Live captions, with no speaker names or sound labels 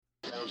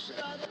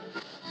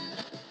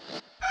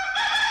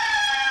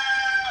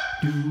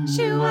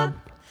Shoo up,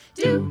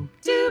 doo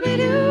dooby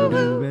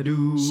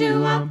doo.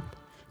 Shoo up,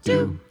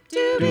 doo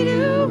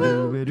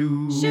dooby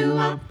doo. Shoo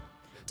up,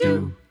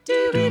 doo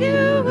dooby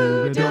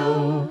doo. Do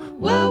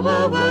whoa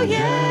whoa whoa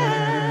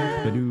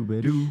yeah.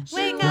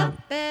 Wake up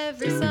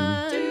every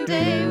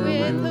Sunday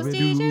with host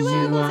DJ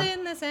Webbles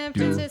in the San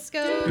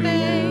Francisco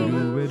Bay.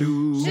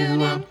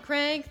 Tune in,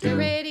 crank the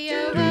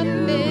radio up.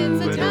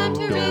 It's a time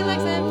to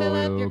relax and fill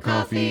up your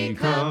coffee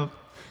cup.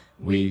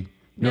 We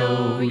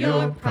know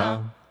you're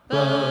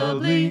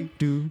probably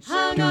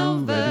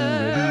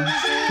hungover,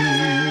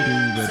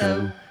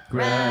 so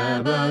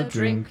grab a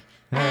drink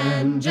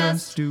and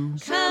just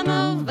come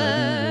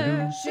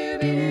over.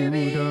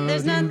 Shooby-dooby.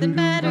 There's nothing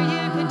better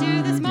you could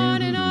do this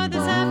morning or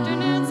this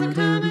afternoon, so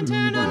come and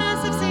turn on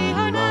SFC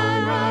Hard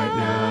Night right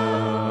now.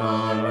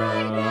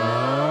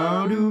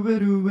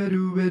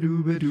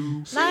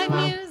 Live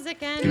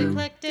music and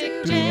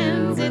eclectic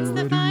jams, it's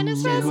the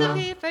finest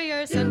recipe for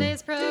your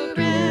Sunday's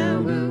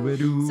program.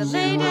 So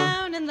lay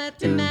down and let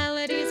the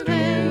melodies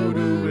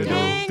play.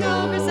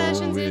 Hangover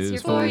Sessions is here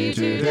for you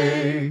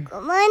today.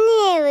 Good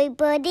morning,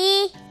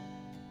 everybody.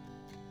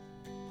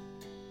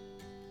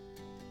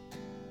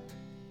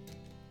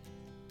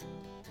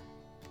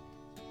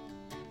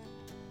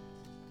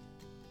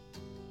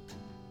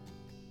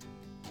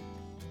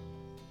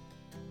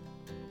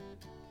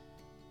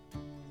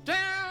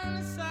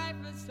 Down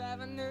Cypress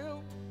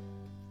Avenue,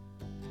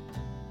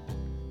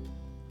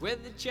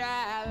 with the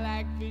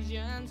childlike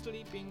vision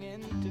sleeping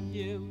into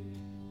view.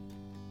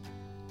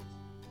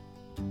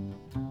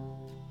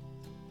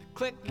 The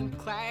click and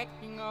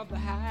clacking of the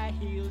high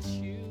heel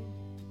shoe.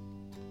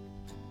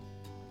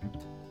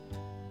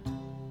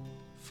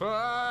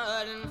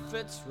 Ford and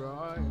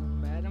Fitzroy,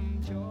 Madam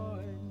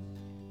Joy.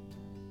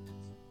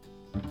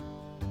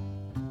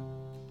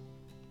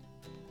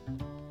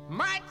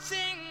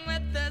 Marching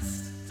with the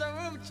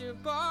soldier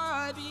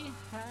boy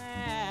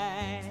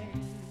behind.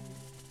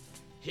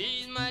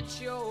 He's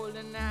much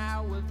older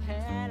now with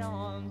hat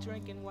on,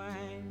 drinking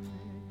wine.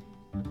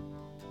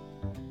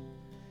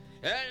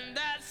 And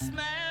that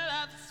smell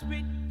of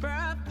sweet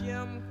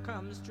perfume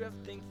comes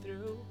drifting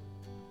through.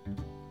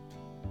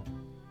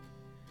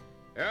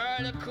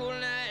 The cool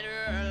night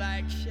air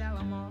like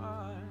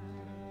Shalimar.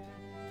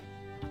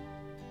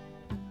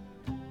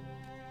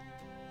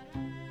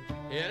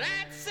 And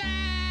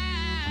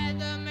outside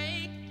they're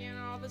making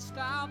all the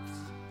stops.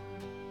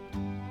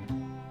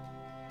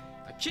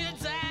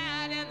 Kids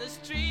out in the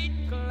street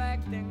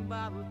collecting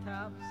bottle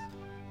tops.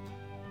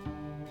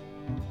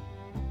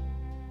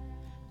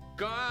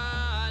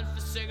 Gone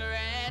for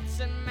cigarettes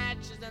and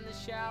matches in the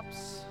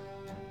shops.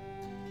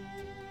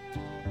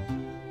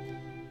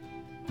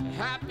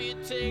 Happy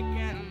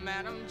taking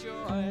Madam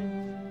Joy.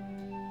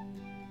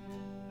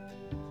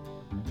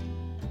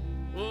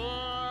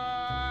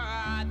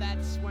 Oh,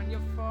 that's when you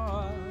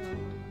fall.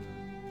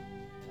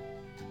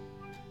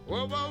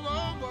 Whoa, whoa,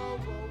 whoa, whoa,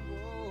 whoa, whoa.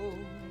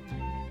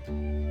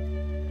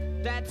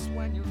 That's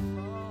when you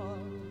fall.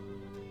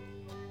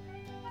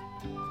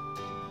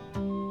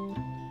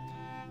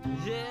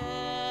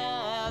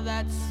 Yeah,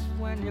 that's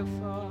when you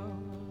fall.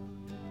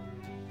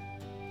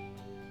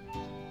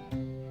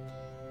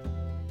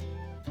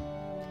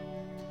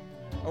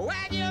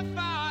 When you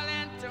fall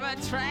into a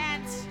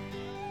trance,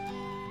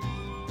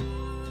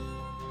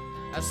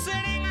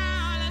 sitting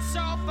on a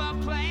sofa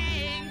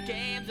playing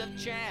games of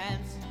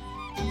chance,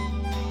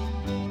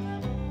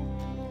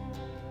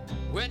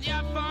 with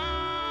your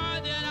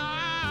folded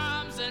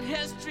arms and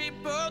history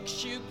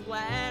books you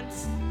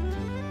glance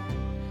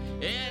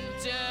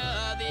into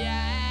the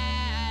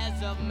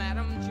eyes of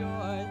Madam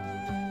Joy.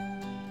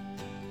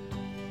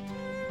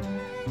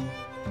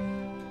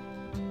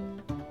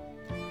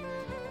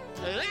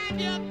 And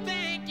you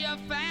think you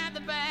found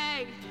the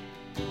bag.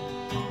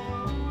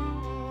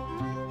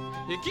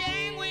 You're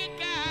getting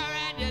weaker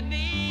and your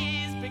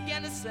knees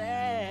begin to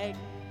sag.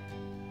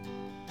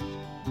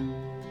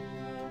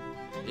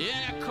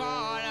 In a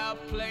corner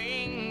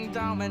playing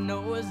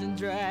dominoes and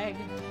drag.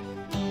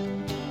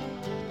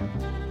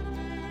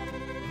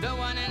 The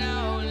one and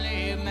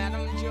only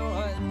Madam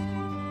Joy.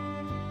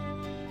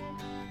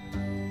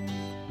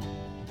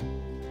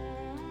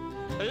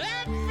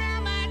 Look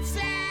from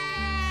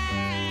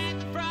outside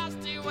the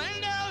frosty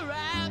window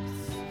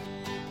wraps.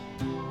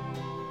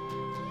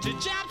 She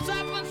jumps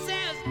up and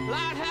says,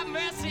 Lord have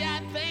mercy,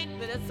 I think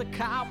that it's the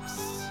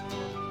cops.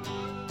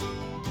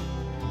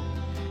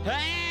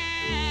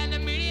 And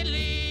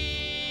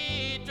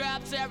immediately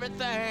drops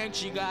everything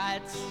she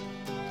got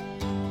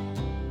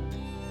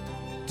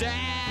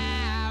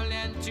down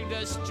into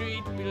the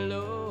street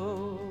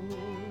below.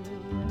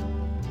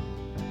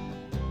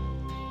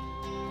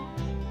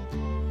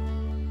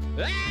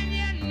 And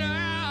you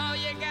know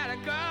you gotta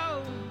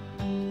go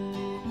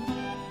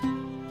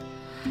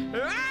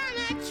on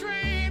a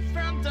train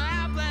from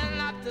Dublin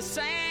up the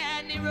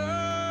Sandy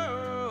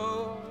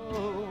Road,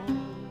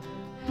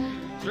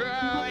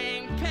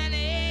 throwing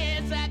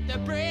pennies at the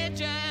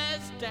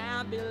bridges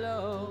down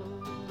below.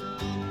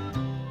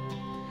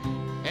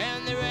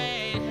 And the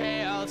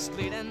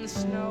sleet and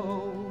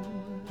snow.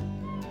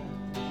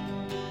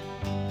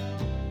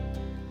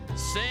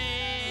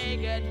 Say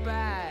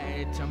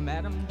goodbye to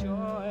Madame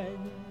Joy.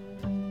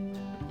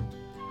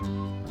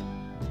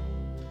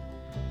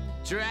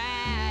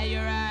 Dry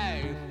your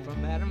eye for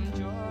Madame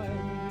Joy.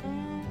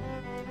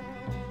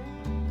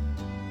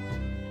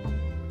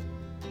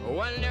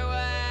 Wonder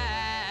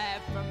why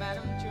for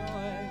Madame Joy.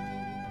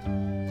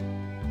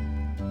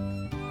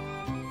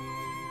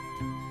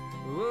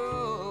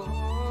 Oh,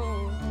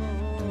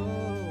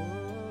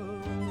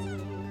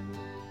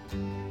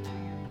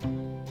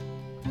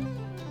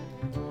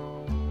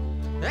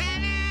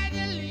 and as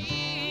you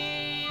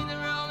leave, the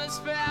room is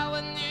filled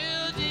with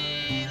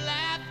music,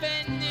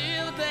 laughing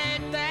music,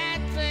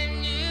 dancing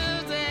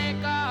music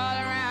all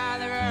around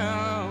the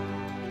room.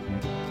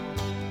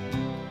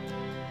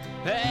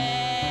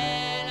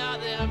 And all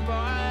the little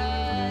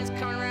boys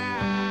come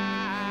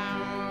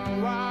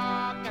around,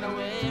 walking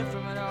away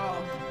from it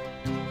all.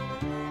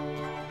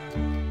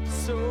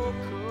 So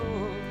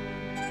cool.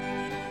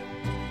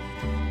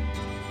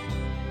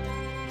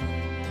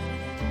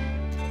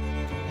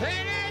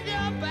 And as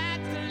you're back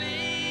to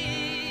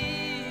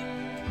leave,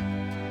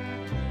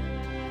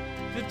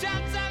 the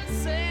Johnson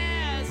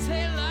says,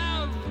 hey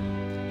love,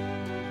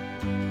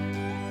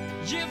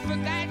 you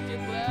forgot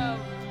your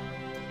glove.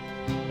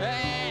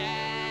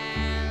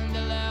 And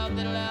the love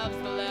that loves,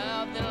 the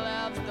love that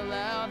loves, the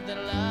love that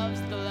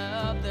loves, the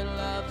love that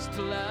loves,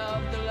 to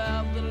love, the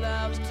love that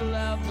loves, to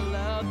love, the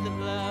love that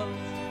loves.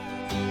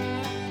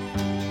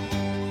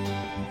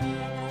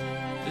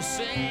 To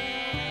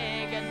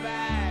say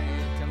goodbye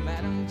to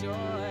Madame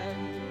Joy.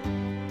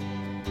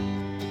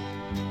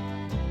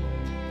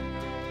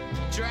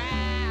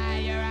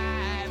 Dry your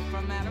eye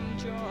for Madame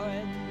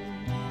Joy.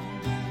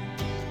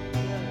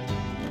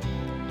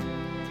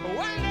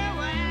 Wonder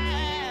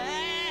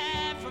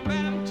why for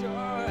Madame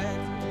Joy.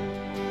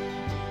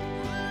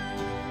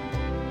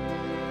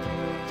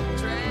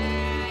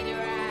 Dry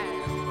your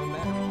eye for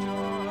Madame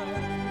Joy.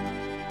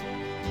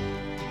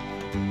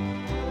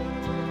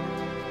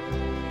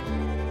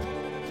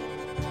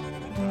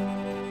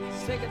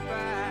 Say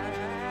goodbye.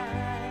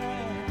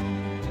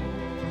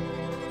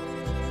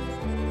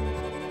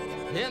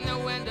 In the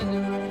wind and the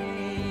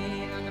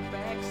rain on the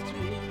back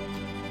street.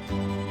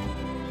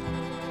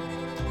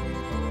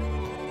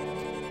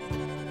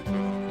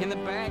 In the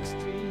back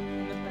street,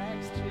 in the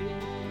back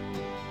street.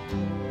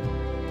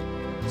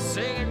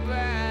 Say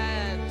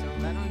goodbye to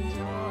Madame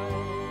Joy.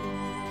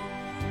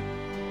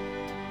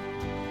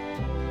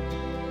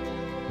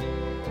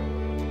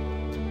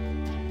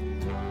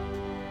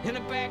 In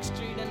the back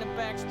street, in the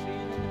back street,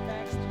 in the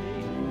back street.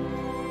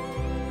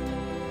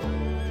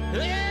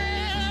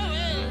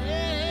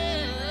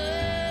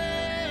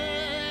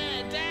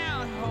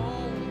 Down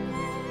home.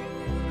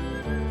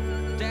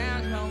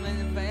 Down home in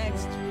the back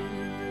street.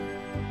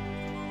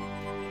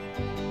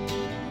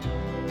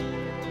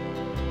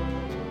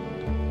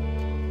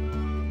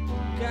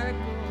 Gotta go.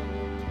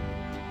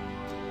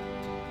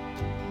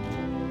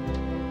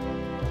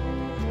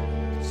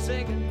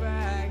 Say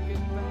goodbye,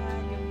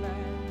 goodbye,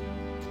 goodbye.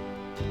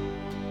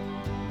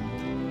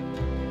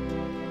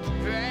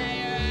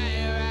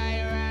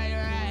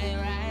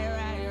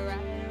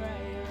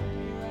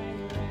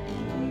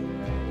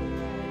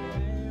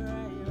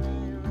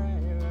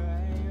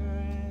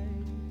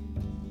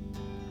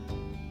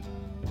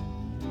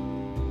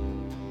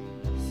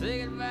 Say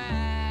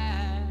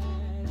goodbye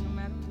to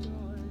Madame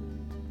Joy.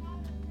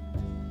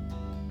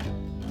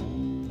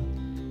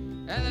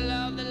 And the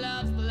love that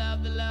loves, the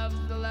love that loves,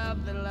 the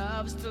love that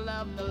loves to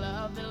love, the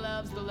love that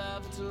loves, the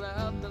love to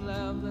love, the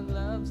love that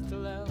loves to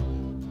love.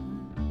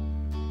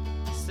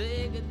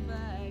 Say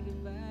goodbye,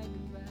 goodbye,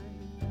 goodbye,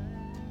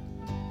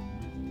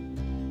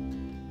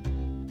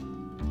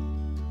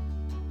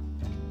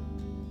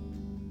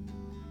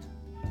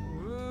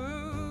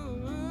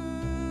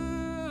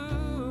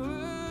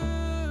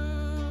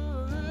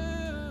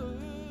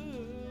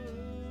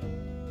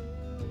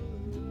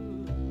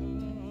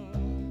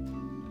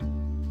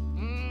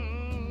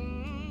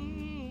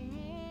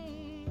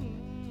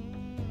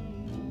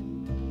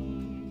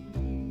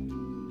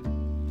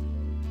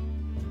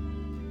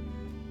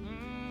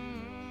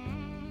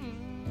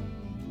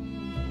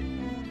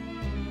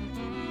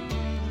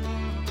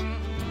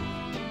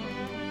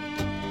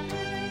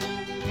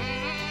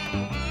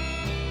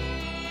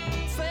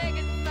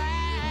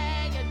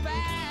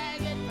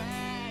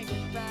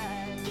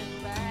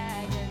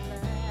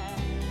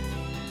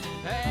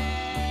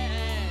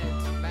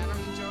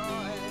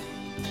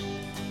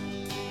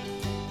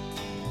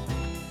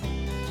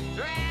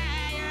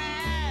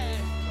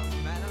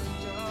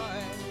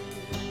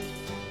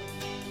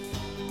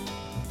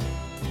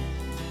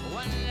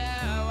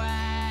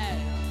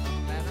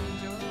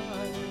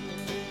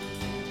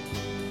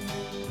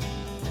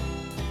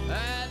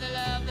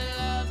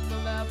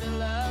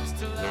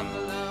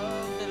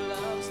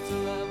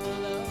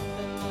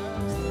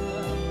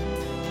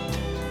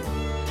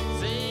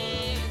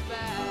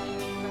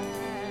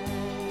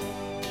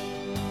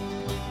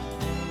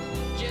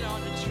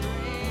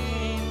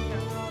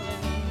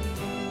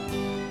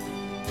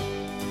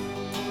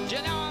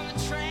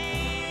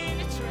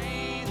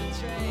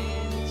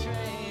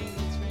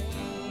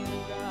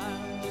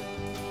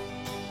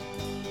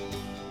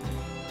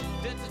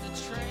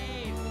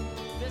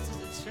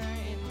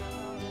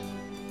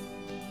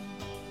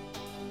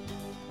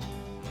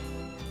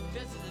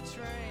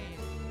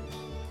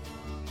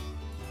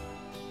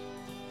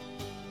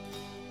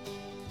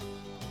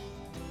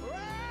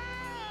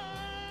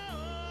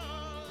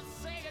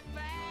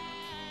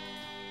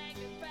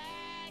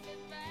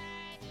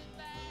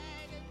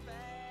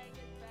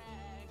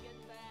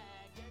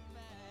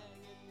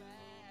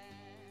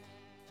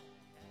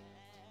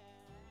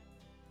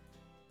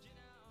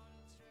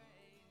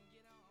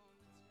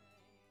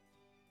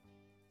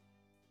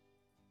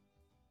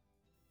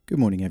 Good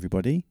morning,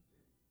 everybody.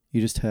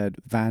 You just heard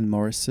Van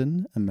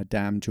Morrison and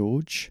Madame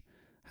George.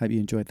 Hope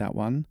you enjoyed that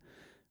one.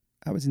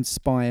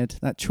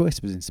 That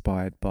choice was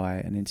inspired by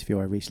an interview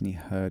I recently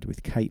heard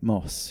with Kate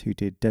Moss, who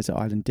did Desert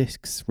Island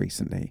Discs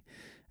recently,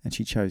 and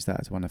she chose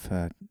that as one of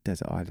her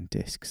Desert Island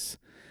Discs.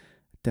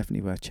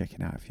 Definitely worth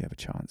checking out if you have a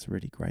chance.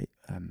 Really great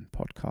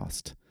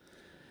podcast.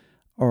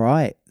 All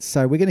right,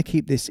 so we're going to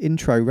keep this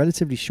intro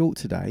relatively short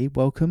today.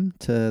 Welcome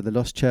to the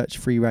Lost Church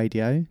Free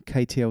Radio,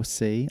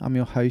 KTLC. I'm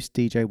your host,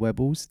 DJ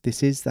Webbles.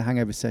 This is the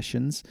Hangover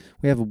Sessions.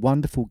 We have a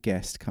wonderful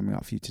guest coming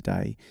up for you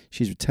today.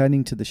 She's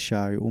returning to the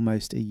show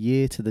almost a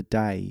year to the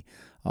day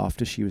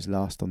after she was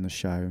last on the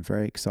show. I'm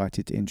very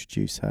excited to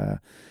introduce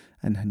her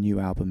and her new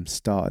album,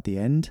 Start at the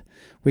End.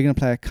 We're going to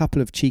play a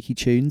couple of cheeky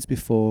tunes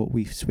before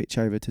we switch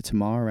over to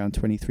Tamar around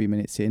 23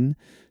 minutes in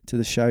to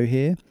the show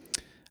here.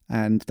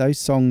 And those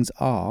songs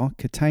are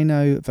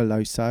Caetano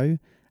Veloso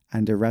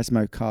and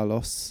Erasmo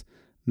Carlos,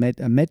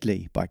 a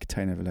medley by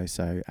Caetano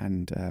Veloso,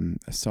 and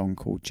a song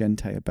called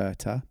Gente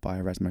Aberta by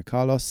Erasmo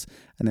Carlos.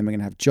 And then we're going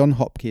to have John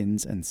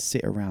Hopkins and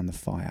Sit Around the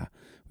Fire,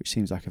 which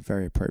seems like a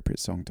very appropriate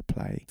song to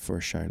play for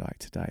a show like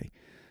today.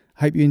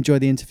 I hope you enjoy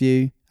the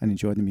interview and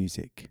enjoy the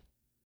music.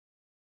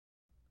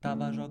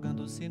 Tava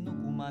jogando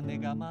sinuca, uma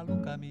nega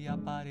maluca me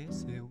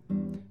apareceu.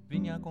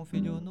 Vinha com o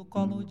filho no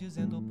colo,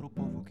 dizendo pro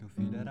povo que o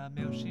filho era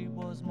meu. She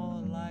was more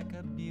like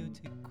a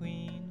beauty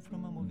queen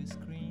from a movie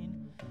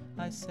screen.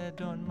 I said,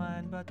 don't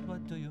mind, but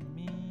what do you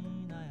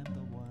mean? I am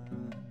the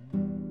one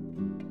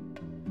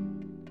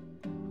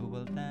who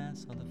will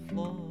dance on the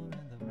floor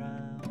and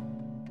around.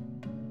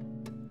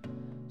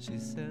 She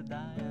said,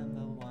 I am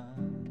the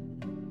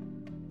one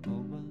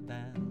who will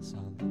dance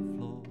on the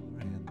floor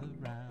and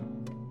around.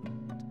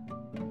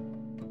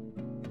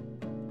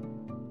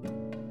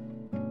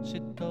 She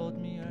told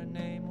me her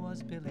name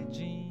was Billie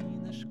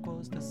Jean as she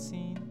crossed the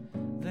scene.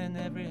 Then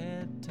every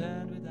head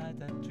turned with eyes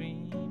that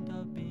dreamed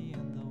of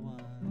being the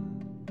one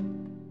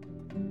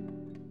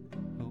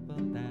who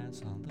will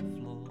dance on the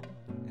floor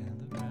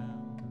and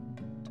around.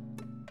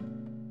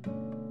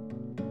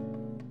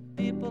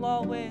 People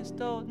always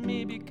told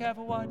me, be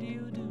careful what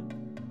you do.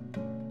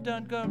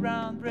 Don't go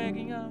around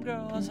breaking young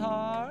girls'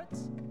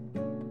 hearts.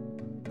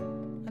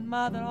 And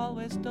mother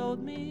always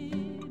told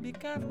me, be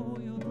careful who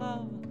you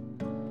love.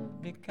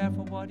 Be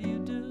careful what you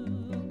do,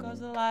 'cause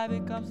the lie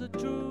becomes the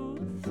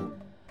truth.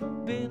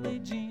 Billie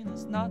Jean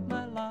is not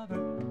my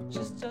lover,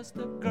 she's just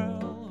a girl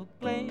who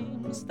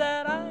claims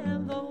that I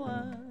am the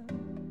one.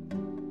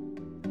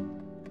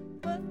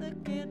 But the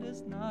kid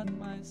is not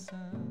my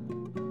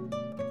son.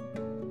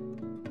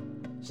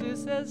 She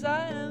says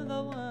I am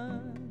the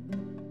one,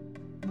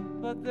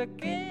 but the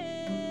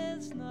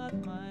kid's not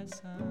my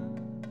son.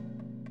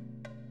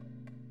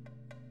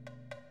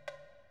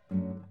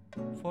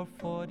 For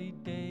 40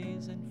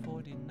 days and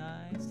 40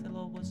 nights, the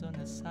Lord was on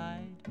her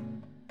side.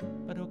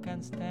 But who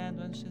can stand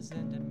when she's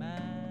in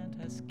demand?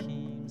 Her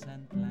schemes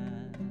and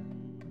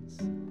plans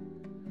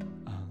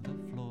on the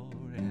floor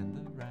and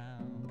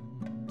around.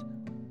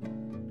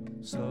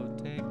 So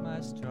take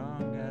my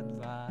strong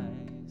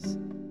advice.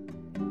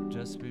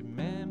 Just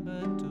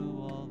remember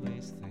to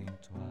always think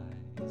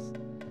twice.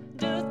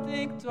 Do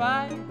think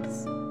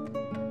twice.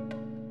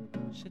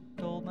 She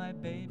told my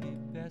baby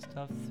best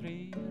of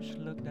three. She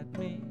looked at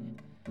me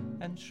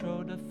and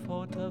showed a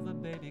photo of a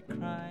baby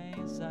crying.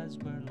 His eyes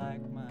were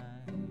like mine.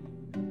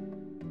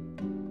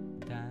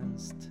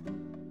 Danced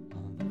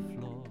on the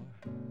floor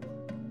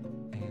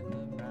and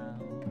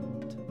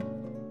around.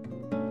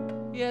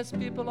 Yes,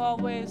 people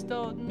always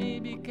told me,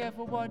 be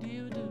careful what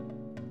you do.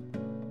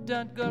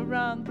 Don't go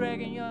around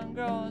breaking young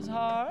girls'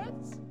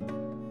 hearts.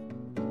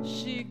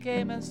 She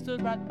came and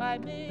stood right by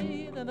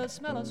me, then the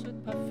smell of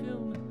sweet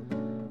perfume.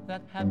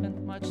 That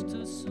happened much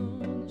too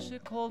soon. She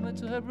called me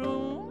to her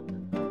room.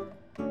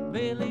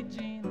 Billie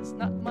Jean is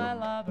not my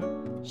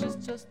lover, she's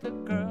just a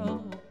girl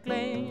who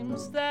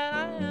claims that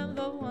I am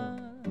the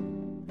one.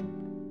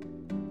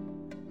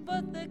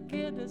 But the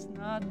kid is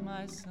not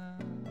my son.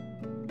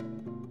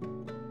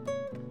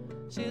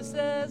 She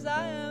says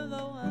I am the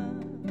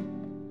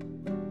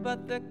one,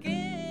 but the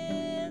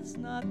kid's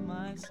not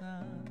my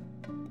son.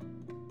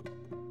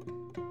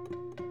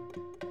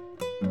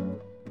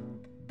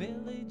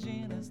 Billie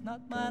Jean is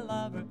not my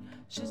lover,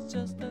 she's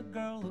just a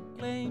girl who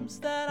claims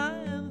that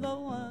I am the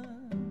one.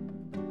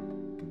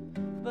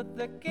 But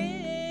the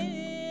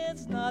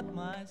kid's not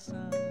my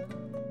son.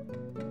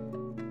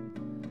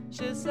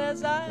 She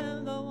says I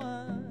am the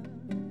one,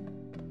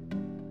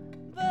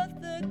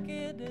 but the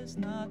kid is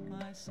not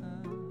my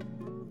son.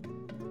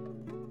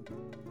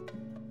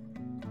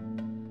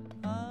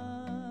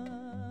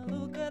 Ah,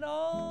 look at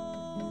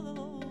all the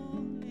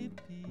lonely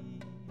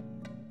people.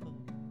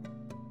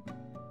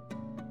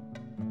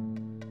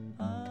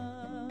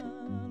 Ah,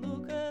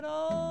 look at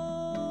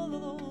all the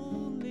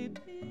lonely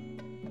people.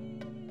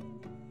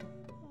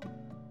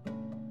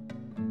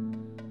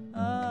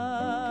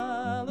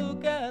 Ah,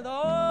 look at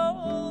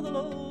all the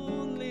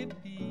lonely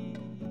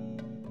people.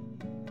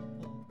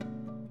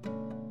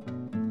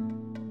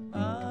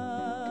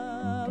 Ah,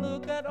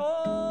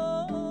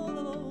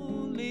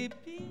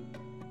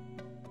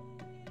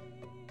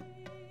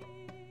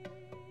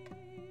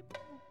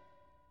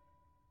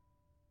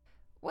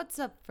 What's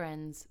up,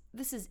 friends?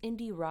 This is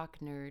indie rock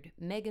nerd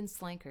Megan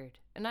Slankard,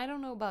 and I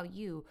don't know about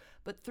you,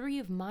 but 3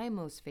 of my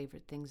most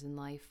favorite things in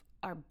life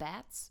are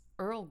bats,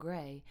 Earl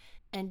Grey,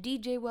 and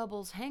DJ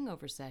Webble's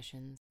hangover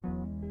sessions.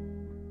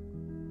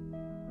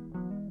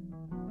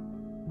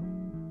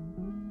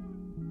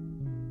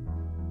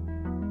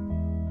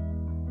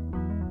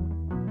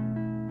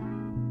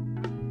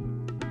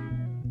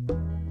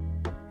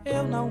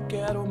 Eu não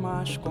quero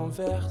mais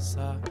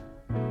conversa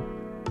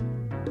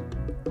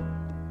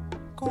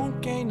com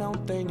quem não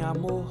tem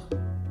amor.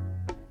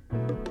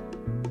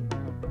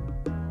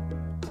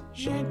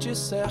 Gente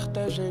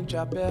certa é gente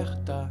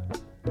aberta.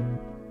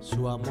 Se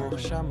o amor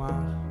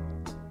chamar,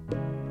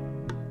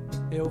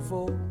 eu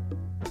vou.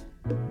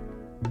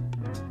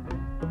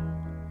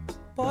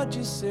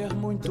 Pode ser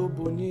muito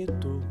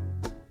bonito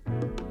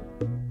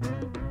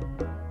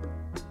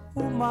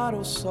o mar,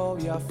 o sol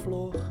e a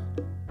flor,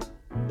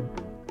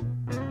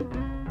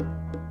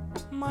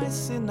 mas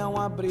se não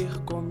abrir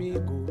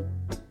comigo,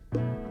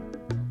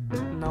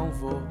 não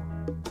vou,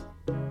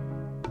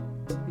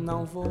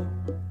 não vou.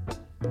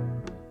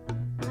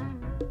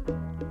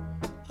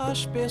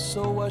 As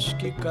pessoas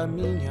que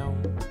caminham,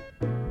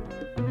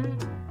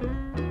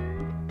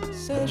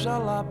 seja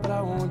lá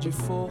pra onde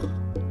for,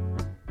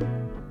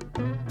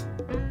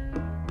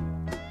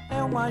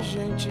 é uma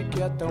gente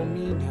que é tão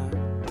minha,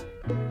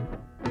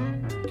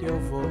 que eu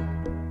vou,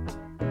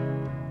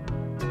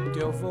 que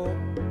eu vou.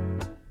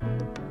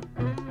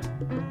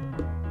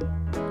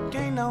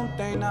 Quem não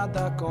tem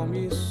nada com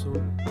isso,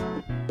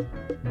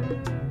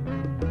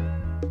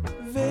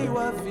 veio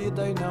a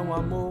vida e não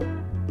amou.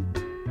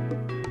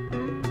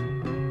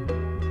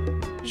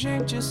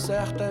 Gente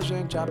certa é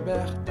gente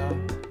aberta.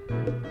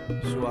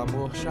 Se o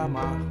amor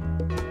chamar,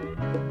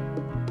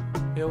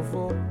 eu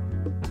vou,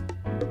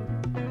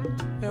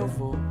 eu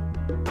vou,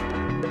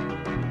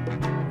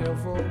 eu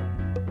vou,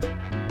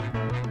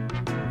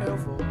 eu vou, eu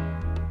vou,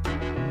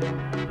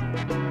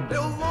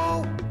 eu vou, eu vou,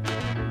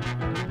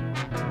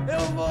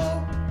 eu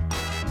vou,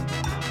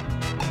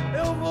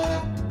 eu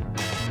vou.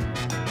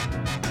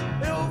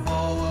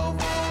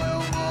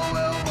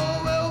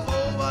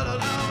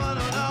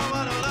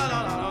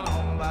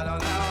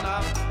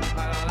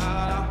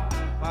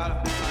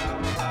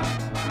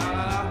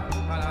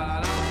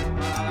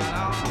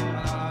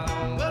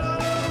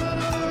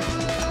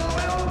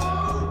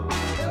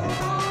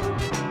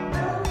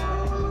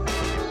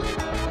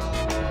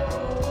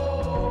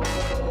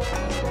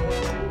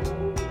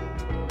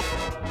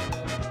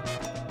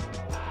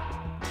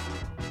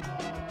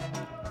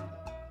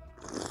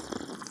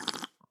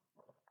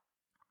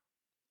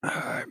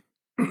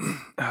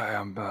 Hi,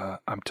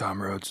 I'm Tom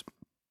Rhodes.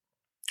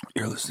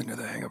 You're listening to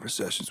the Hangover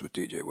Sessions with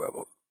DJ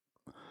Webble.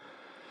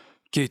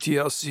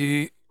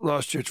 KTLC,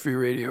 Lost Church Free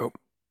Radio.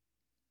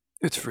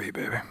 It's free,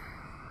 baby.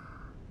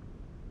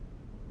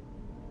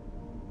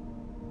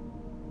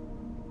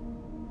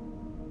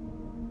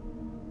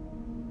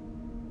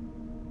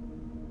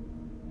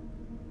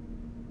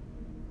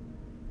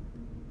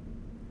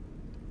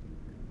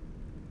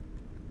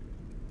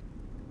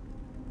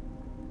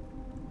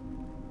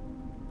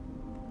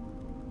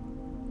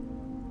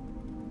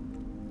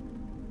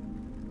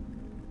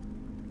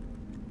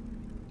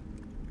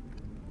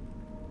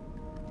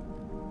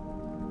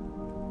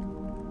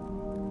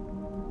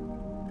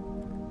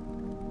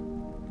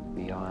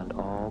 Beyond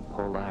all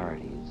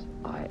polarities,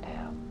 I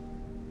am.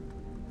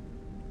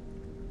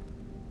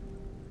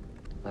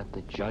 Let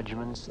the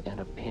judgments and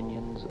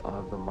opinions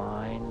of the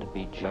mind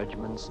be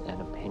judgments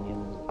and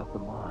opinions of the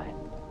mind,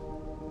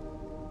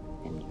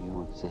 and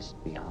you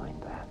exist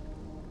behind that.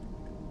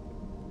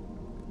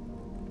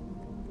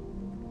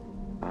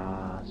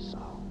 Ah, so.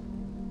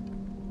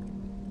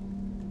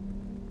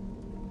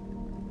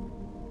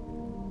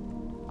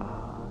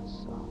 Ah,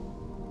 so.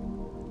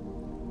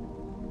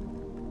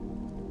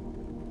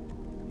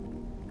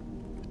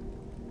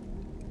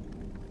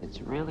 It's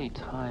really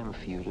time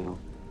for you to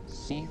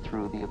see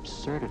through the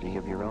absurdity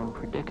of your own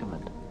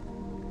predicament.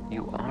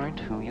 You aren't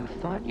who you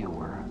thought you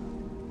were.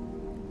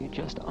 You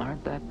just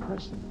aren't that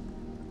person.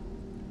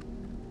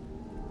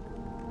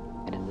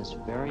 And in this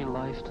very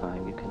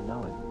lifetime, you can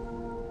know it.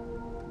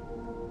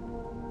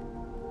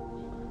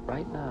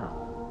 Right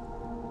now.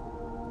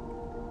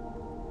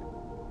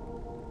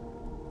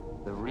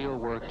 The real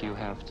work you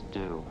have to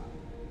do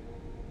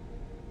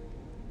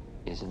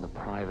is in the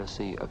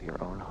privacy of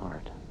your own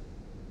heart.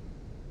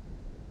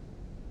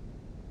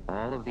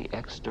 All of the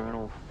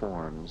external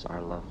forms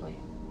are lovely,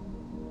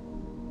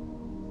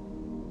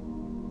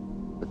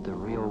 but the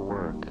real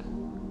work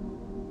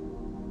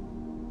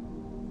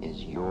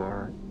is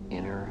your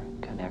inner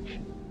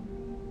connection.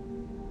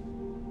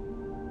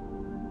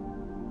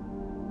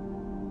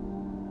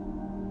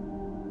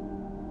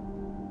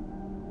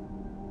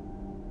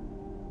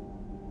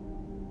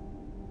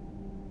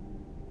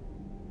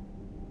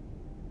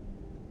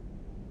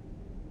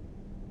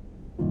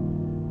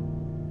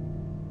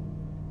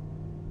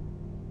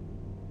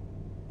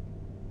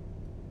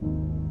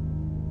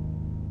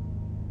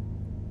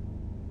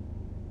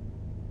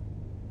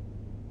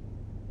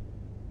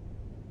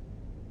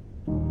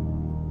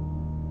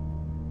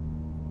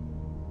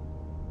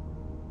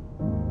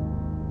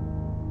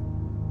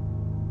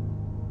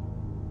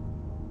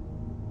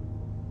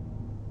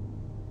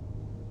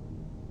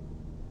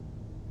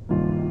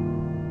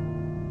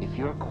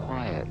 you're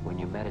quiet when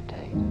you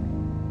meditate,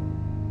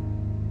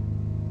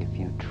 if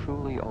you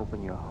truly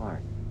open your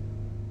heart,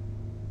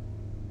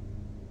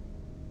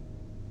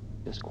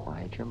 just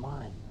quiet your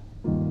mind.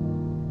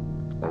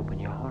 Open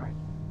your heart.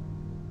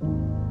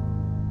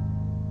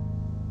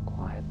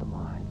 Quiet the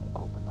mind,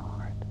 open the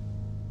heart.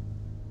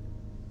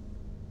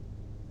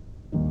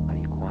 How do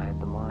you quiet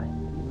the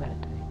mind? You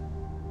meditate.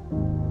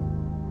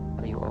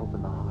 How do you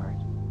open the heart?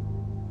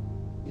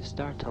 You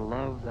start to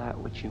love that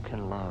which you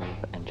can love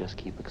and just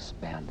keep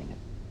expanding it.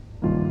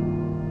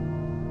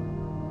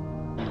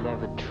 You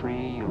love a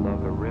tree, you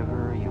love a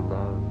river, you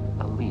love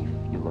a leaf,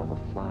 you love a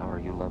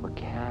flower, you love a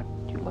cat,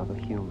 you love a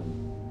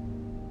human.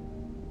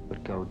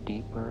 But go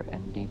deeper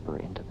and deeper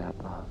into that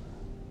love.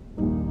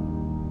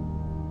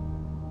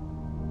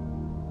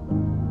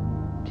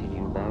 Till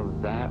you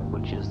love that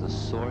which is the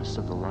source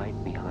of the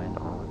light behind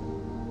all of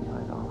it.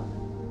 Behind all of it.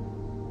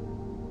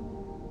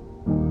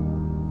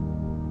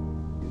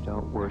 You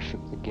don't worship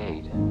the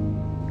gate.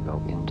 You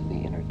go into the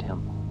inner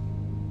temple.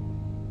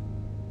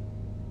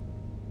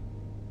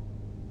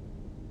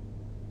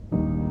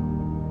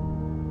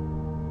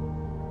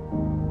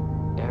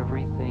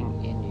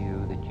 Everything in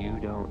you that you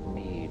don't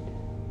need,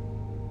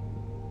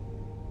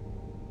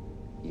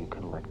 you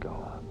can let go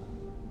of.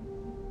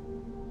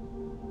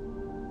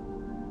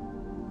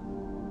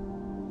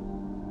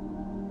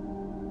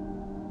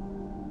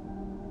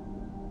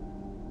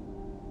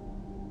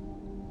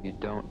 You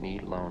don't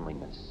need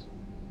loneliness,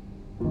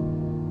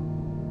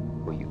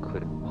 or you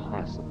couldn't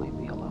possibly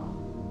be alone.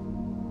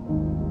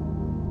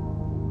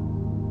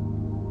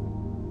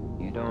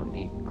 You don't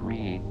need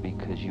greed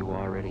because you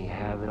already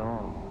have it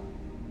all.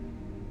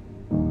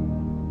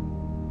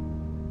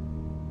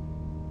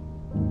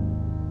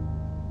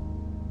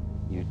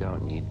 You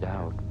don't need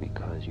doubt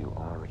because you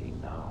already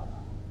know.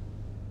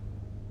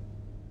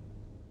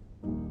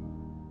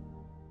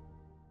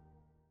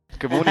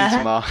 Good morning,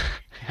 Tamar.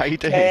 How you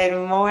doing?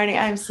 Good morning.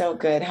 I'm so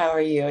good. How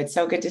are you? It's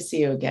so good to see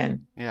you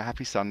again. Yeah,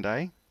 happy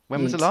Sunday. When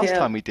You was the last too.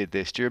 time we did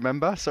this? Do you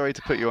remember? Sorry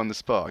to put you on the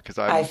spot because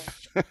I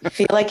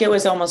feel like it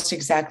was almost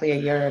exactly a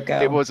year ago.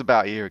 it was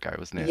about a year ago,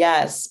 wasn't it?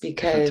 Yes, Different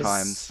because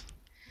times.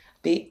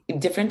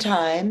 different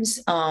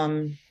times.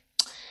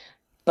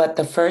 But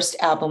the first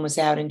album was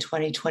out in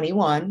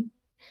 2021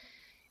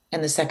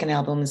 and the second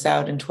album is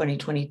out in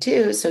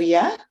 2022. So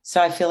yeah,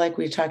 so I feel like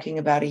we're talking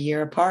about a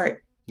year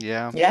apart.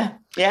 Yeah.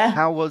 Yeah.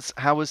 How was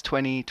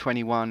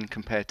 2021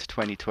 compared to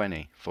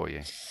 2020 for you?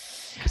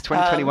 Because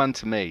 2021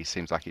 to me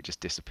seems like it just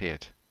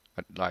disappeared.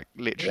 Like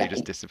literally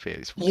just disappeared.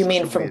 It's You such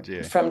mean a weird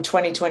year. from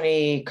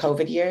 2020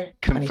 COVID year?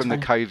 From the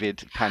 2020.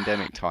 COVID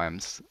pandemic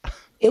times.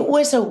 It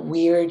was a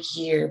weird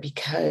year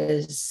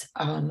because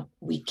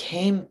we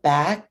came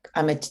back.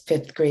 I'm a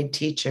fifth grade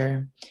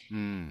teacher,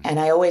 and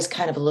I always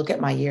kind of look at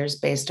my years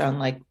based on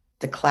like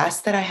the class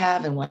that I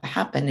have and what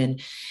happened.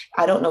 And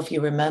I don't know if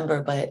you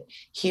remember, but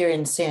here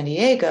in San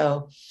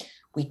Diego,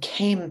 we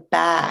came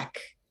back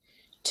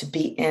to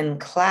be in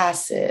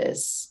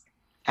classes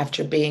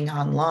after being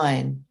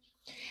online,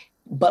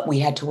 but we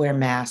had to wear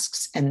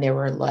masks, and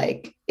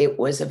it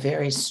was a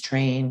very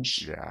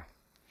strange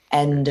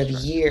end of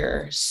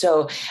year.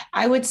 So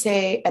I would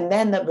say, and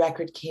then the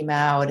record came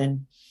out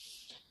and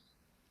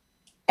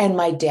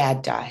my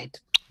dad died.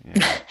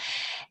 Yeah.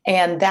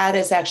 And that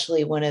is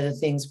actually one of the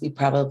things we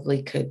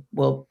probably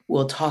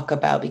we'll talk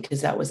about,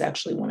 because that was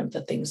actually one of the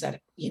things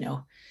that,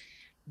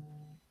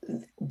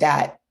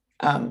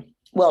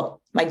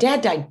 my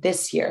dad died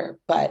this year,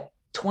 but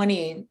my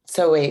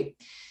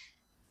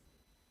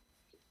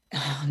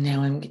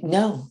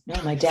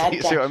dad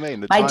You see what I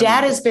mean? My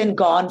dad has been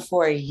gone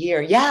for a year.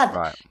 Yeah.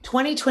 Right.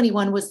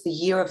 2021 was the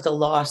year of the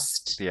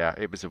lost. Yeah,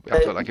 I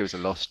felt like it was a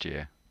lost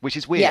year, which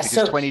is weird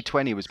because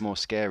 2020 was more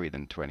scary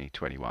than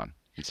 2021.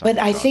 But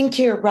I think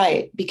you're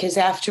right, because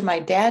after my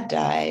dad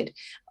died,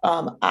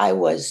 I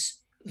was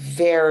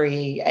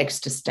very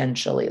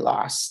existentially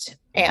lost,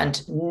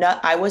 and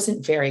I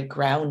wasn't very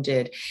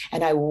grounded.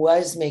 And I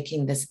was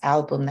making this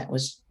album that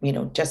was,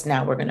 just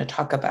now we're going to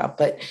talk about,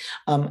 but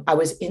I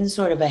was in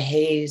sort of a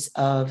haze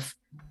of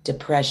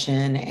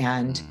depression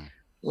and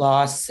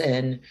loss.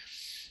 And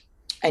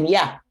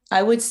yeah,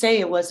 I would say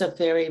it was a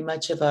very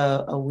much of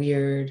a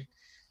weird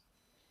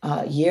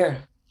year.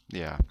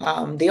 Yeah.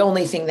 The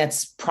only thing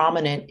that's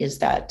prominent is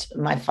that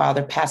my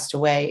father passed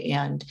away,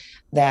 and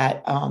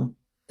that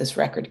this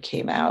record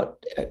came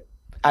out.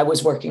 I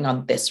was working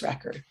on this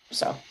record,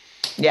 so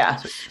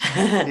yeah.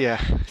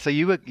 Yeah. So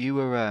you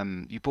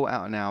brought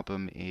out an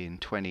album in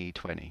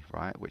 2020,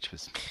 right? Which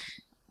was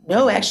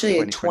no,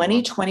 actually,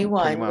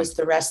 2021 was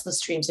The Restless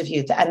Dreams of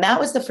Youth, and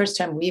that was the first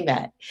time we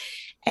met.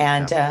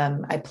 And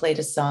I played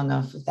a song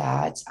off of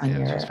that on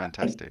it was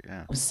fantastic.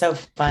 Yeah, it was so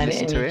fun.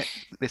 Listen to it,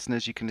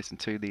 listeners. You can listen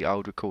to the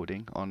old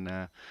recording on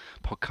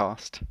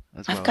podcast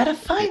as well. I've got to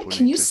find.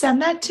 Can you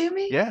send that to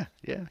me? Yeah.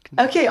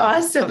 Okay,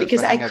 awesome.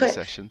 Because I could.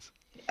 Sessions.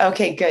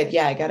 Okay, good.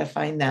 Yeah, I got to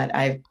find that.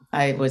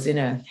 I was in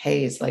a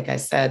haze, like I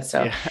said.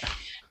 So,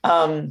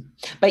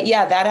 but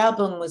yeah, that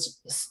album was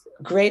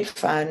great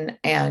fun,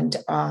 and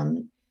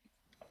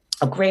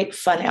a great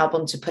fun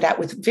album to put out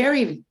with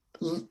very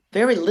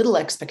very little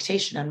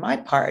expectation on my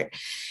part,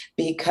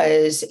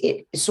 because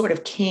it sort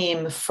of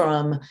came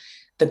from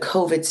the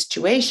COVID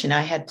situation. I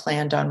had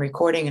planned on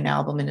recording an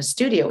album in a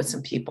studio with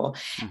some people,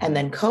 and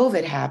then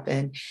COVID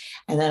happened.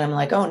 And then I'm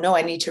like, oh no,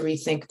 I need to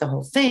rethink the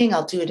whole thing.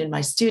 I'll do it in my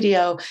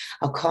studio.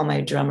 I'll call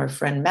my drummer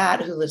friend,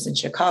 Matt, who lives in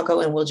Chicago,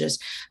 and we'll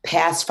just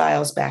pass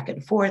files back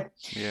and forth.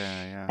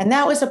 Yeah. And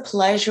that was a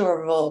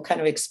pleasurable kind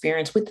of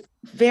experience with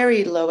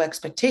very low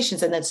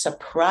expectations. And then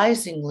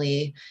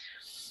surprisingly,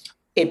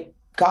 it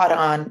got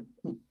on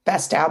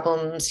Best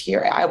Albums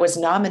here. I was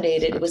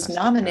nominated. It was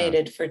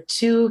nominated for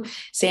 2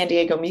 San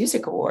Diego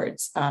Music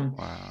Awards.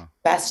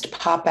 Best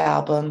Pop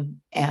Album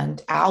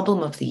and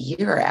Album of the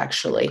Year,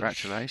 actually.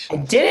 Congratulations.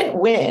 I didn't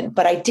win,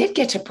 but I did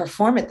get to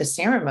perform at the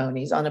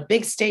ceremonies on a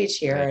big stage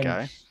here. There you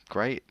go.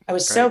 Great. I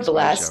was Great so exposure,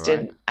 blessed, right?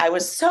 and I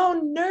was so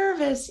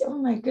nervous. Oh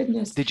my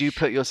goodness. Did you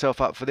put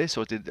yourself up for this,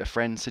 or did a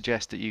friend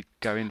suggest that you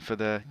go in for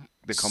the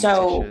competition?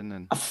 So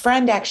a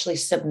friend actually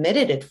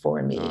submitted it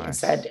for me and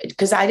said,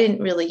 because I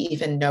didn't really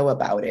even know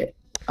about it.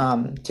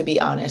 To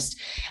be honest,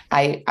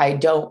 I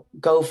don't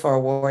go for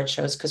award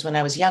shows, because when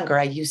I was younger,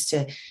 I used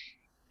to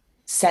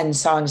send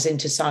songs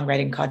into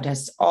songwriting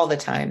contests all the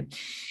time.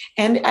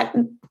 And I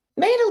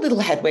made a little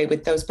headway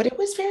with those, but it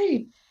was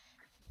very,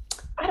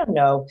 I don't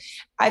know.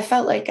 I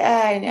felt like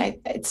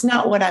it's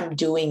not what I'm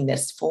doing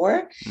this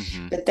for.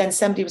 But then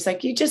somebody was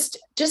like, you just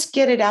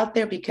get it out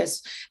there,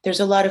 because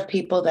there's a lot of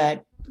people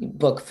that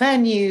book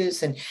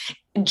venues and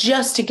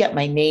just to get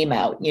my name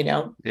out, you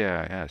know?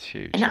 Yeah, it's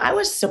huge. And I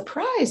was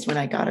surprised when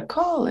I got a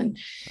call, and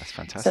that's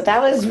fantastic. So that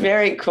was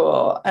very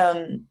cool.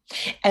 And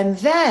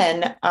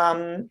then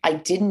I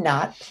did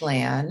not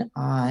plan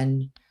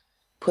on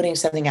putting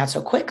something out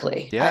so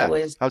quickly. Yeah, I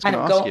was going to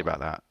ask you about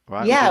that.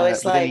 Right?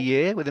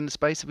 Yeah, within the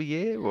space of a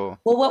year, or?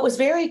 Well, what was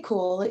very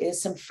cool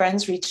is some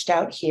friends reached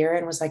out here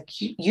and was like,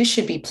 you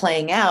should be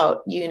playing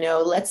out, you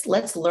know,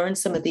 let's learn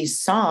some of these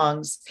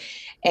songs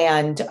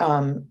and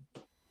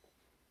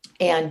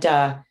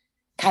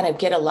kind of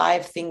get a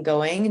live thing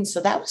going. And so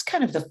that was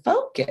kind of the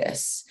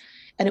focus.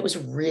 And it was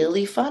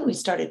really fun. We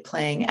started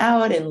playing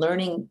out and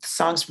learning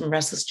songs from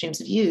Restless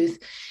Dreams of Youth.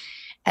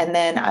 And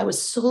then I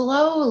was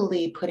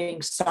slowly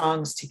putting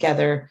songs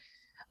together,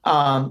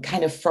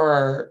 kind of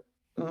for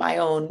my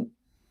own,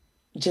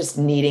 just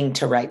needing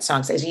to write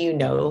songs. As you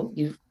know,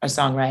 you're a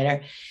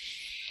songwriter.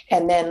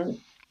 And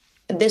then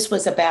this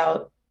was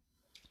about,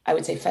 I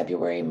would say,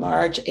 February,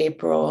 March,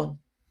 April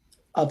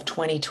of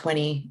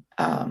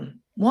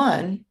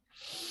 2021,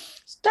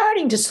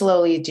 starting to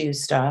slowly do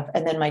stuff.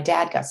 And then my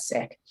dad got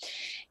sick.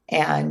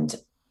 And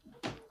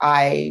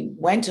I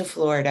went to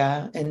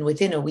Florida, and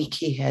within a week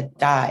he had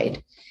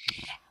died.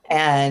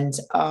 And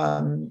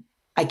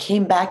I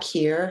came back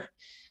here,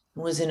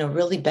 was in a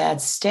really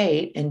bad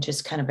state, and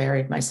just kind of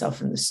buried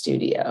myself in the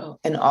studio.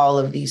 And all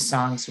of these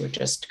songs were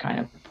just kind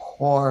of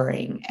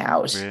pouring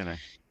out. Really?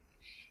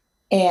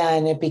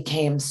 And it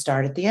became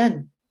Start at the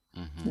End,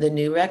 the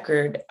new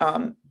record.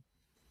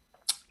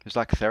 It's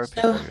like a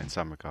therapy for you in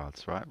some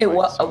regards, right? It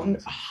was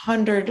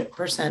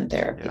 100%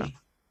 therapy. Yeah.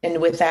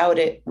 And without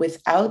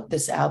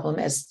this album,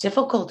 as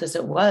difficult as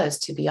it was,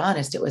 to be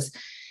honest, it was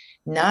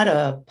not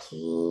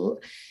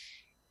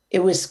it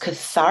was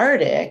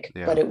cathartic,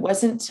 but it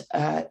wasn't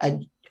a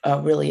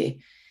really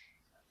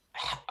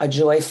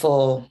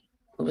joyful.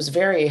 It was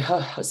very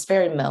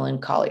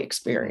melancholy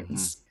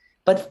experience,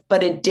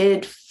 but it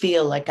did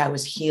feel like I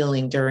was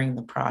healing during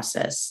the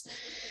process.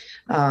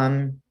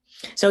 So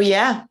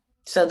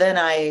then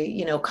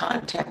I,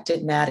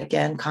 contacted Matt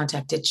again,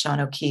 contacted Sean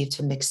O'Keefe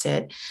to mix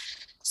it,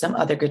 some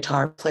other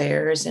guitar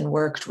players, and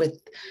worked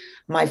with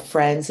my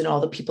friends and all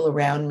the people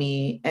around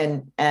me.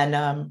 And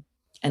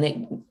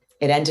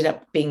it ended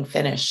up being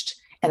finished.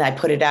 And I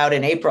put it out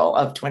in April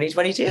of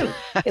 2022.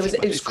 It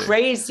was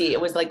crazy.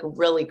 It was like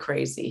really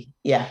crazy.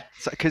 Yeah.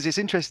 So, because it's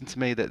interesting to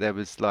me that there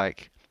was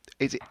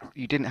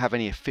you didn't have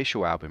any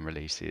official album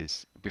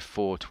releases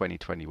before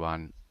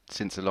 2021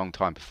 since a long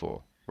time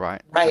before,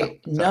 right? Right.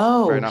 Is that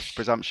No. fair enough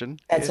presumption?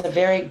 That's a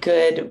very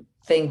good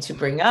thing to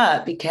bring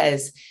up,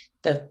 because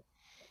the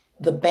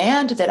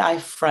band that I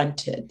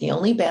fronted, the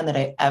only band that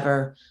I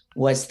ever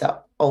was the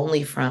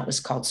only front, was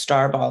called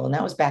Starball. And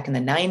that was back in the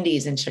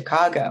 90s in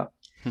Chicago.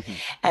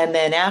 And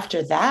then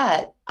after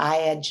that, I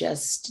had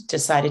just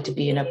decided to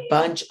be in a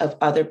bunch of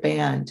other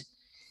bands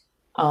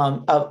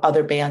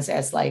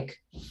as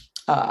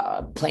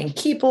playing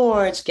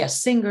keyboards,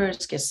 guest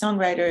singers, guest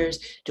songwriters,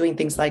 doing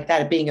things like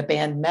that, being a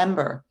band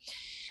member.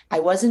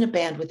 I was in a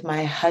band with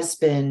my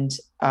husband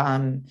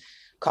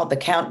called The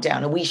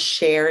Countdown, and we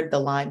shared the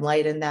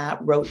limelight in that,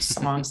 wrote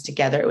songs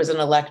together. It was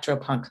an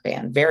electro-punk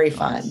band, very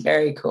fun,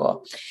 very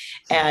cool.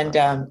 And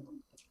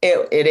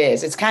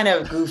it's kind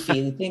of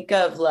goofy. Think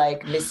of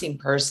like Missing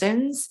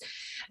Persons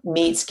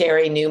meets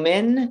Gary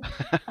Newman,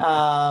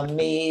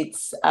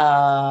 meets,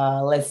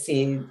 let's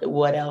see,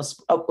 what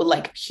else? Oh,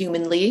 like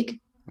Human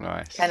League,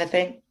 nice kind of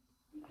thing.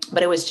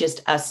 But it was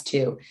just us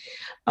two.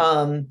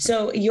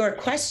 So your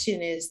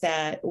question is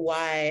that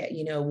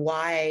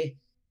why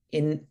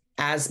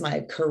as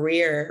my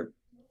career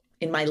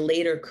in my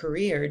later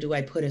career, do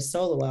I put a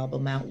solo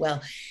album out?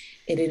 Well,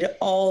 it had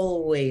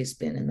always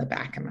been in the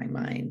back of my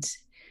mind,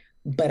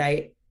 but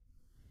I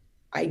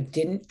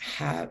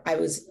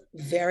was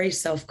very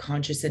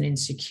self-conscious and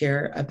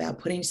insecure about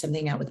putting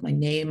something out with my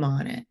name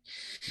on it.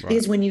 Right.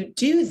 Because when you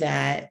do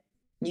that,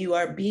 you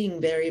are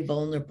being very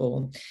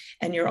vulnerable,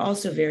 and you're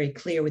also very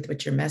clear with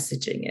what your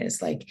messaging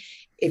is. Like,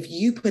 if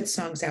you put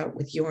songs out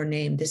with your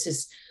name, this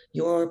is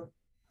your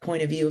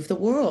point of view of the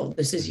world.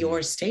 This is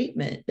your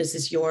statement. This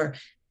is your,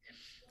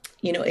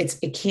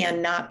 it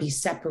cannot be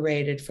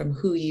separated from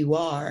who you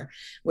are.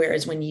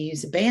 Whereas when you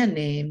use a band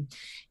name,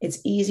 it's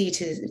easy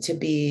to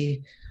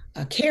be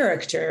a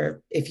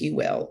character, if you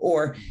will,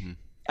 or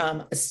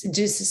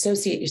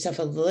disassociate yourself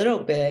a little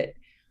bit,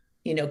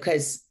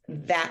 because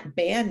that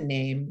band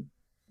name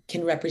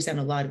can represent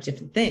a lot of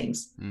different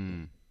things.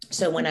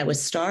 So when I was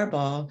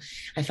Starball,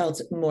 I felt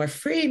more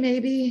free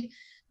maybe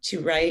to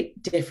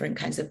write different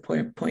kinds of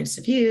points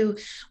of view.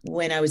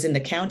 When I was in the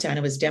Countdown,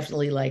 it was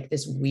definitely like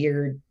this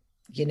weird,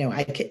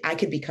 I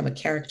could become a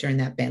character in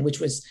that band,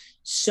 which was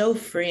so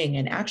freeing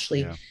and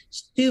actually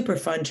super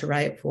fun to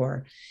write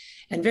for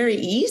and very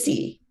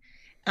easy.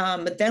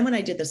 But then when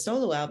I did the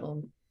solo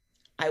album,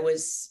 I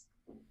was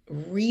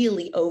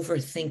really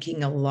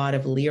overthinking a lot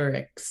of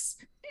lyrics,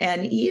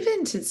 and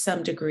even to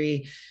some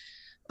degree,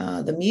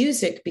 the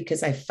music,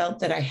 because I felt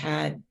that I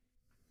had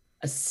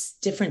a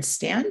different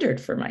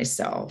standard for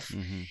myself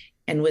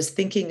and was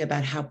thinking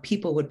about how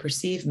people would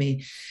perceive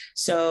me.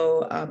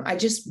 So I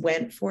just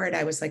went for it.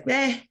 I was like,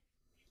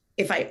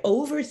 if I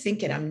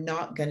overthink it, I'm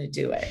not going to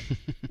do it,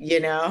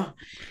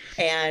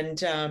 and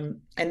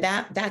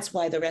that's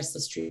why The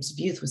Restless Dreams of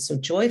Youth was so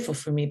joyful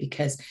for me,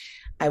 because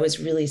I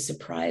was really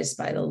surprised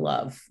by the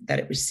love that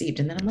it received.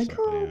 And then I'm like,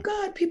 oh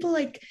God, people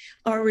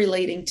are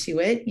relating to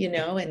it,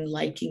 and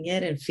liking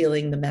it and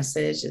feeling the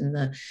message and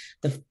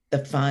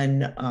the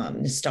fun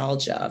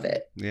nostalgia of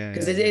it. Yeah.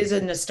 Because it is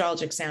a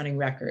nostalgic sounding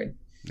record.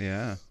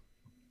 Yeah.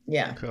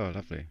 Yeah. Cool.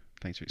 Lovely.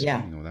 Thanks for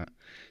explaining all that.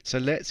 So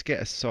let's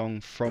get a song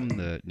from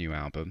the new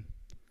album.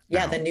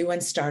 Yeah, the new one,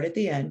 Start at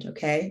the End.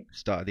 Okay.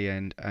 Start at the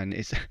End, and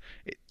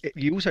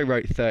you also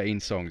wrote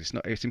 13 songs.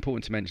 It's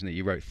important to mention that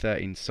you wrote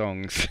 13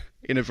 songs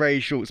in a very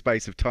short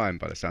space of time,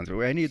 by the sounds of it.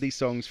 Were any of these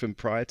songs from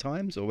prior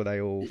times, or were they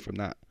all from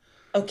that?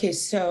 Okay,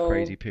 so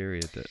crazy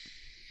period that.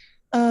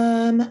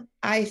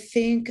 I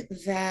think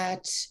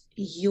that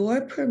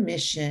Your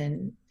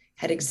Permission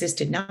had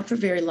existed not for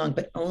very long,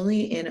 but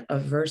only in a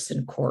verse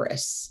and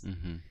chorus.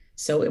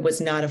 So it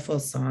was not a full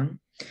song.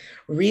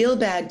 Real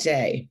Bad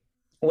Day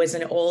was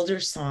an older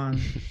song,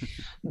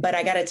 but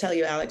I got to tell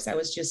you, Alex, I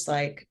was just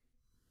like,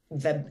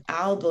 the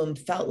album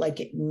felt like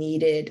it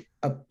needed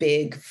a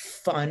big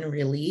fun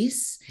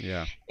release.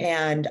 Yeah.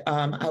 And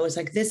I was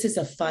like, this is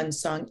a fun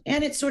song.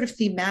 And it sort of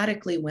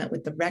thematically went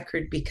with the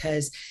record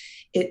because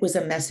it was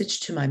a message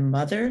to my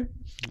mother.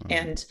 Oh.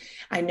 And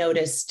I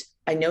noticed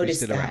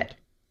that.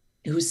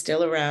 Who's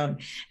still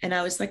around. And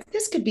I was like,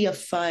 this could be a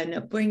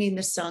fun bringing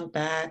the song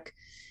back.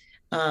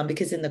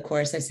 Because in the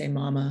chorus, I say,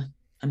 Mama,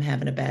 I'm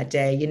having a bad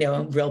day,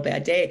 a real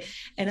bad day.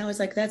 And I was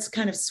like, that's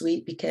kind of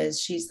sweet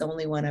because she's the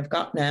only one I've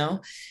got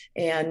now.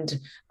 And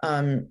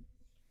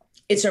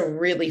it's a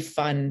really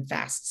fun,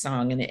 fast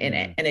song. And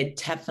it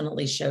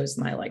definitely shows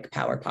my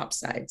power pop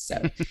side. So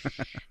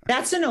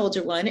that's an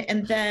older one.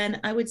 And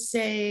then I would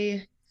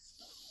say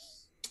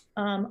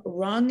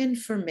Wrong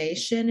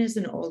Information is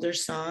an older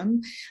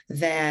song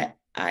that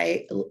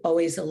I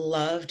always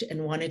loved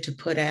and wanted to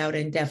put out,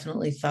 and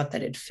definitely thought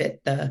that it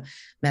fit the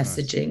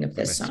messaging of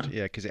this song.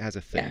 Yeah, because it has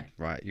a thing,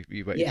 right?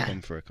 You've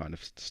come for a kind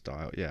of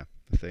style. Yeah,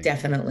 the thing.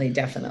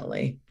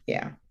 Definitely.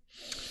 Yeah.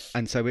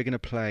 And so we're going to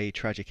play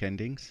Tragic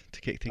Endings to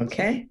kick things off.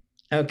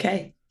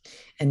 Okay.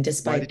 And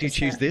despite why did you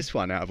choose this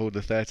one out of all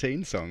the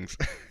 13 songs?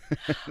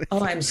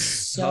 I'm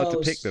so hard to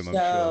pick them, I'm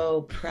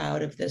sure.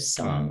 Proud of this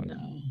song.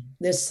 No.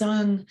 This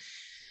song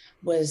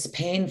was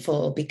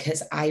painful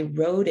because I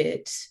wrote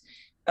it.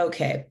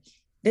 Okay,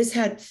 this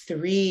had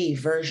 3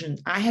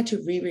 versions. I had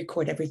to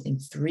re-record everything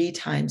 3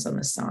 times on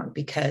the song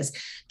because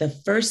the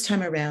first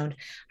time around,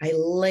 I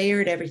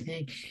layered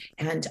everything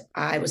and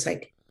I was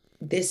like,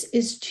 this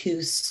is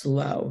too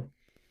slow.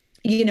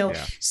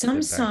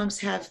 Some songs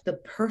have the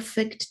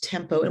perfect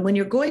tempo. And when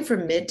you're going for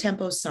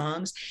mid-tempo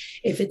songs,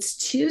 if it's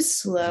too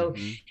slow,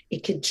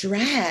 it could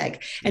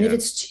drag. And if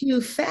it's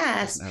too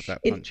fast, have that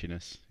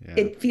punchiness.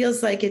 It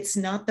feels like it's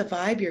not the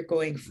vibe you're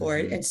going for.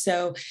 And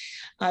so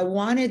I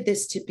wanted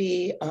this to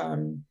be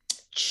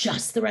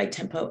just the right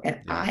tempo.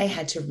 And I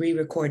had to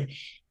re-record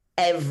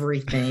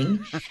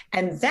everything.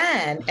 and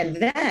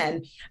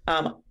then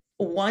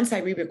once I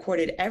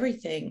re-recorded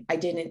everything, I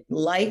didn't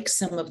like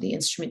some of the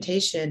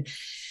instrumentation.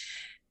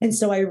 And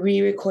so I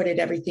re-recorded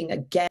everything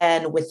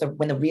again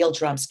when the real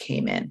drums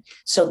came in.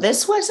 So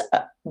this was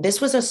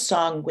a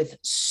song with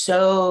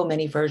so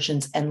many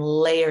versions and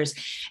layers.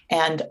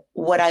 And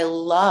what I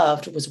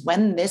loved was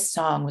when this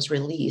song was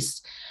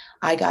released,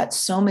 I got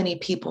so many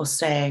people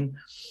saying,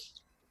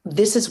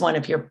 this is one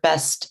of your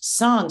best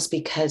songs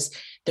because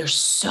there's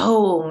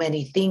so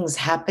many things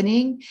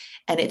happening,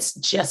 and it's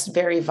just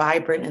very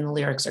vibrant, and the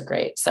lyrics are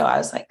great. So I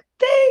was like,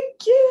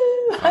 thank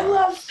you. I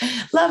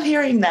love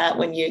hearing that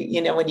when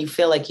when you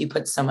feel like you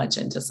put so much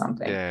into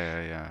something.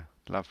 Yeah.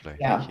 Lovely.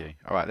 Yeah. Thank you.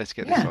 All right, let's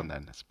get this on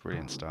then. That's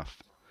brilliant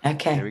stuff.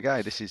 Okay. Here we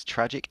go. This is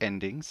Tragic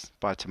Endings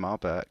by Tamar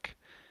Burke,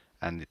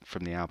 and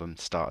from the album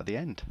Start at the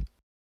End.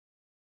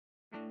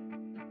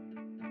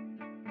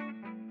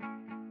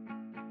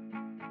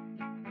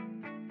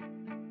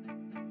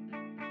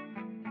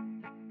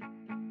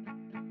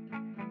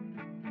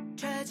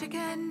 Tragic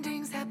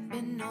endings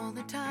happen all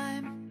the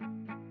time.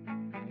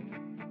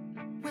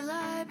 Will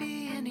I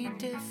be any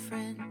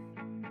different?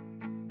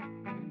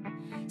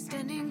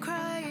 Standing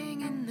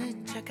crying in the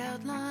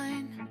checkout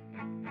line.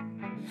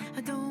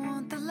 I don't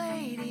want the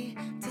lady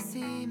to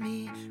see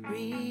me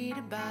read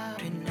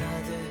about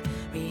another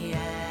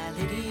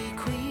reality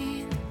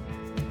queen.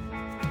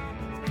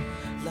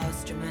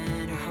 Lost her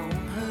man, her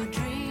home, her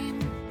dream.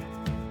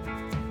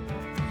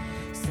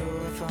 So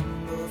I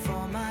fumble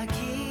for my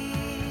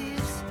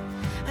keys,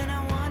 and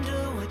I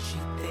wonder what she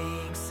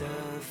thinks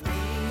of me.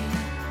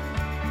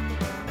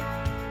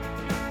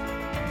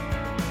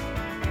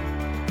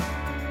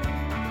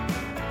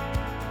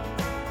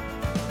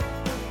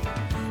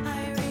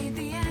 I read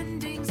the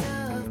endings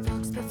of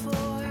books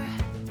before.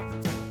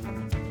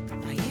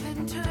 I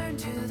even turn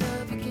to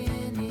the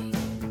beginning.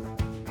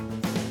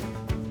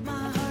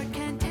 My heart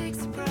can't take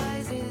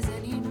surprises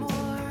anymore.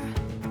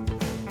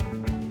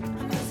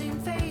 I'm losing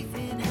faith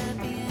in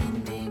happy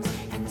endings,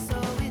 and so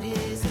it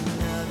is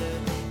another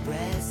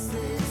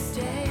restless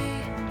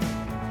day.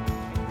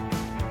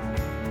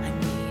 I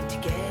need to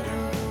get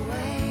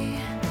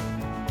away,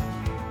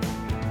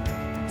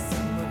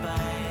 somewhere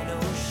by an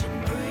ocean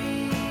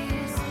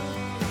breeze,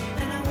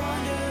 and I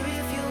wonder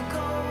if you'll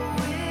go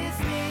with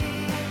me.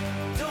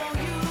 Don't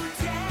you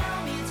tell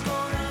me it's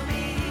gonna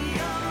be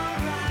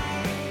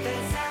alright.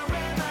 That's not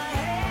where my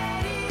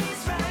head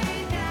is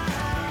right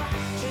now.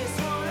 Just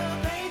wanna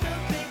paint the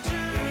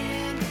picture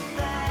in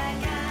black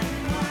and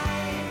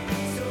white,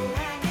 so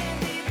I can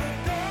be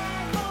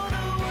prepared for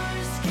the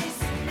worst case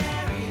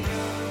scenario.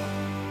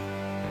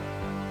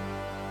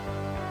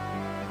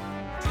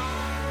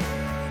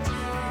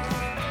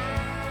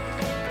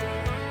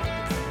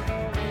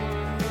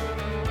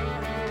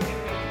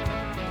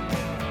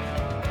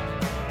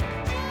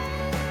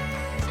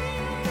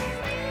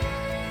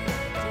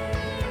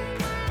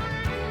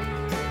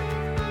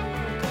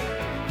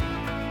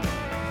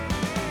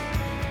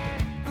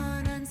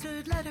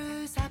 Unanswered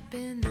letters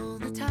happen all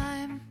the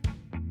time.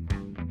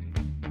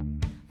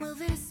 Will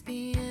this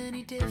be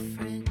any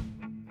different?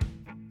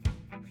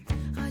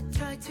 I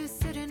try to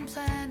sit and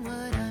plan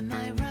what I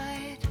might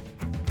write,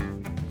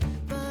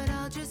 but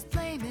I'll just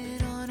blame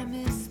it on a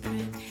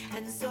misprint,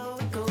 and so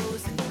it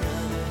goes.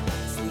 Another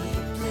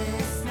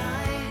sleepless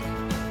night,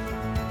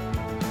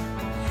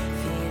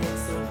 feeling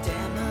so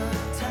damn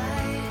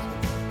uptight,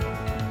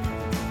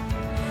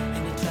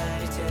 and I try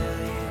to tell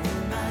you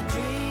in my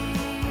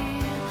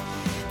dream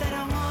that I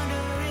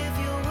wonder if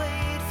you'll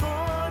wait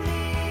for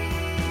me.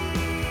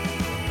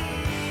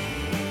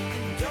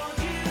 Don't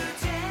you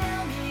tell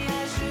me I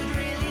should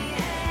really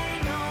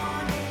hang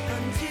on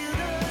until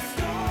the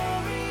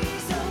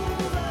story's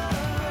over.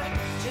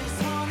 Just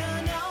wanna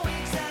know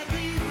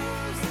exactly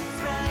who's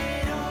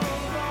right or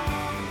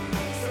wrong,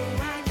 so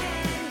I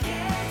can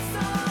get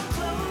some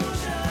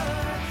closure.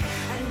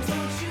 And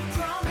don't you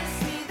promise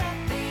me that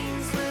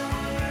things will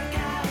work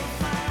out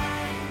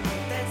fine.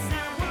 That's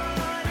not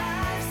what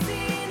I've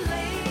seen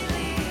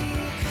lately.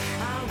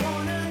 I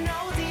wanna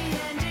know the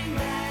ending,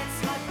 that's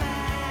my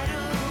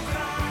battle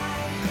cry,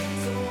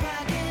 so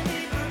I can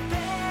be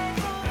prepared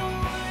for the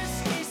worst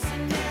case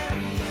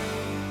scenario.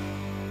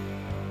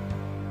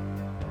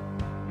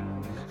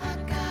 I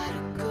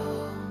gotta go.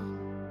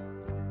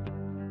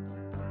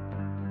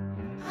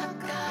 I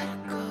gotta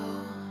go.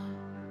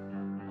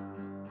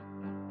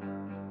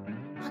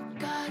 I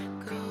gotta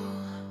go.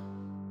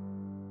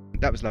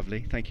 That was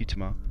lovely. Thank you,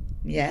 Tamar.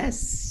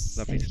 Yes.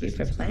 Lovely to Thank you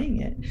listen for to that.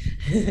 playing it.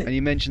 And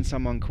you mentioned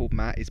someone called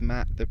Matt. Is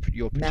Matt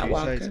your Matt producer?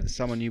 Walker. Is it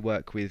someone you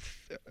work with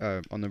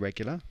on the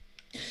regular?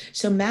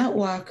 So Matt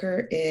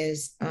Walker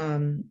is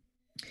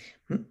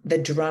the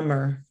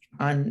drummer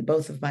on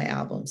both of my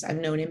albums. I've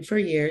known him for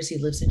years. He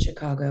lives in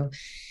Chicago.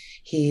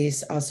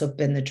 He's also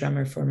been the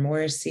drummer for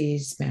Morrissey,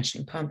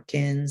 Smashing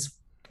Pumpkins,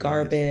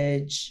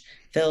 Garbage,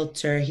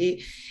 Filter.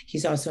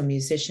 He's also a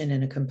musician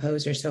and a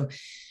composer. So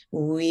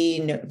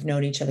we've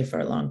known each other for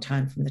a long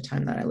time, from the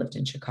time that I lived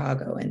in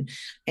Chicago,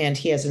 and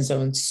he has his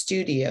own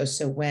studio.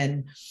 So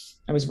when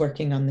I was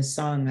working on the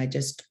song, I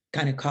just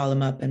kind of call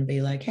him up and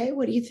be like, hey,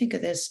 what do you think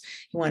of this?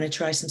 You want to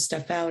try some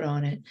stuff out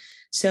on it?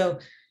 So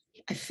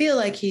I feel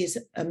like he's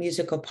a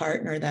musical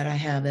partner that I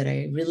have, that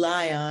I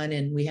rely on,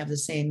 and we have the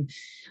same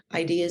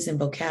ideas and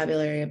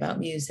vocabulary about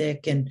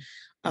music. And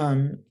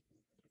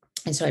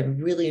so I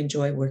really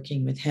enjoy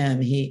working with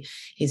him.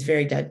 He's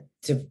very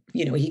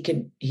he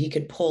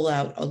could pull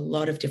out a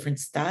lot of different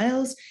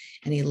styles,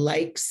 and he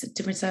likes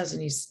different styles,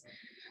 and he's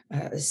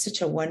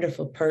such a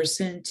wonderful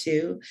person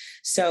too.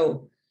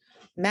 So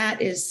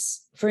Matt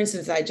is, for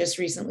instance, I just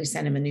recently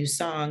sent him a new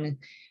song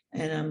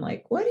and I'm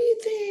like, what do you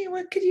think?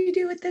 What could you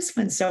do with this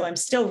one? So I'm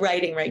still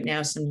writing right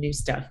now some new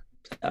stuff.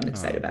 I'm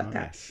excited about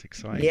that.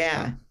 Exciting.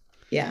 Yeah. stuff.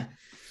 Yeah.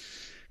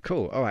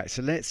 Cool. All right.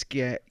 So let's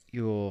get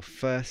your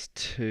first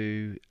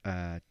two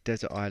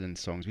Desert Island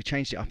songs. We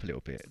changed it up a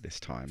little bit this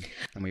time,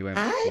 and we went.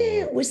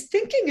 I was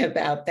thinking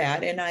about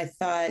that and I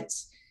thought,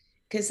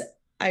 because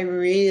I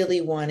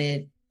really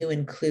wanted to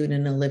include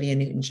an Olivia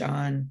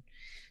Newton-John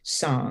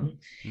song.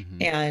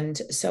 Mhm. And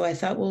so I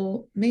thought,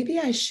 well, maybe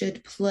I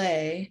should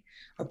play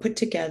or put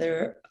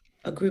together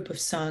a group of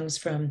songs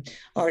from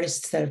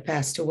artists that have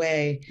passed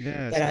away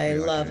Yeah, that I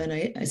that'd be love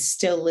idea. and I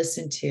still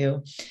listen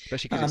to.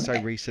 Especially because it's so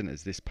Um, recent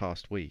as this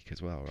past week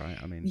as well, right?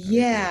 I mean,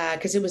 Yeah,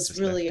 because it was just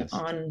really left us.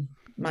 on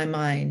my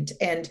mind.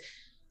 And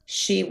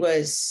she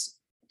was,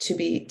 to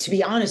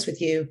be honest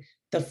with you,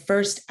 the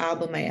first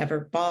album I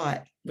ever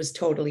bought was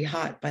Totally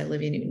Hot by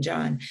Olivia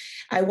Newton-John.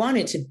 I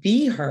wanted to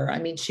be her. I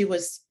mean, she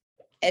was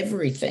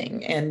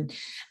everything. And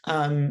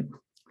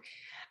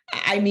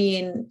I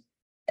mean,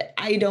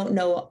 I don't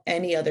know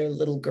any other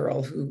little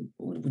girl who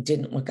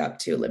didn't look up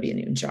to Olivia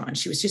Newton-John.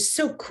 She was just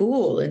so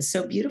cool and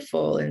so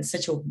beautiful and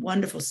such a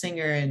wonderful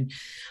singer. And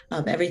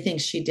everything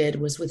she did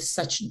was with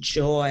such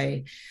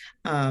joy.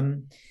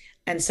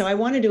 And so I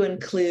wanted to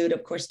include,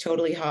 of course,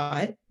 Totally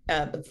Hot,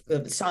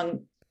 the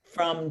song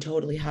from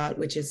Totally Hot,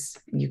 which is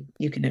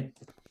you can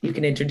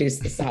introduce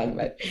the song,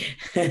 but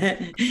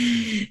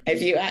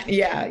if you,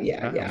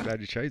 I'm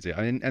glad you chose it.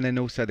 And then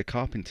also the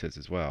Carpenters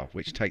as well,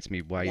 which takes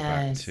me way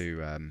back Yes.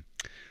 to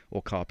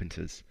or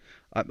Carpenters.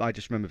 I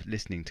just remember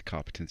listening to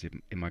Carpenters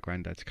in my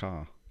granddad's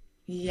car.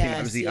 I think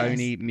that was the Yes,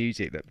 only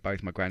music that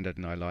both my granddad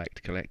and I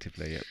liked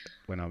collectively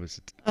when I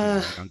was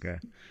younger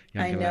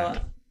I know.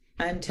 lad.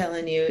 I'm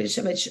telling you,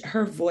 but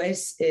her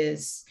voice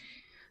is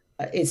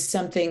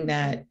something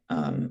that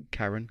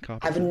Karen I've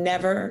Carpenter.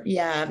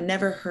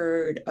 never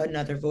heard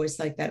another voice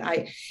like that.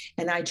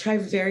 I try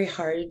very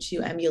hard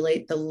to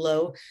emulate the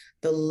low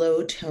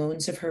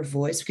tones of her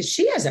voice because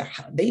she has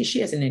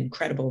an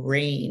incredible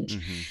range,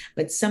 Mhm.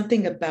 but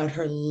something about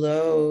her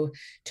low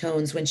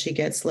tones when she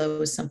gets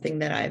low is something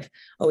that I've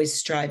always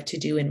strived to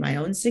do in my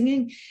own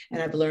singing,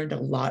 and I've learned a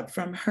lot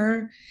from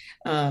her.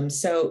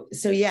 So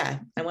yeah,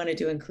 I wanted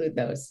to include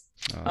those.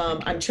 Oh,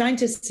 thank I'm you. trying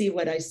to see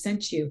what I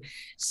sent you.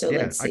 So Yeah,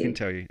 let's I can see.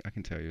 tell you. I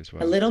can tell you as A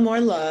well. Little More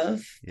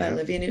Love by Yeah.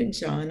 Olivia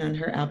Newton-John on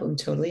her album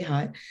Totally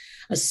Hot.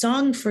 A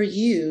Song for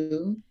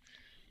You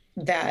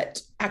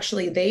that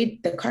actually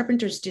the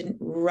Carpenters didn't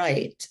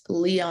write.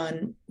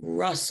 Leon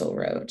Russell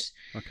wrote.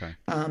 Okay.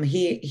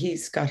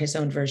 He's got his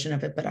own version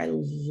of it, but I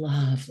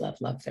love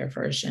their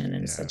version,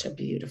 and it's Yeah. such a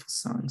beautiful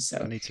song. I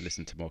So need to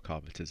listen to more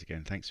Carpenters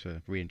again. Thanks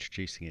for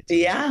reintroducing it to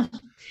me. yeah.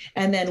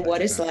 And then Check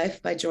What this Is out.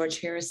 Life by George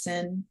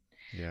Harrison.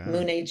 Yeah.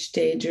 Moon Age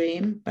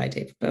Daydream by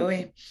David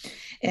Bowie.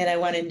 And I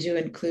wanted to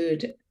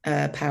include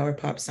a power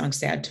pop song,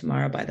 Sad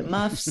Tomorrow by the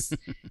Muffs.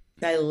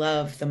 I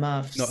love the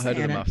Muffs. Not heard of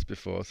the And Muffs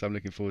before, so I'm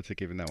looking forward to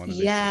giving that one a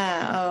listen.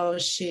 yeah, oh,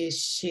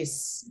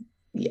 she's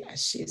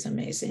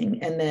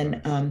amazing. And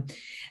then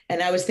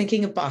and I was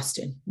thinking of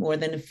Boston, More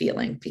Than a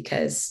Feeling,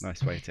 because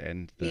Nice way to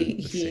end the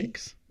he-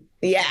 six.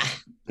 yeah,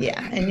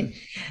 and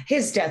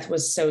his death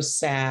was so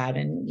sad,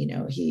 and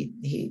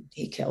he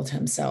killed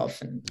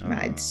himself, and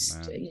I Oh,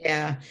 just,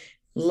 man.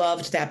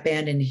 loved that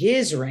band and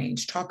his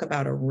range. Talk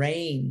about a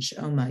range.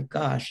 Oh my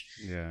gosh.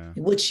 Yeah.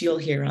 Which you'll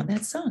hear on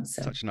that song.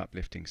 So Such an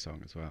uplifting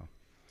song as well.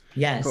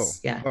 yes, Cool.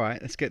 yeah. All right,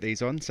 let's get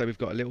these on. So we've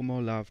got A Little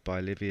More Love by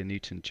Olivia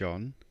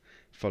Newton-John,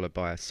 followed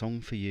by A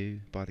Song for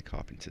You by the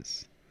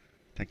Carpenters.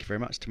 Thank you very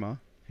much, Tamar.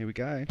 Here we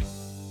go.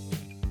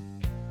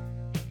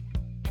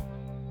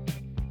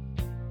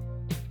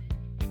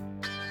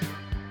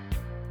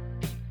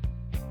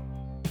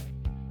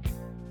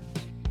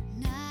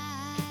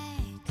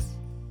 Night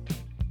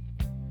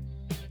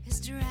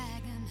is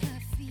dragging her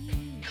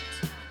feet.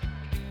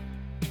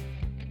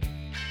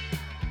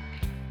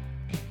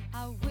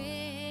 I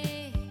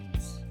wait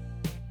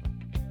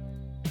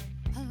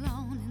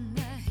alone in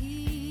the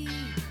heat.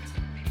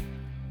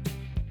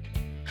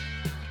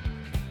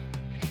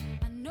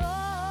 I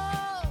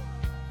know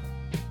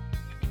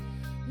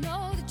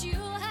that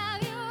you'll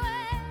have your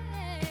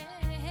way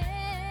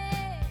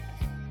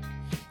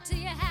till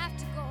you have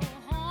to go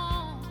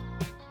home.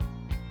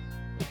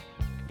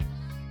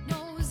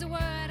 No is the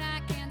word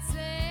I can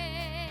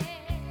say,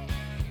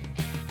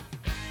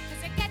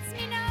 'cause it gets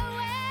me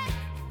nowhere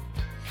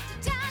to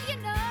tell you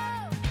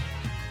no,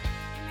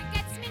 and it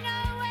gets me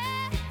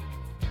nowhere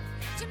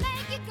to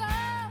make you go.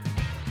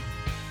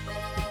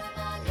 Will a little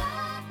more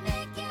love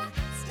make you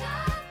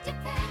stop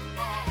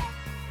depending?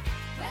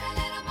 Will a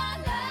little more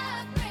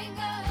love bring a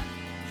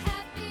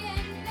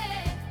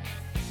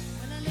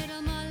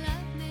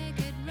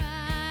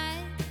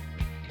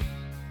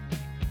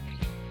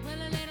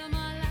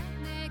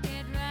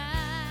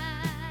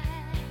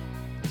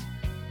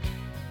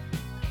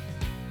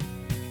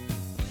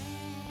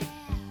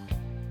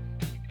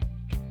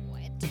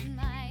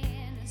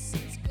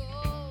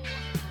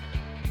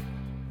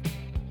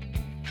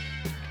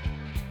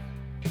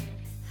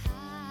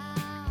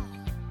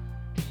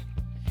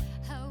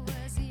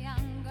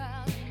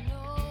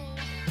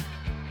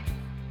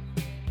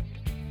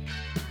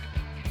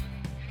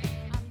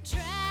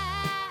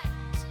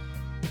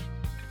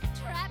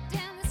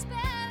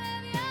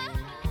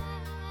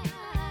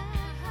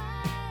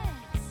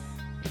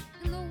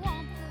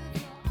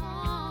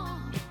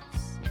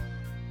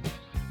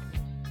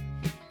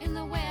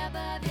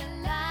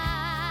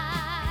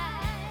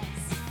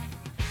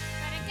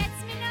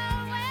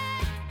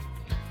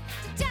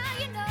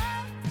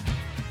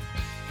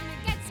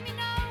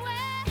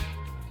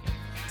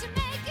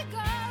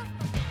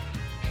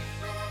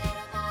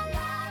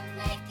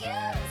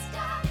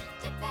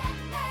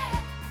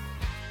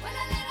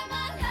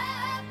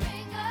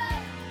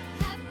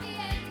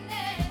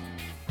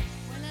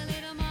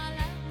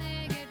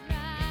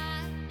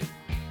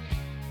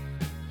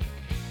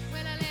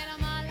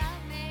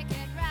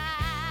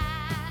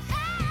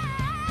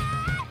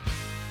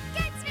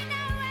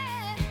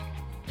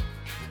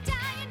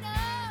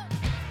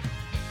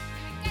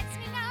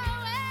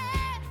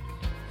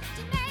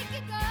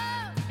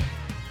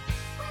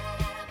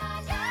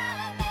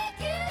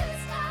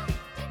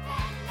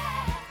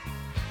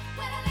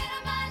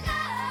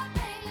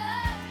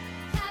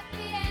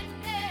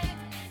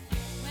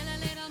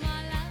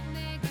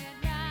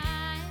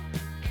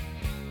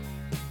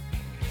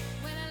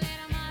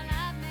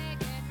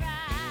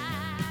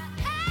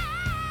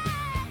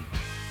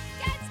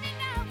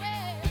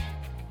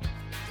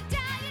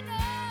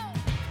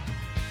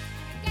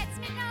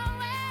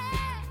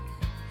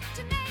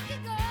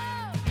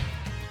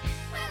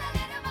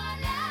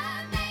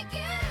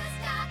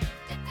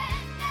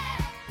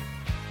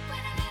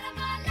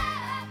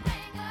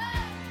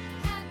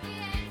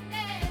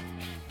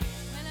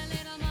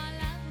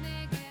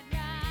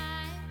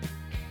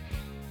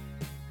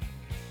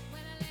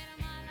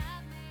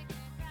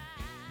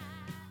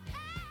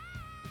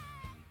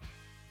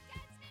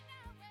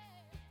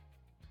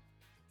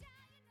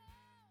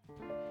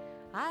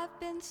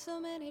been so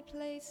many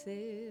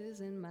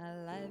places in my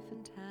life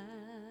and time.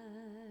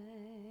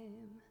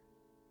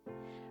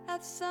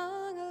 I've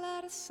sung a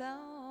lot of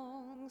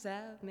songs,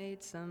 I've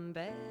made some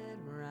bad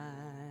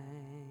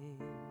rhyme.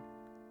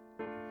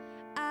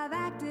 I've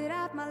acted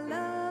out my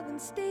love on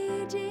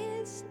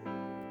stages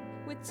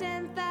with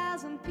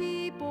 10,000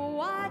 people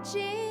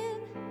watching.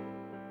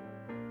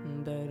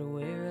 But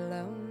we're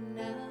alone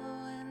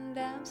now and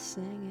I'm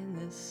singing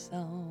this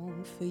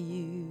song for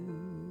you.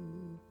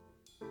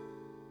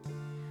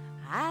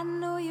 I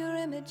know your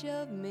image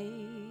of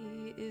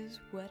me is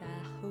what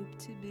I hope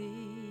to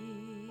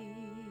be.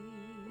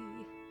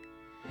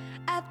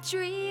 I've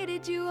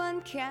treated you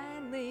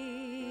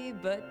unkindly,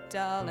 but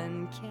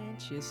darling,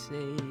 can't you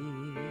see?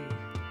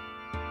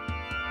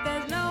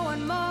 There's no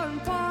one more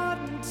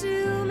important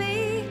to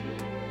me.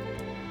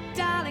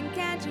 Darling,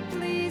 can't you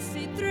please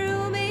see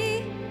through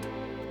me?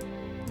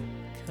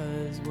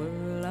 'Cause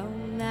we're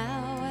alone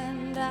now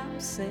and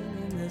I'm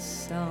singing this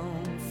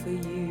song for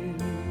you.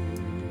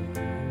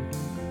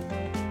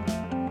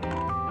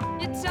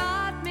 You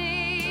taught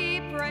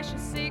me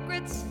precious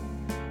secrets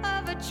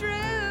of a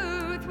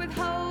truth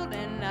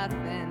withholding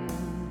nothing.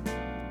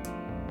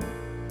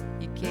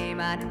 You came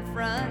out in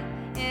front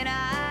and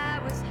I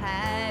was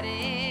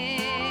hiding.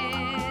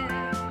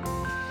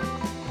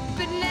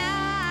 But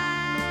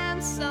now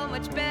I'm so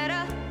much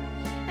better,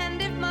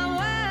 and if my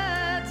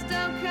words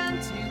don't come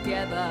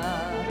together,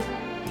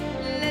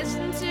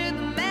 listen to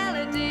the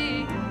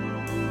melody,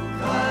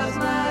 'cause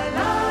my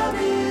love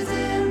is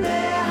in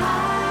there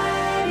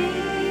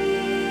hiding.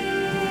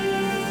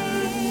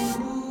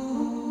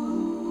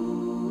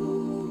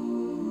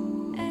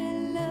 I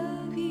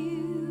love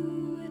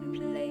you in a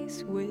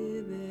place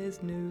where there's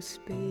no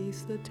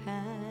space or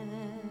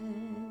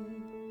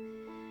time.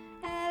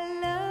 I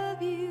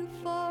love you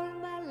for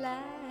my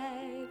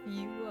life,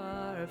 you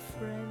are a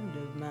friend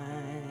of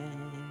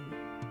mine.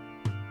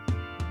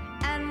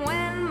 And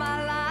when my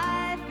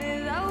life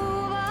is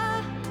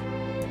over,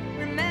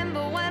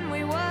 remember when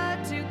we were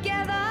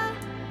together.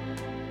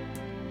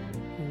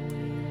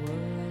 We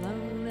were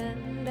alone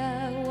and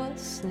I was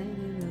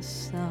singing a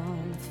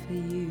song for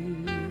you.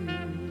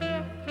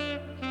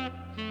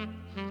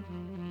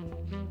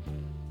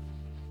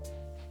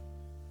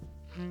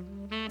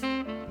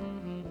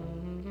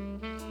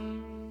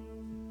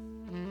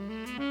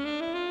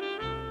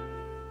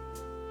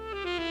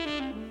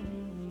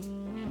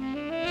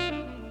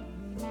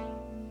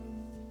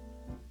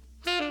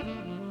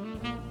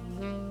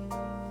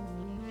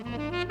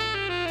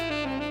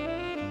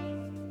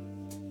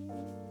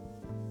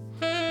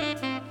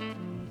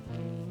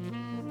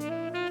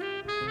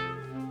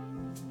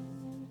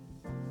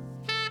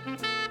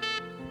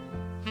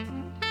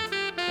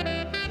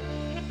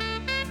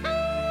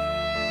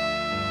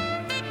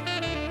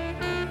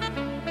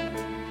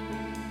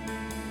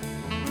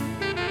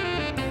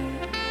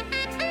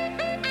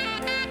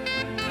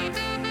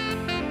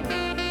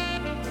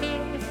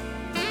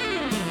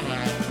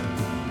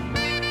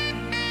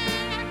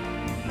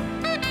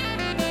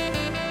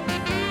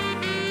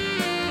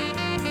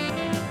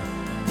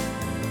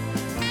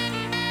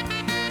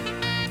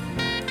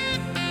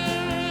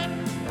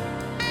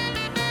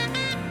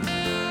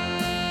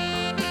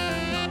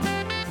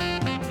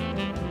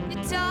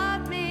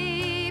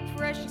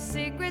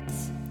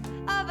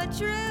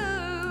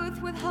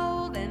 Truth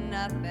withholding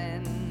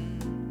nothing.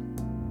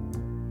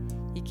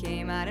 You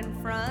came out in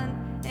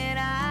front and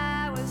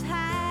I was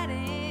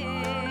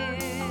hiding.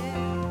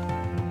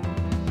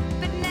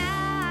 But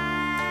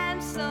now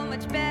I'm so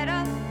much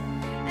better,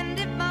 and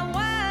if my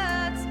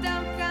words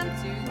don't come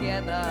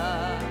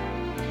together,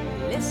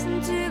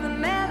 listen to the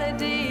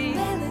melody,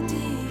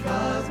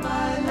 'cause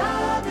my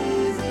love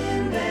is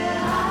in there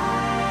hiding.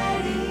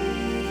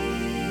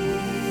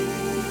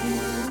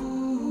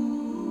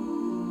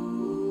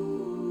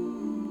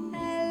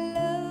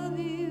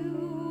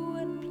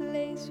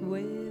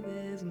 Where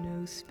there's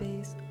no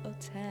space or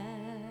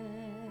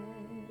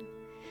time.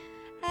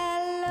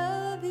 I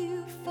love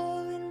you,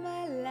 for in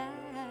my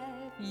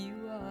life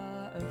you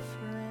are a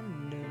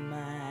friend of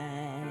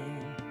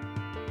mine.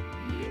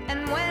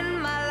 And when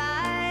my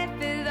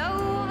life is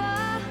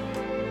over,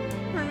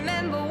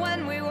 remember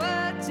when we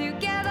were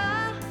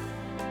together.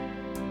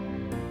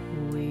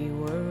 We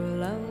were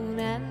alone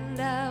and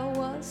I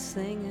was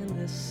singing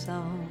this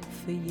song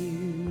for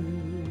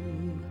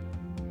you.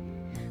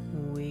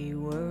 We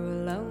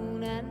were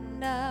alone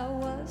and I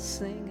was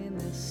singing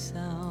this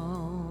song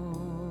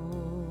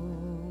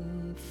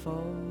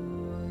for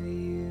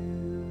you.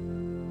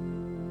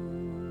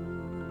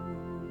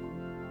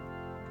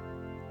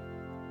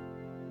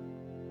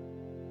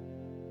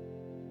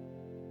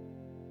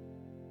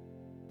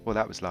 Well,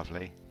 that was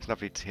lovely. It's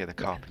lovely to hear the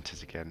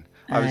Carpenters again.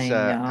 I was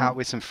out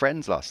with some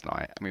friends last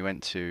night, and we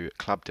went to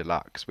Club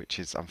Deluxe, which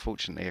is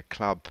unfortunately a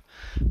club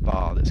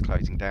bar that's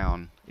closing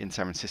down in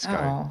San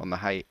Francisco on the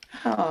Haight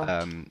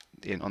on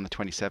the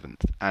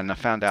 27th. And I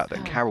found out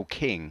that Carole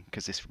King,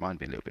 because this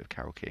reminded me a little bit of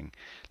Carole King,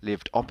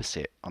 lived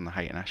opposite on the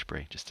Haight and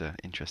Ashbury. Just an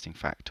interesting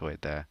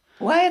factoid there.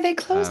 Why are they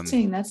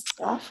closing? That's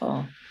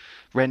awful.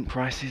 Rent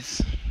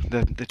prices,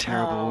 the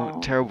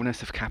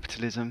terribleness of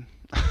capitalism.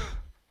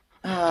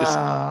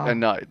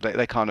 No,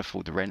 they can't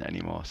afford the rent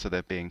anymore, so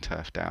they're being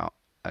turfed out.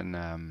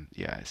 And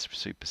yeah, it's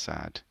super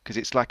sad because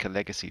it's like a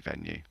legacy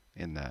venue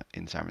in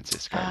San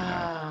Francisco.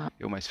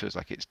 It almost feels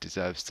like it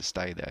deserves to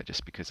stay there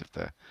just because of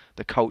the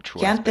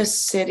cultural. Can't the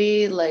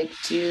city like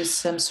do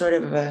some sort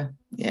of a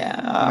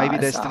maybe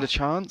there's still a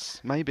chance.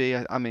 Maybe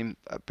I mean,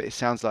 but it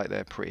sounds like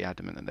they're pretty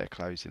adamant that they're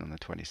closing on the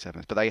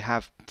 27th. But they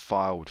have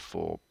filed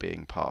for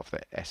being part of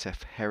the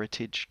SF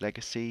Heritage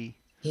Legacy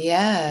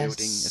Building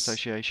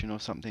Association or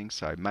something.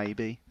 So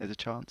maybe there's a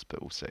chance,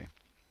 but we'll see.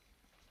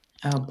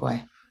 Oh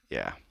boy.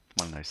 Yeah.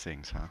 One of those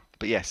things, huh?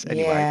 But yes,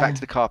 anyway, back to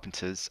the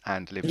Carpenters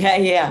and Olivia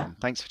Newton-John.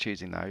 Thanks for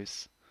choosing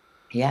those.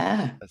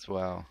 Yeah. As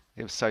well.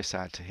 It was so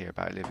sad to hear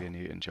about Olivia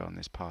Newton-John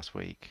this past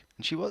week.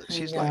 And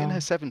she's like in her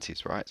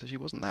 70s, right? So she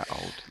wasn't that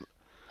old.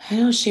 I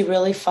know she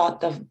really fought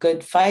the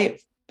good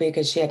fight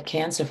because she had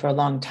cancer for a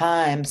long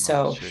time.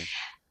 So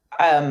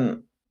I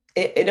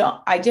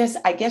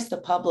guess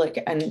the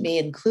public, and me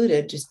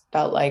included, just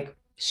felt like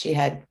she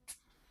had,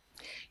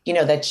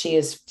 that she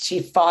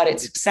fought it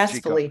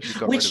successfully, she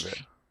got rid of it.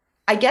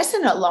 I guess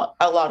in a lot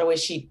of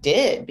ways she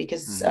did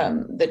because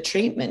the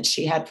treatment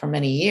she had for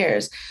many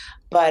years,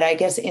 but I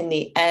guess in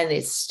the end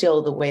it's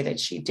still the way that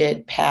she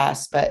did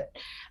pass. But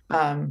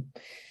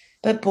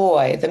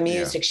boy, the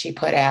music she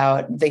put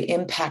out, the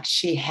impact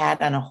she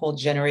had on a whole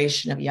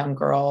generation of young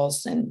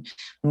girls and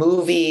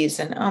movies,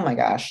 and oh my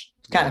gosh,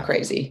 kind of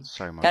crazy,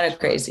 so much, kind of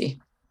crazy.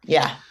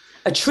 Yeah,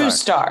 a true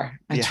star,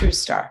 true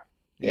star.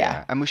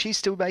 Yeah. And was she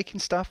still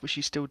making stuff? Was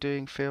she still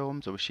doing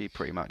films, or was she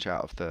pretty much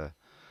out of the?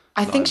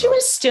 I think she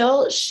was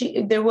still,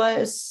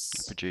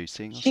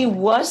 producing. She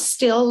was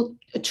still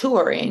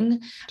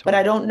touring, but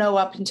I don't know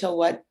up until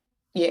what,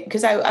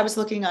 because I was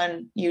looking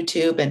on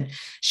YouTube and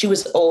she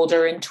was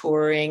older and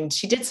touring.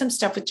 She did some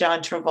stuff with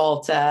John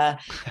Travolta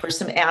for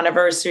some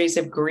anniversaries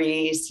of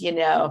Grease,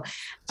 So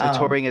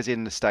touring as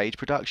in the stage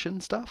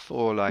production stuff,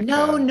 or like?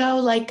 No,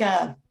 like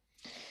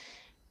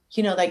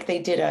like they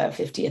did a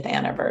 50th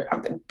anniversary,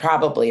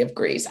 probably of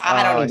Grease.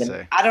 I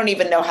don't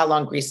even know how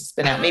long Grease has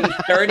been out. Maybe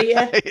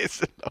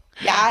 30th.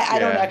 I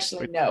don't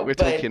actually know. We're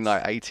talking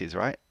like 80s,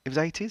 right? It was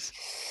 80s,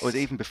 or was it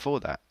even before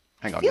that?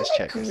 Hang on, let's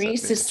check.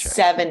 Grease is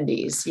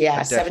 70s.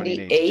 Yeah,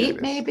 78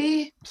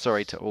 maybe.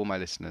 Sorry to all my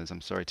listeners. I'm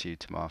sorry to you,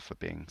 Tamar, for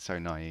being so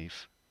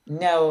naive.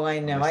 No, I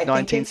know. It's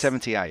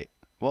 1978.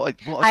 What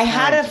I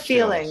had a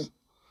feeling.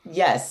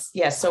 Yes.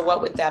 So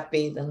what would that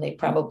be? Then they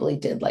probably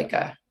did like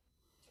a.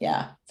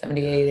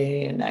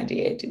 78, 80,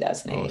 98,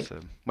 2008.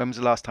 Awesome. When was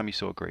the last time you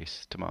saw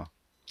Grease, Tamar?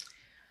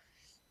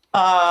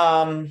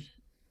 I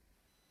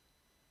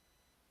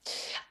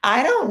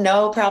don't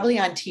know, probably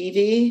on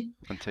TV.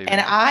 And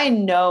I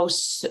know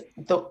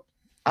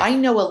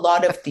a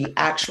lot of the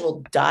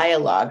actual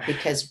dialogue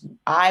because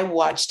I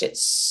watched it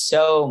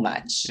so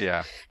much.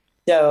 Yeah.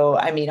 So,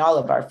 I mean, all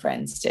of our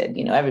friends did,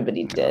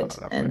 everybody did.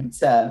 And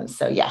so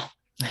yeah.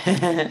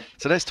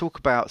 So let's talk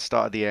about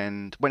Start at the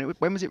End.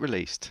 When was it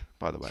released,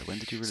 by the way? When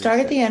did you release it? Start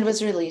at the End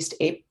was released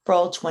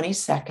April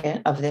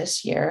 22nd of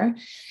this year.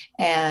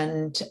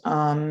 And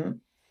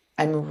I'm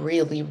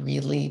really,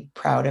 really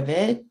proud of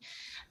it.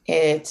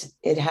 It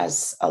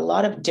has a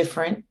lot of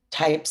different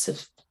types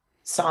of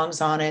songs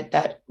on it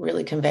that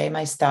really convey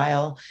my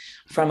style,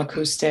 from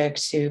acoustic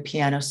to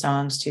piano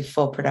songs to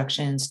full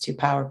productions to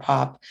power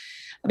pop,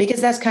 because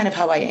that's kind of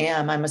how I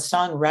am. I'm a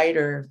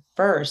songwriter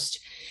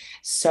first.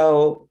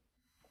 So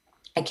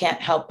I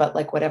can't help but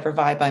like whatever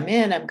vibe I'm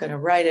in, I'm going to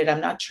write it. I'm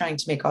not trying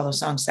to make all those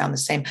songs sound the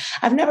same.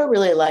 I've never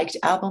really liked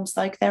albums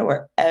like that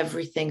where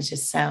everything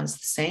just sounds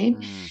the same.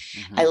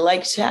 Mm-hmm. I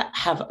like to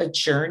have a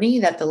journey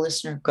that the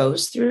listener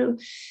goes through.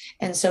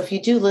 And so if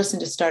you do listen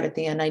to Start at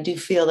the End, I do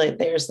feel that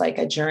there's like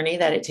a journey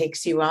that it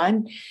takes you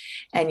on,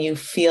 and you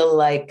feel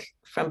like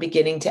from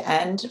beginning to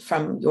end,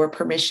 from Your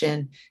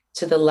Permission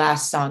to the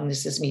last song,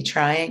 This Is Me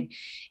Trying.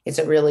 It's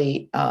a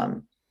really,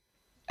 a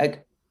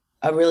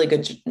really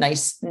good,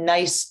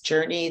 nice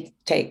journey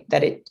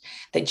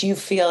that you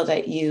feel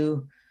that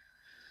you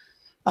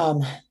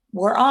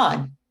were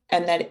on,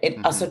 and that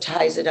it also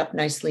ties it up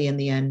nicely in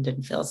the end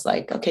and feels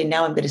like, okay,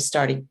 now I'm going to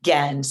start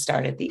again,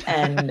 start at the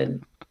end.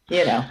 And,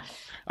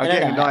 I'm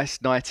getting a nice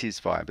 90s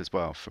vibe as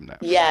well from that.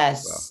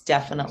 Yes,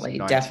 definitely.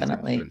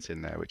 Influence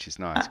in there, which is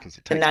nice because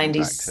it takes the 90s me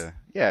back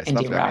to, it's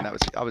lovely. Rock. I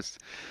mean,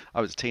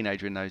 I was a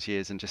teenager in those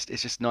years, and it's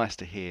just nice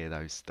to hear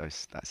that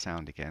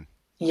sound again.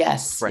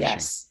 Yes. Refreshing.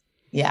 Yes.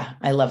 Yeah,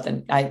 I love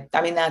them. I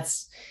mean,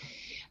 that's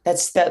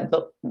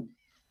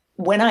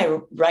when I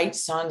write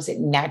songs, it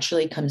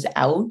naturally comes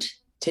out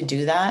to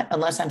do that,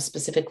 unless I'm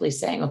specifically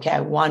saying, okay,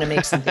 I want to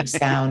make something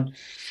sound,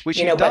 which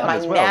you've done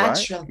as well,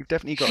 natural, right? You've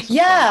definitely got some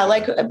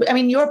I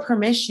mean, Your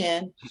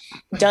Permission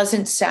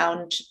doesn't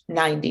sound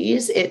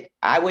 90s.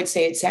 I would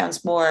say it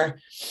sounds more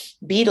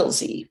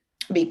Beatlesy,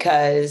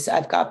 because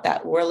I've got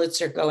that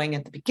Wurlitzer going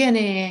at the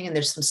beginning, and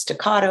there's some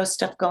staccato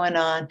stuff going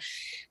on.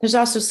 There's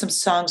also some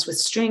songs with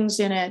strings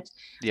in it.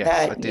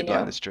 Yes, I did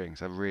like the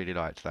strings. I really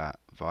liked that.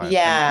 vibe. And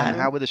Yeah.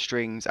 how were the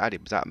strings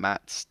added? Was that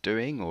Matt's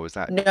doing, or was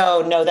that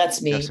No,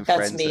 that's you have me. some That's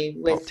friends that me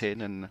popped with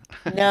in and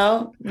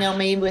no,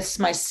 me with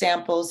my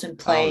samples and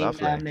oh, playing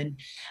lovely. them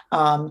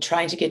and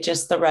trying to get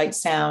just the right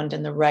sound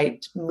and the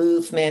right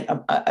movement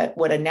of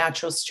what a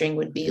natural string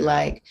would be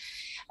like.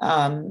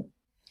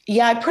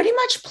 Yeah, I pretty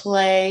much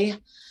play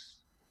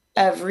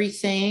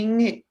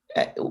everything,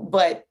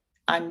 but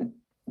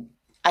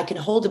I can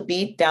hold a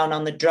beat down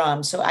on the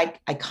drum. So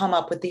I come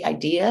up with the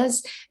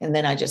ideas and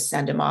then I just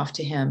send them off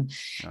to him.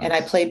 Nice. And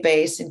I play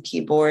bass and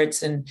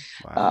keyboards and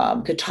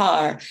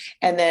guitar.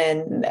 And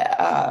then,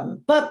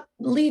 but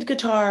lead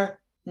guitar,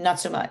 not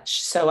so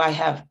much. So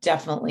I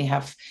definitely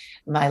have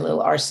my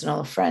little arsenal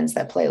of friends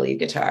that play lead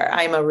guitar.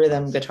 I'm a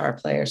rhythm guitar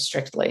player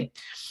strictly.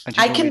 And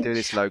do you normally do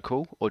this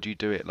local, or do you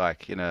do it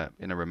like in a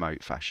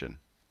remote fashion?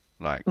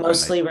 Like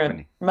mostly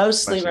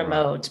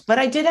remote, but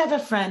I did have a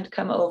friend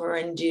come over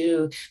and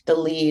do the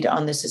lead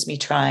on This Is Me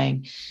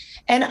Trying.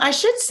 And I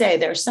should say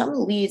there are some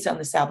leads on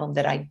this album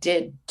that I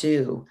did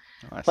do,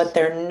 but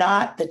they're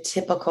not the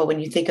typical when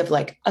you think of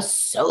like a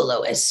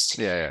soloist.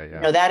 Yeah. You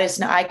know, that is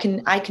not, I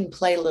can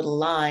play little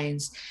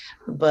lines,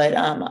 but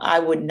I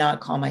would not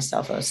call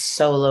myself a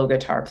solo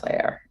guitar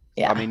player.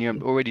 Yeah. I mean, you're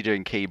already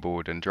doing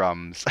keyboard and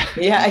drums.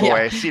 Yeah,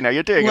 voice, you know,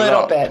 you're doing a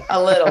little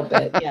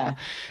bit, yeah.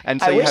 And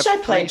so I you wish have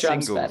I played 3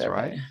 drums singles, better,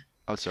 right?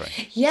 Oh, sorry.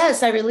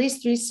 Yes, I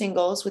released 3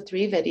 singles with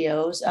 3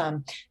 videos.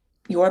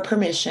 Your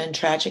Permission,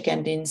 Tragic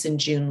Endings, and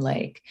June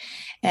Lake.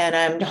 And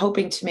I'm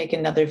hoping to make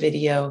another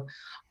video.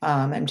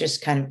 I'm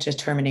just kind of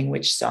determining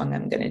which song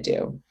I'm going to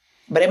do.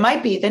 But it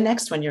might be the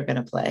next one you're going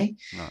to play,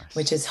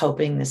 which is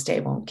Hoping This Day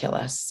Won't Kill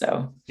Us.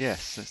 So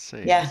yes, let's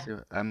see. Yeah.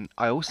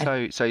 I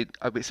also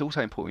it's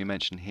also important you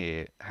mention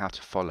here how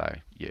to follow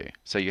you.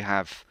 So you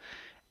have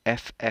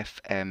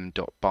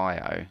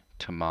ffm.bio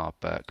Tamar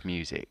Burke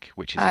Music,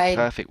 which is a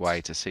perfect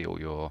way to see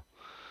all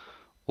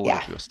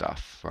of your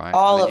stuff, right?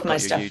 All of my your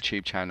stuff.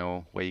 YouTube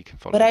channel where you can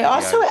follow. But I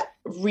videos. also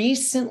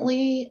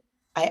recently,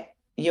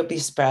 you'll be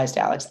surprised,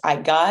 Alex. I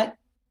got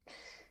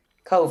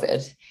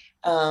COVID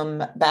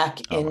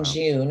back in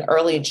June,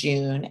 early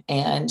June,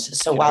 and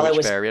so while I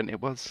was variant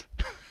it was.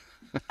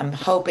 I'm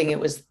hoping it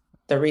was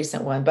the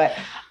recent one, but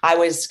I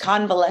was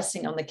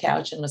convalescing on the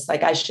couch and was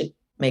like, I should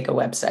make a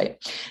website.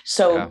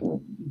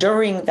 So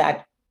during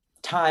that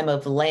time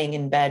of laying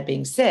in bed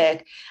being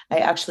sick, I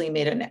actually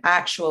made an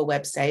actual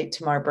website,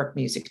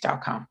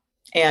 tamarburkemusic.com,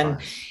 and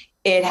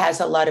it has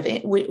a lot of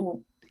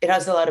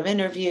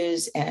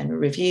interviews and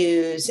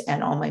reviews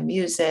and all my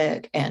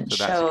music and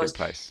so shows. That's a good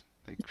place.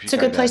 It's a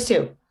good place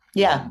too.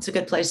 Yeah, it's a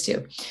good place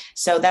too.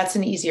 So that's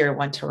an easier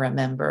one to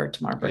remember,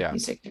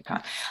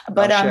 tamarburkemusic.com.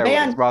 But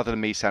rather than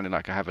me sounding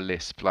like I have a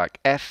lisp,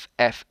 like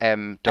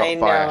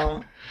ffm.bio. I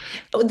know.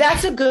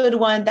 That's a good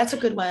one. That's a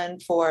good one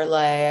for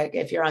like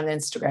if you're on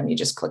Instagram, you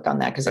just click on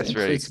that because it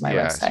includes my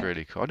website. It's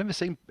really cool. I've never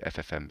seen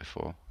FFM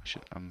before.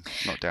 I'm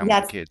not down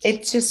with kids.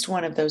 It's just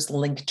one of those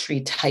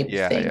Linktree type things.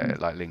 Yeah,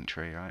 like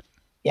Linktree, right?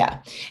 Yeah.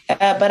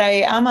 But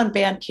I'm on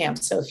Bandcamp.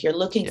 So if you're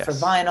looking for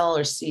vinyl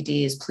or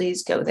CDs,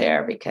 please go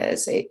there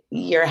because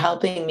you're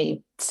helping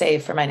me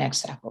save for my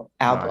next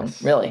album,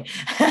 really.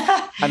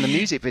 And the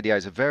music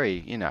videos are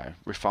very,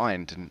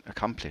 refined and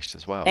accomplished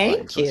as well.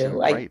 Thank you. Some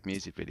great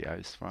music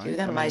videos, right? Do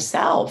them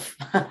myself.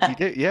 You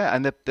do, yeah.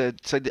 And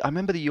I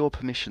remember the Your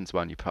Permissions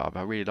one you put up.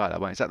 I really like that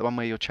one. Is that the one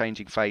where you're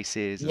changing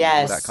faces? And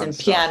all that kind of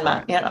piano,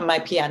 stuff, right? my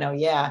piano,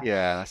 yeah.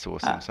 Yeah, that's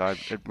awesome. So I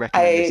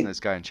recommend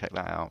listeners go and check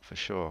that out for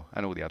sure,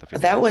 and all the other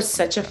videos. That was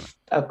such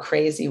a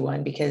crazy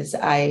one because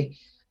I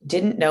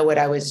didn't know what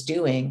I was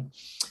doing,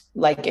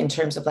 like in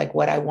terms of like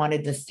what I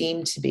wanted the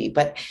theme to be,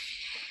 but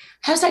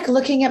I was like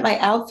looking at my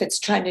outfits,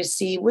 trying to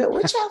see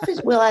which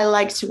outfit will I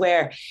like to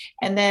wear.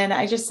 And then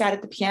I just sat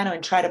at the piano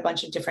and tried a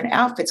bunch of different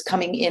outfits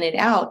coming in and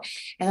out.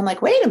 And I'm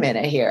like, wait a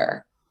minute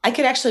here. I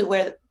could actually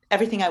wear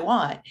everything I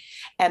want.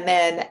 And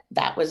then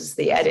that was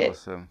the edit.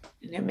 Awesome.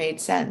 And it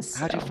made sense.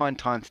 How do you find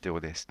time to do all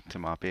this,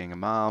 Tamar, being a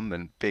mum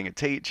and being a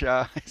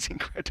teacher? It's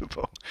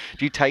incredible.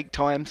 Do you take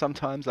time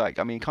sometimes?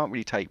 You can't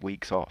really take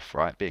weeks off,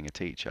 right? Being a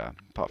teacher,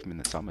 apart from in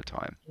the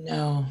summertime.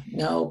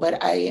 No,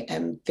 but I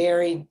am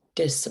very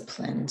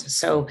disciplined.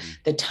 So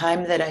the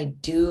time that I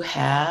do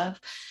have,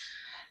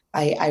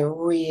 I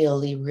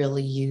really,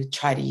 really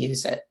try to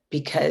use it,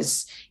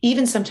 because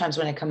even sometimes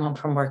when I come home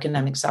from work and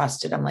I'm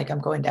exhausted, I'm like,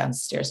 I'm going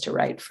downstairs to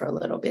write for a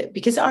little bit,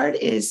 because art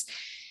is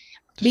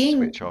being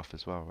switch off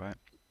as well, right?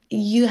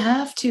 You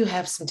have to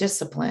have some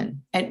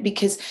discipline, and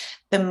because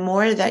the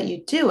more that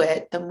you do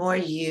it, the more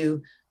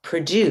you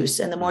produce,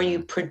 and the more you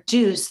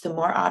produce, the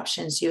more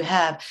options you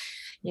have,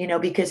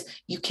 because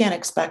you can't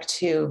expect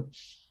to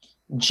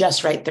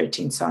just write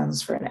 13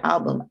 songs for an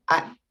album.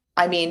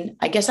 I mean,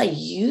 I guess I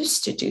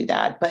used to do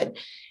that, but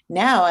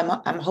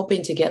now I'm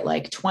hoping to get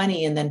like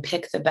 20 and then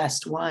pick the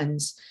best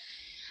ones.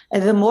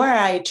 And the more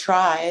I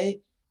try,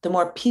 the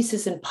more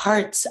pieces and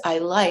parts I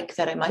like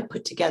that I might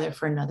put together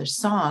for another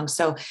song.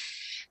 So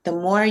the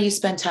more you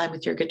spend time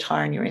with your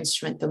guitar and your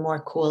instrument, the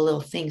more cool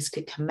little things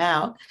could come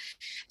out.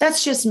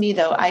 That's just me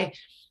though. I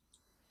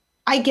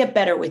get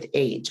better with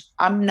age.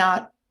 I'm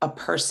not a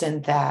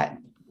person that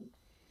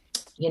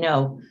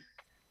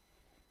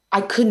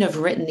I couldn't have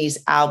written these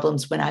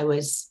albums when I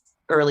was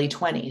early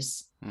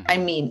 20s. I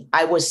mean,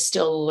 I was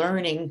still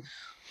learning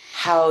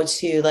how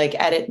to like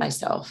edit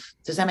myself.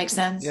 Does that make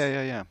sense?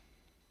 Yeah. Yeah.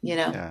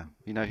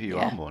 You know who you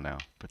are more now,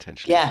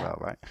 potentially as well,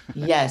 right?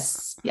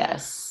 Yes. Yeah.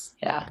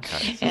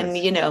 Okay, so And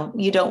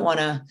you don't want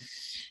to,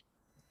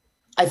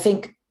 I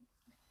think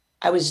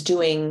I was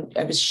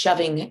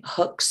shoving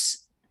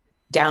hooks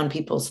down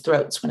people's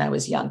throats when I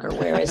was younger.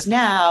 Whereas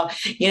now,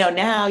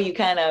 now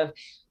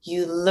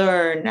you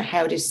learn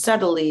how to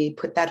subtly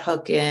put that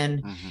hook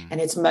in,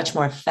 and it's much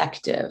more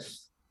effective.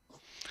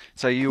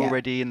 So you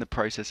already in the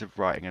process of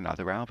writing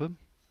another album?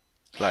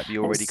 Like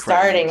you already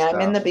starting. I'm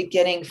in the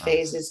beginning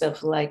phases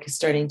of like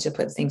starting to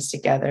put things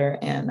together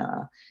and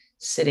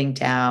sitting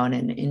down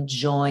and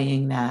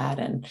enjoying that.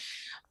 And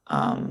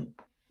I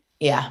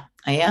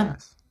am.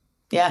 Nice.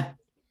 Yeah.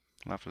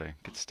 Lovely.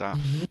 Good stuff.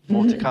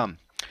 More to come.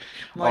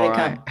 More to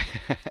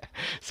come.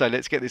 So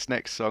let's get this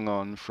next song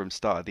on from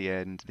Start at the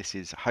End. This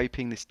is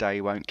Hoping This Day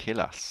Won't Kill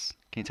Us.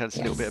 Can you tell us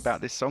a little bit about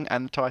this song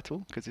and the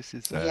title? Because this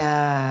is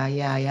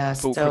yeah.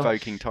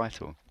 thought-provoking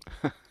title.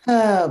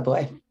 Oh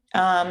boy.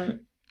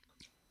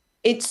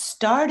 It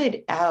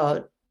started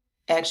out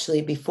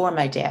actually before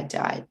my dad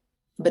died,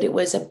 but it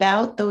was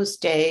about those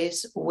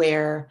days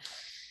where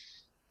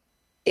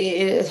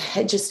it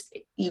had just,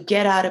 you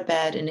get out of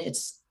bed and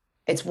it's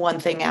one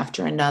thing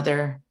after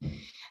another,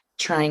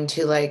 trying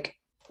to like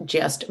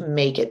just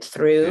make it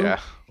through. Yeah.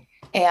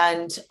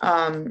 And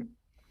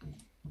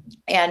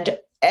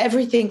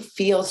everything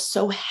feels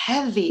so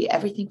heavy.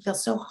 Everything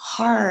feels so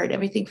hard.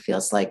 Everything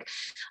feels like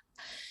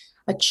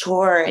a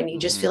chore, and you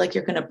just feel like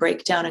you're going to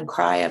break down and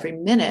cry every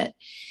minute.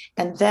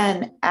 And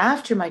then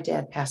after my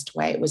dad passed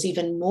away, it was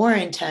even more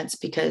intense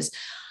because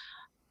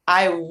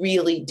I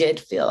really did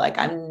feel like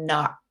I'm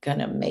not going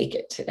to make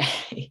it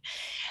today.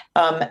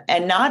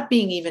 And not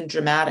being even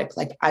dramatic.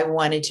 Like I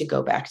wanted to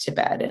go back to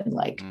bed and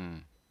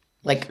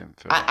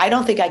I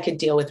don't think I could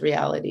deal with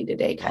reality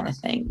today kind of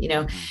thing,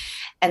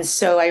 And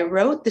so I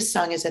wrote the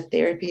song as a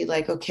therapy,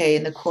 like, okay,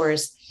 in the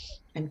chorus,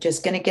 I'm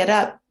just going to get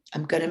up.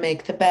 I'm going to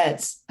make the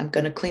beds. I'm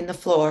going to clean the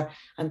floor.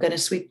 I'm going to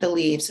sweep the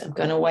leaves. I'm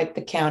going to wipe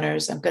the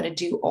counters. I'm going to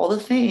do all the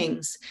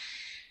things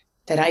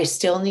that I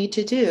still need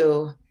to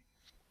do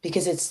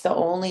because it's the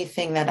only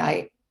thing that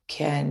I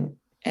can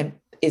and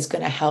is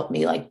going to help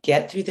me like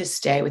get through this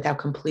day without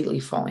completely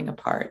falling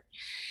apart.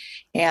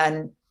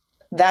 And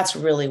that's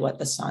really what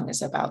the song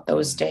is about.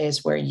 Those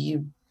days where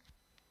you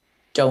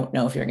don't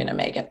know if you're going to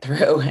make it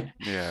through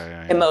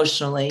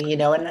emotionally,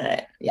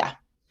 and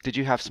Did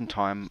you have some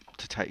time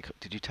to take?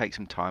 Did you take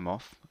some time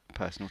off,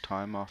 personal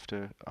time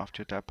after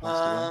your dad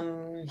passed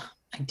away?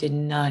 I did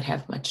not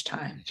have much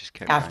time. You just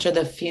kept After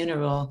going. the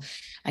funeral,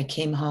 I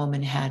came home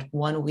and had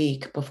 1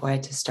 week before I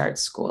had to start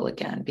school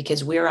again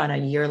because we're on a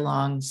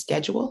year-long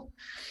schedule.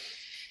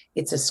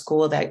 It's a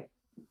school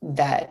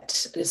that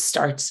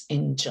starts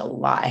in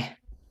July.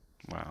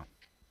 Wow.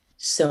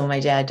 So my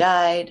dad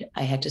died.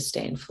 I had to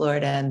stay in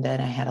Florida, and then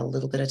I had a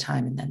little bit of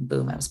time, and then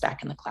boom, I was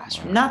back in the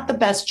classroom. Wow. Not the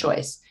best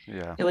choice.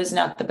 Yeah. It was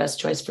not the best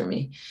choice for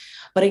me.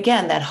 But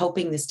again, that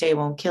hoping this day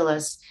won't kill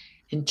us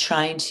and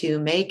trying to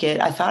make it,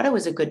 I thought it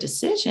was a good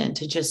decision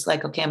to just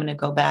like, okay, I'm going to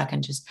go back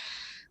and just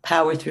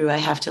power through. I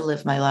have to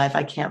live my life.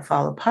 I can't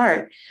fall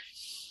apart,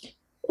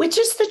 which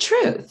is the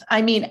truth.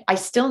 I mean, I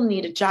still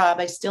need a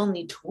job. I still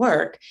need to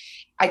work.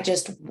 I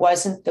just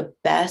wasn't the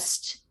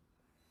best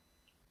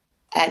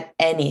at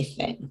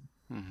anything.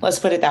 Let's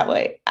put it that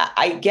way.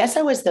 I guess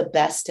I was the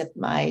best at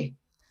my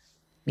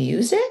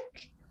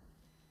music,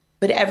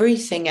 but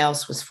everything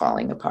else was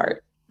falling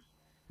apart.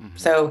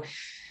 So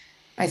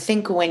I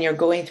think when you're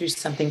going through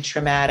something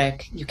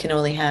traumatic, you can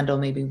only handle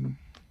maybe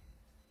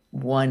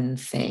one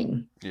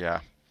thing. Yeah.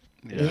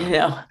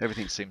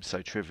 Everything seems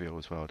so trivial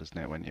as well, doesn't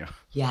it, when you're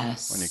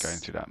going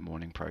through that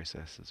mourning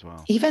process as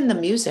well. Even the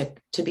music,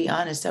 to be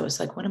honest, I was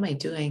like, what am I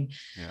doing?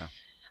 Yeah.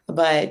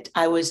 But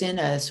I was in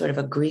a sort of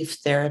a grief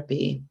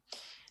therapy,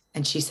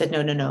 and she said,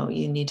 no,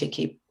 you need to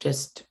keep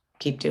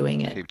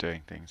doing it. Keep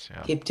doing things.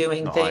 Yeah. Keep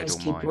doing Not things,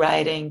 idle keep mind.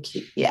 writing,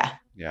 Yeah.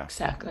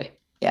 Exactly.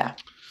 Yeah.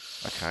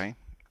 Okay.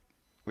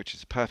 Which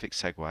is a perfect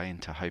segue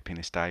into Hoping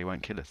This Day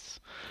Won't Kill Us.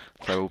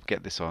 So we'll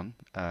get this on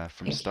from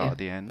Thank Start you. at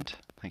the End.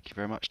 Thank you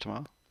very much,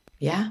 Tamar.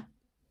 Yeah.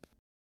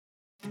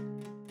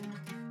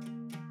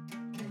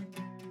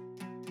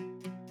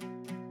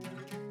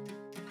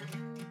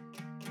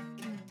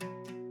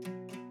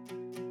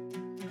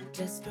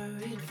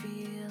 Desperate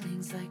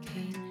feelings like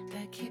pain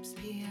that keeps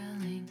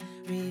peeling,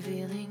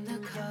 revealing the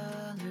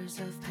colors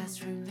of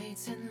past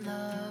roommates and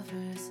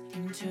lovers.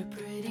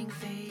 Interpreting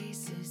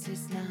faces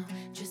is now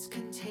just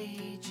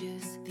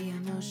contagious. The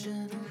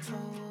emotional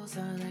tolls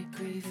are like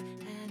grief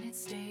and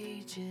its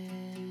stages.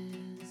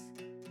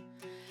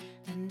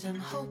 And I'm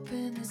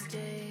hoping this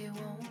day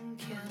won't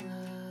kill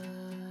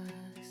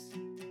us.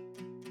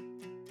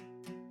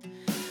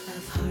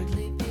 I've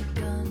hardly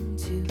begun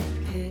to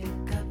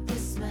pick up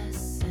this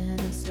mess, and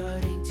I'm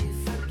starting to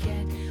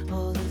forget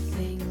all the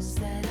things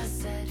that I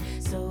said.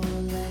 So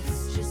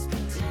let's just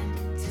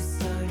pretend to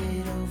start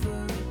it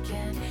over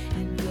again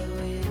and go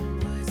it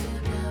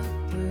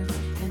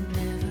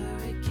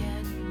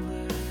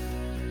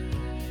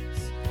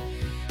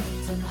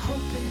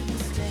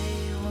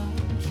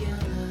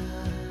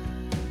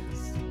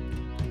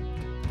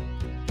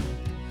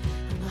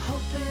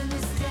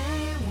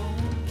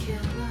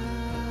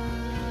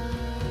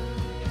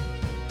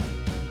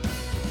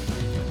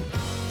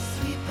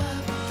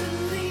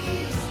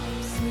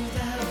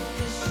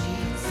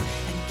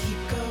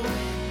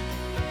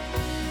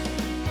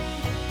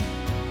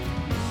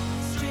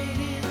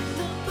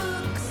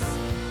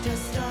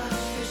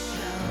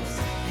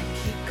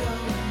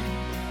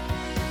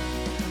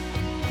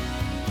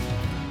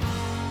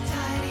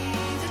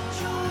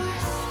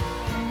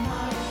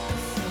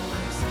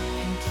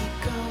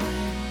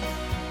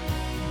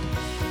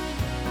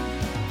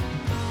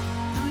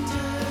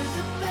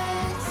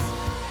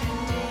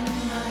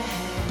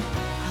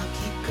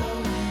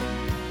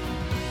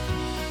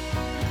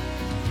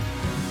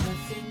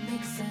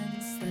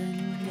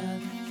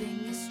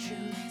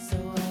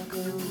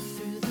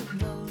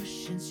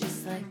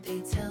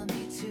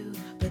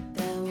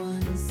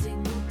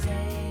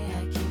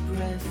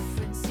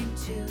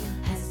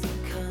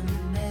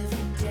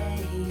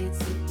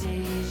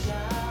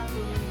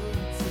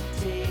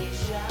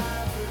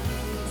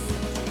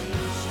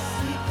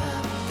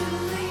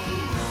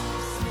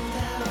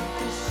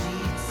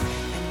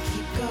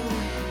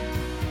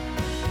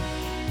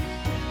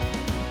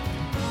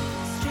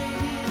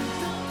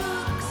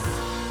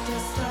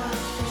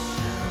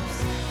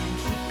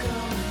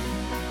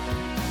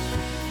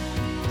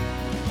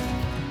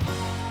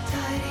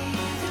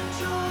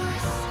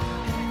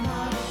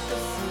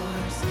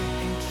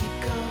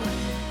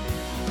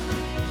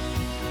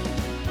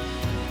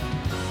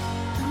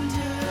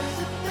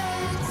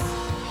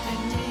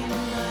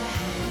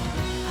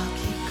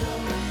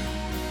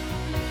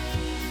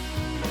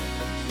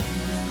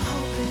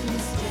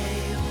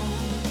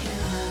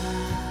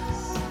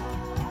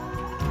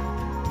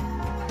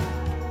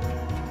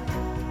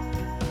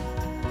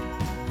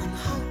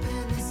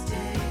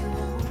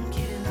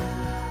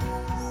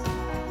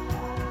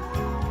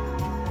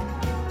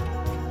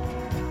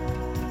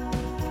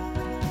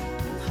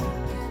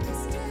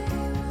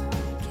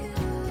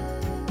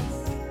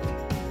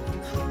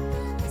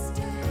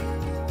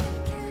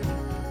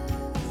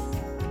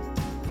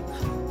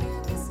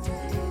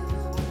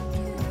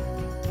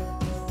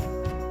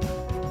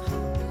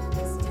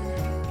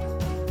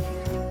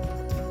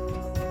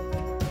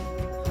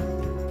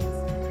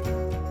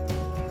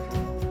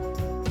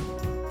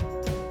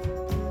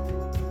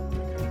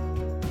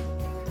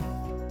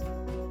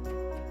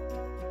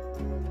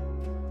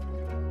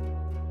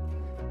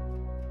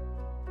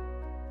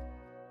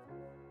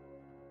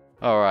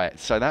All right,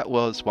 so that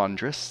was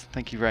wondrous.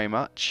 Thank you very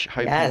much.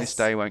 Hoping This Yes.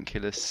 Day Won't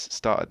Kill Us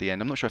start at the end.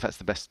 I'm not sure if that's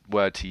the best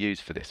word to use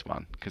for this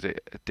one because it's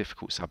a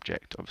difficult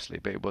subject, obviously,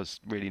 but it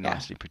was really Yeah.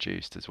 nicely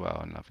produced as well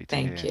and lovely to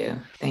Thank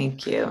you.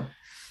 Thank you.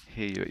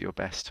 hear you at your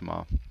best,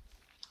 Tamar.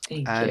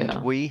 Thank And you.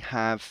 we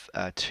have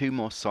 2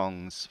 more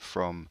songs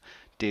from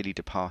dearly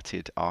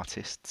departed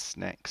artists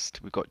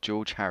next. We've got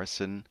George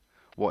Harrison,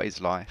 What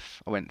Is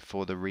Life? I went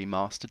for the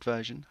remastered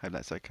version. Hope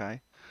that's okay.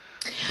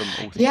 From All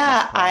Things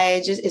Yeah, Must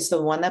Pass. it's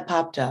the one that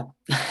popped up.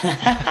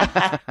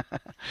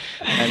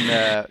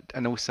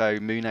 And also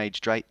Moon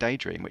Age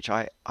Daydream, which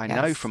I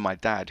know Yes. from my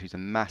dad, who's a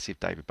massive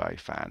David Bowie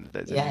fan.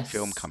 There's a new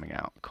film Yes. coming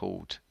out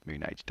called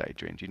Moon Age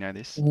Daydream. Do you know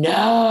this?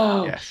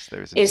 No. Yes,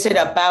 there is. A new Is it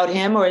film. about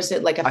him or is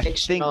it like a I think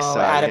fictional so,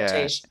 yeah.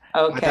 adaptation?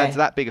 My Okay. dad's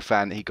that big a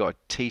fan that he got a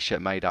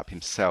T-shirt made up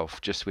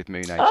himself just with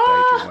Moon Age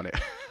Ah! Daydream on it.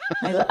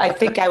 I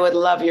think I would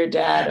love your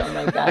dad. Oh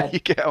my God. You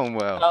get on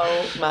well.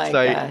 Oh my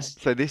gosh.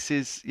 So this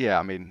is, yeah,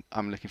 I mean,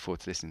 I'm looking forward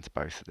to listening to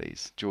both of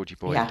these. Georgie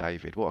Boy and Yeah.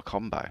 David. What a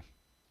combo.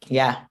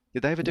 Yeah.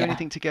 Did they ever do Yeah.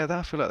 anything together?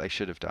 I feel like they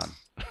should have done.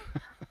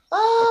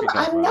 Probably not,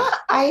 I'm right?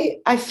 not.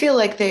 I feel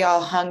like they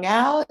all hung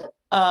out.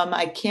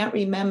 I can't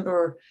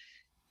remember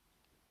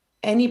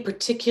any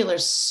particular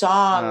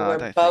song No, I where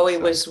don't think Bowie so.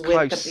 was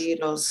with Close. the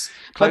Beatles,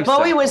 Close but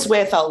Bowie was samples.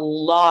 with a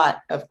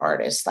lot of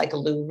artists like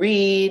Lou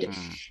Reed,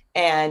 Mm.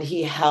 and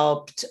he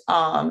helped.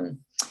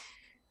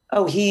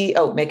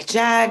 Mick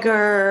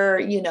Jagger,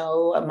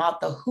 Mott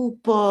the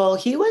Hoople.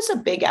 He was a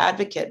big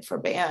advocate for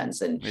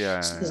bands and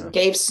Yeah.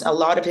 gave a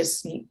lot of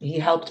his. He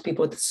helped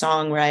people with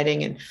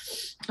songwriting,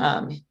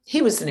 and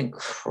he was an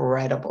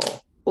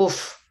incredible.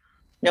 Oof,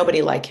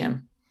 nobody like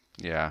him.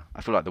 Yeah.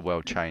 I feel like the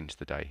world changed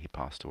the day he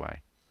passed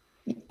away.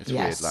 It's weird.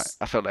 Like Yes.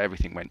 I felt like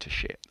everything went to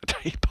shit the day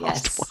he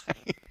passed Yes.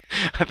 away.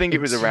 I think it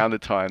was It's- around the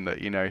time that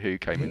who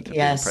came into being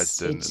Yes,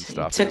 president and he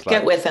stuff. took It's like,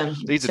 it with him.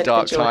 these are Took the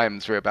dark joy.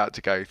 times we're about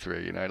to go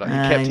through. Like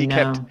I he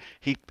kept know.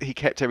 he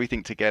kept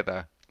everything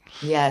together.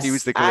 Yes, He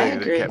was the I glue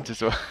that agree. kept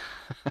us all.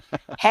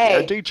 Hey,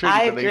 I do truly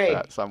I believe agree.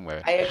 that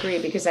somewhere. I agree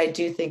because I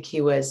do think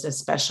he was a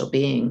special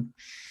being.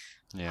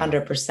 Yeah.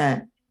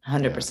 100%. Yeah,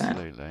 100%.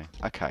 absolutely.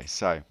 Okay,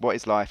 so What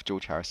Is Life,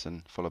 George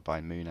Harrison, followed by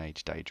Moon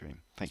Age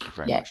Daydream. Thank you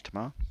very Yeah. much,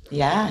 Tamar.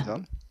 Yeah. These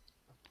on.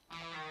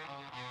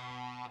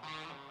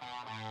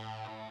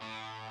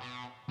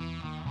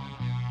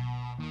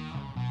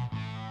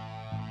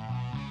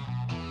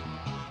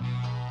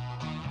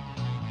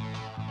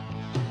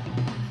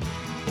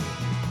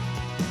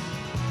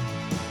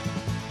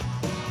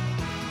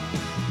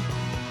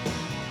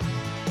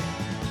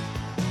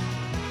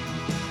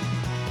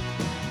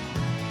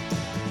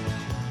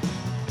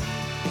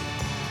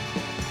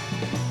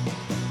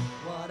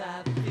 What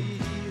I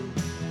feel,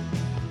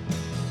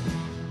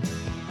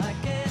 I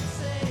guess.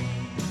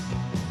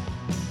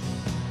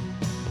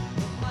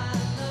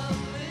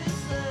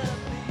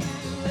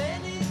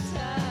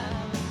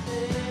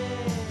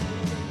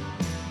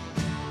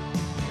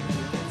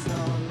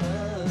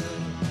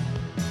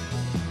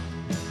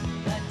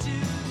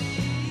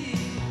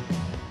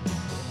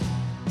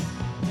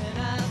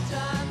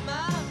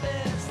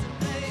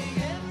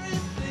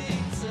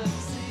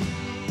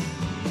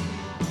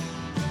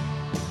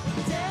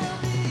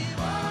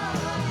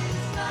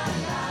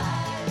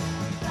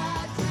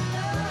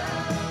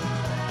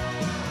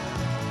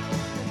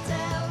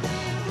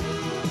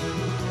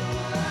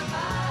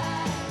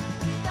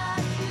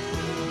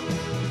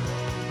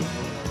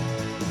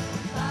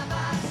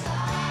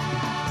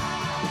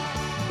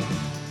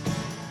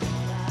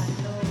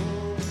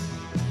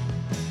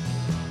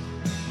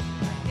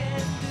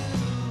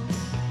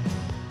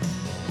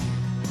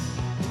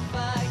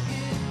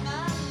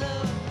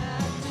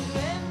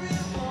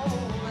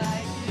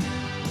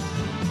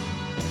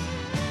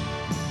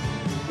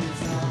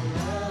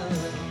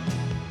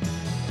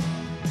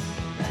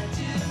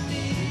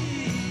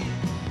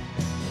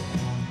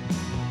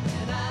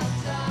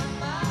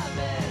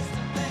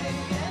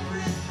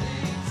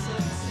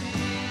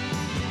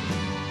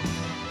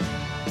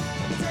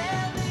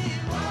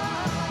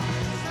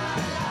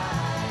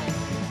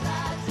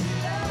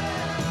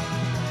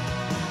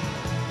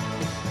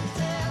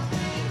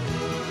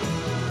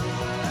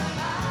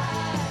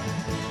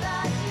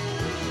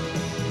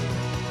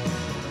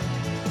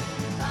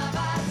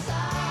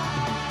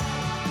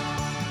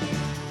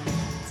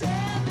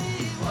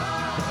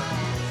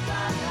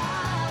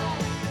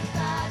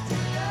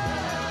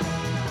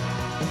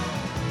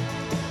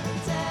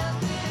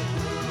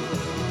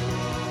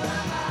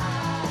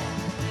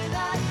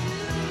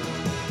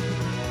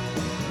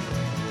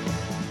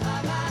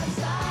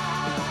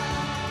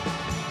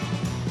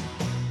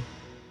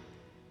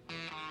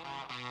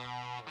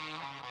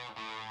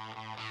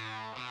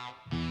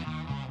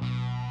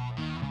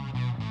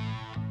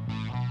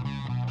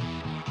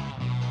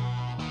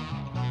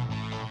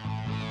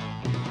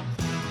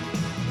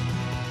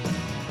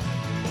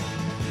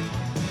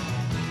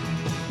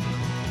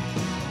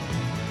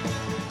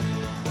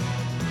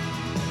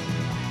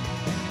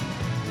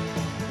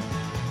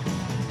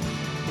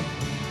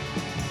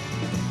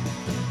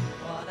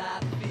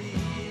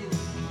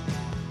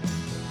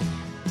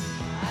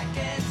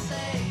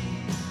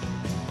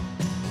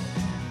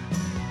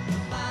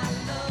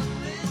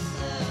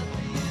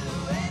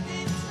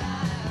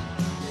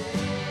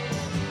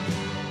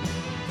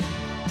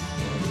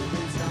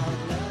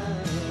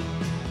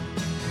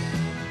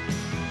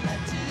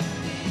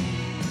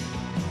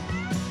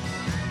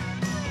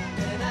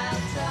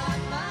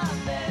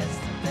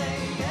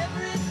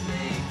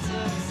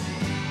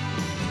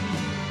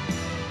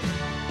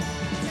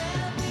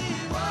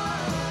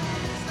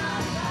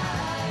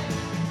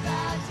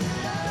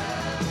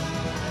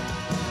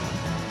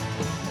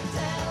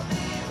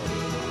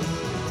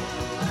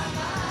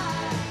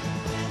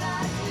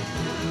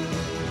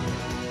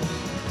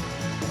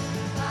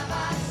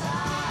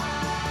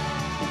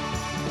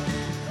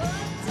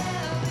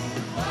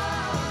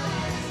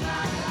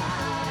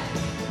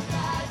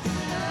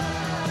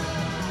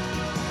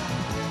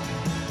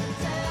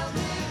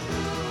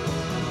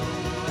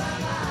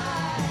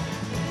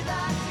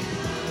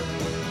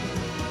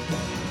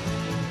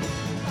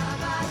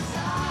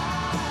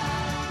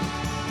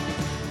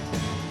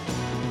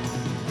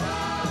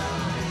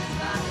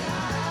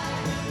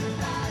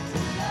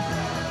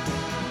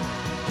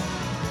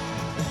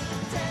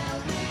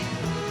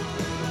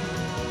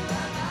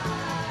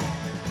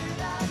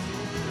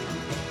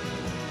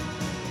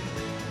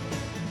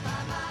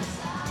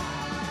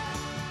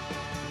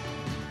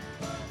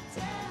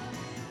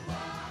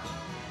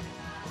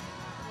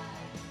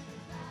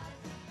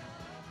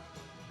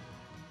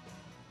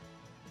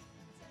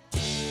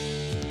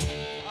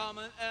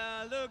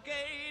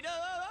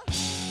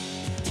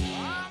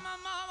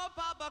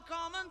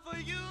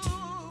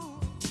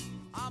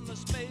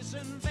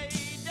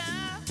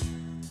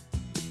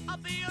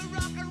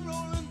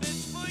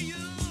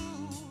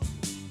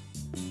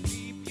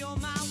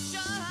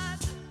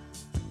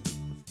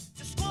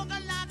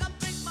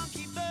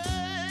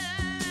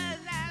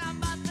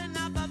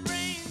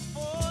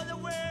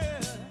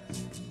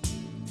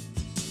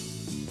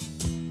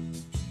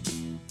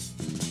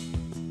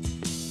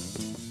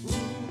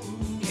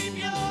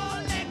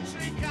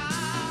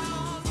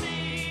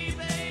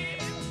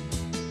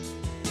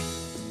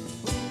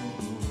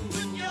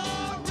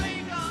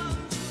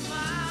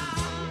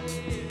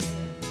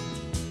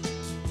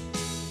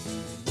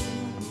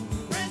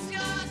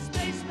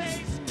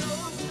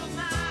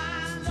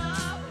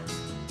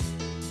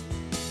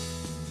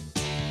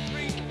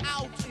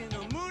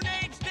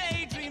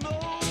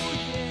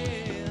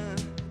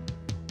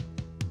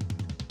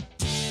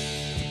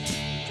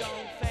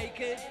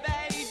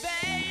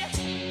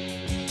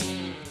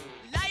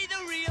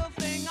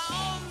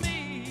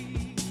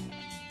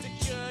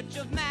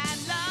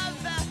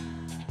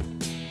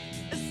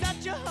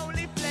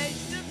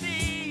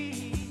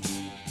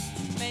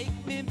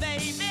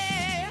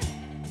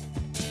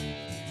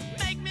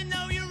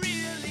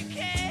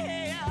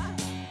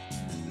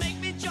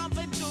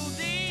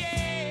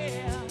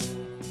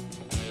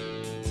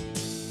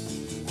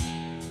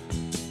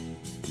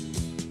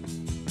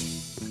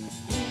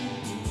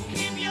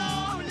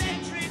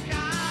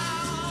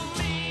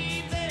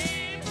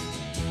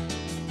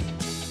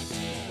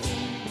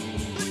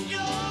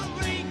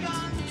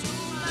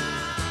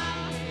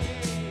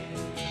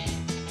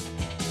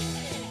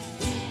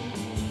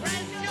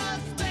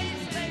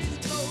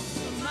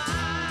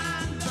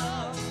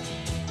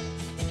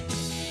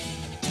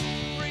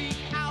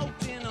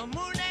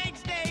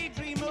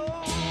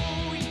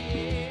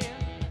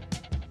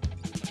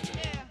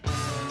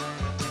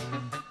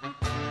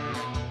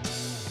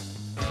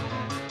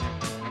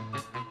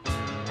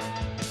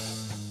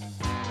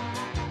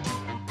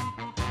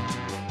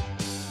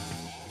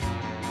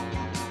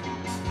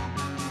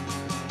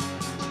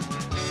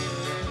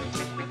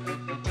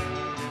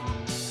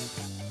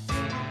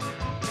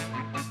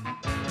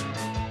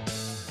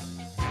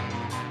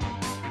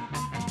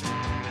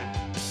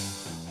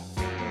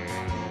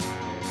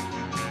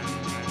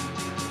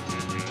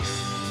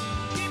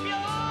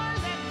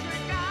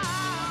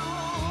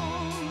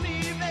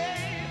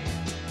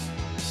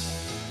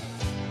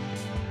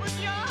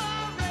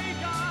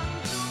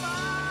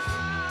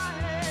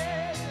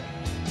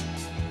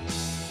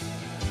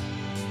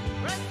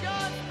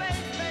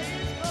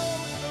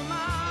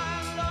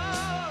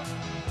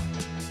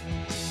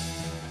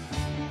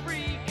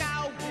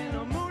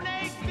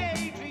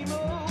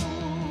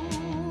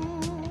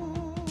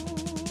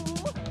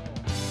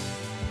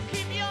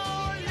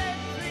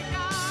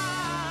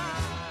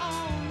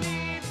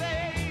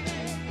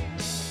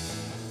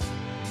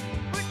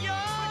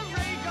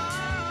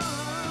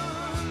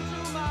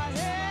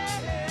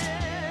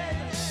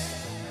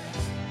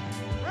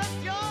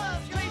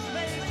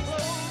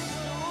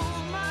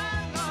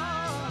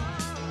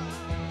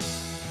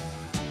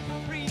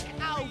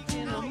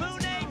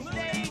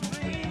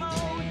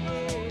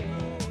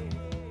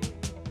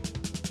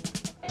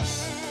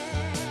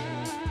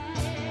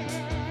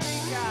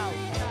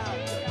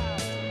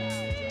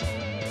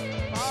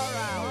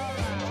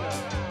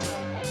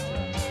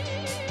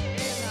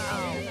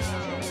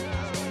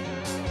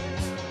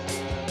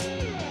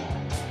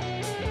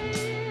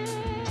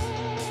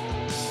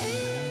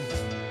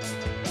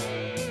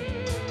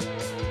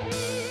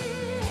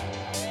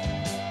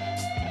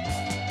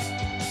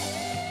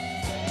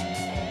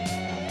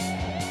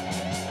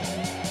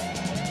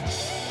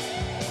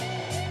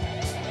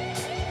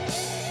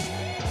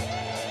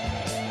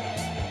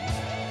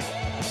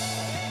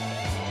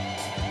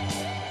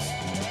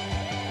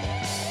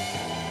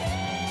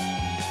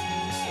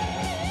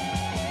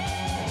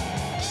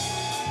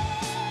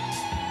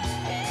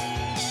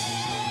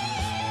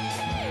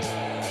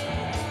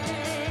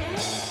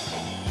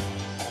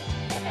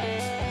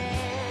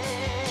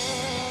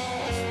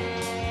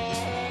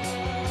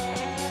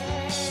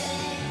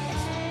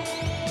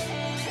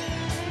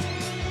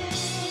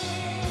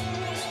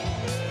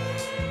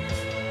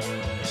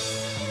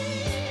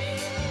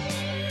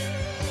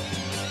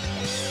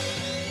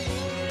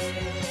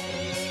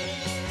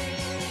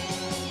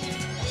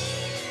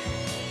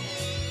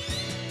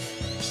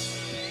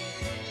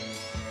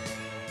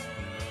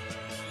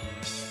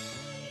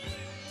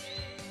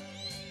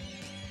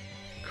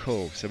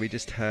 Cool. So we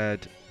just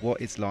heard What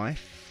Is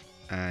Life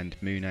and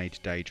Moon Age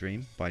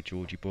Daydream by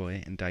Georgie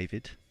Boy and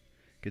David.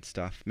 Good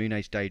stuff. Moon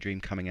Age Daydream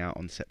coming out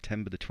on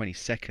September the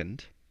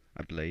 22nd,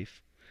 I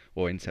believe,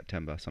 or in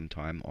September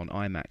sometime on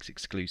IMAX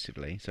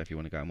exclusively. So if you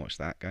want to go and watch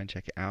that, go and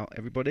check it out,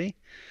 everybody.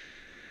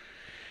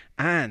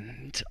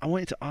 And I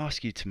wanted to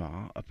ask you,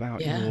 Tamar,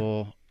 about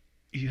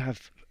you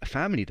have a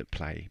family that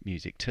play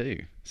music too.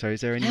 So is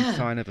there any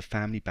sign of a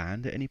family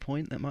band at any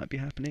point that might be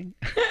happening?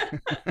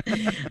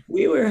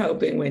 We were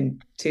hoping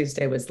when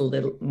Tuesday was a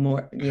little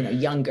more,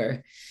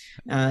 younger.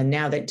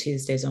 Now that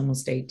Tuesday's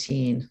almost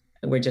 18,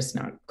 we're just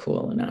not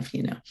cool enough,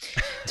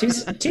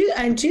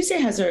 Tuesday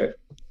has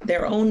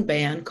their own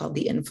band called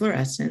the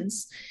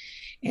Inflorescence.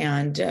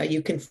 And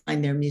you can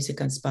find their music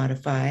on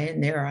Spotify,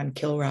 and they're on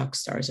Kill Rock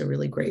Stars, a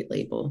really great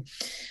label.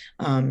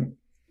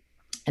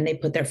 And they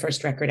put their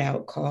first record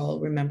out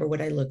called Remember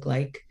What I Look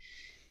Like.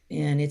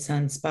 And it's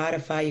on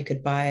Spotify. You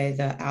could buy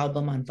the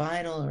album on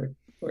vinyl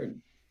or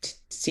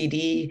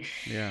CD.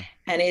 Yeah.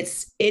 And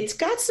it's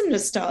got some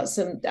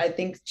nostalgia, I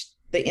think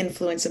the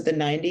influence of the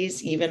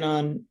 90s, even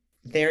on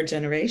their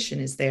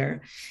generation, is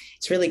there.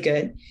 It's really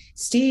good.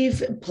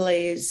 Steve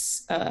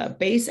plays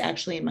bass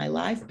actually in my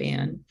live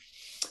band.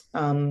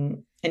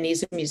 And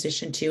he's a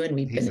musician too, and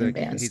we've been in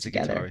bands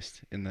together.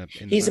 He's a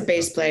guitarist he's a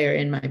bass player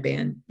in my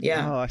band.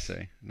 Yeah. Oh, I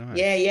see. Nice.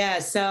 Yeah.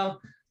 So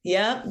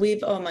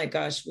oh my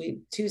gosh,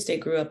 Tuesday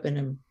grew up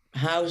in a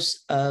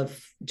house of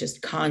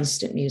just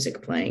constant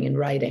music playing and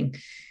writing.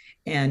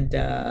 And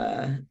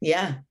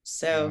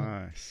so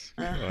nice.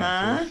 Well,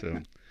 that's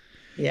awesome.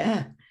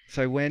 Yeah.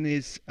 So when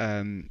is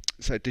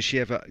so does she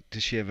ever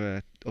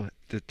or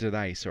do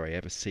they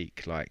ever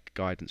seek like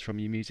guidance from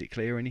you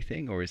musically or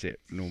anything, or is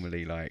it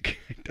normally like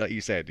you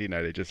said,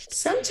 they just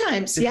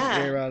sometimes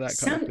that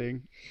kind of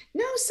thing?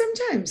 No,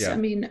 sometimes. I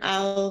mean,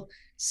 I'll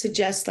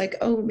suggest like,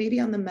 oh, maybe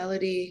on the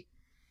melody,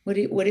 what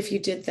if you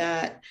did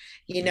that,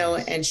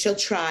 and she'll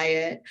try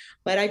it,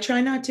 but I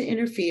try not to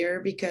interfere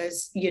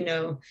because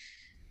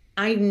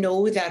I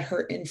know that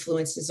her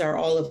influences are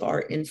all of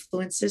our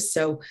influences.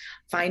 So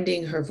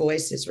finding her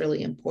voice is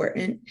really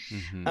important.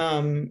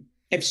 Mm-hmm.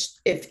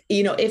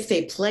 If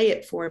they play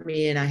it for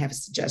me and I have a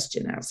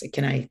suggestion, I'll say,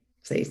 can I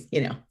say,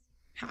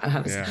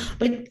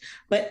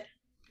 but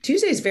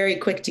Tuesday's very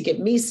quick to give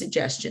me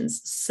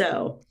suggestions.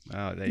 So,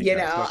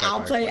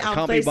 I'll play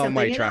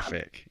one-way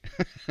traffic.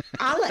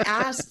 I'll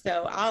ask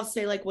though. I'll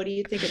say like, what do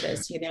you think of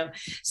this?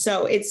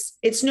 So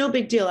it's no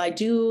big deal. I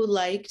do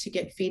like to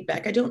get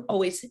feedback. I don't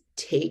always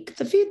take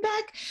the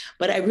feedback,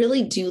 but I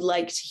really do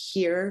like to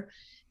hear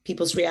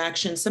people's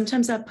reactions.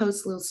 Sometimes I'll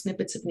post little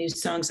snippets of new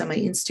songs on my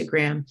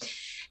Instagram.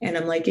 And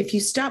I'm like, if you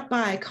stop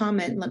by,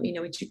 comment and let me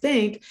know what you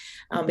think,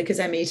 because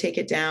I may take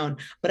it down.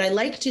 But I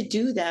like to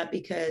do that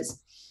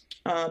because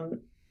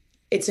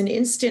it's an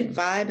instant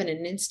vibe and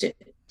an instant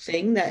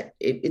thing that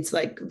it's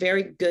like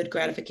very good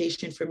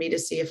gratification for me to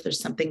see if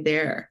there's something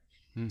there.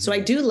 Mm-hmm. So I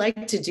do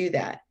like to do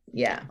that.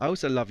 Yeah. I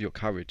also love your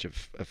coverage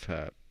of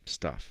her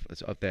stuff,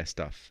 of their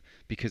stuff,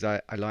 because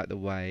I like the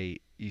way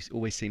you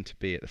always seem to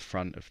be at the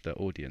front of the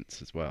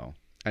audience as well.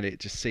 And it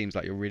just seems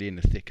like you're really in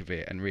the thick of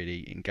it and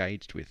really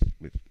engaged with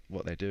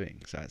what they're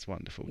doing. So it's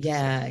wonderful.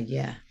 Yeah.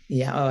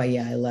 Oh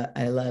yeah.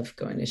 I love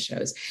going to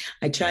shows.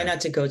 I try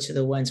not to go to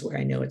the ones where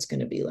I know it's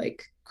going to be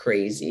like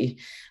crazy.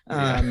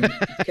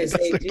 Because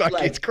they do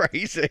like it's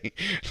crazy.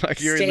 Like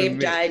you're stage in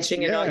the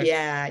diving and all.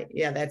 Yeah.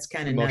 That's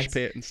kind of mosh nuts.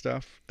 pit and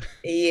stuff.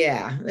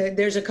 Yeah.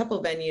 There's a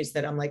couple venues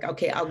that I'm like,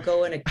 okay, I'll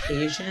go on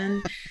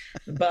occasion,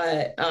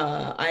 but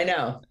I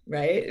know,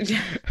 right?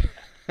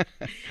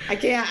 I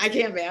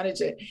can't manage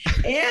it.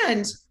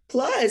 And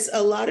plus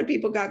a lot of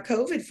people got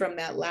COVID from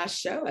that last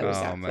show I was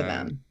at for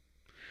them,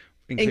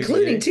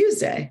 including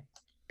Tuesday.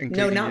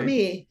 No, not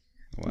me.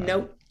 Wow.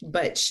 Nope.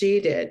 But they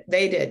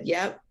did.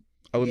 Yep.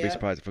 I wouldn't be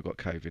surprised if I got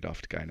COVID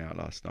after going out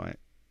last night.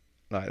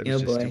 Like it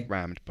was just a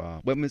rammed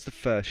bar. When was the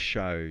first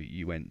show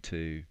you went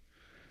to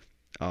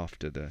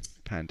after the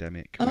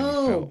pandemic?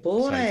 Oh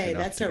boy,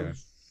 that's a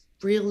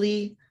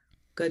really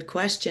good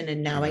question.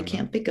 And now I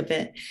can't think of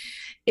it.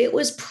 It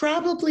was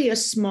probably a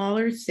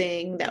smaller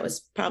thing that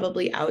was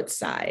probably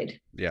outside.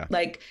 Yeah.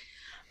 Like,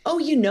 oh,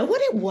 you know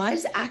what it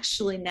was?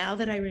 Actually, now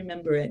that I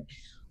remember it,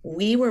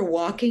 we were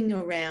walking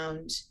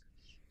around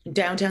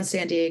downtown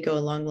San Diego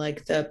along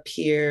like the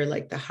pier,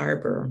 like the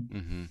harbor.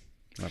 Mm-hmm.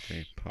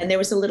 Lovely. And there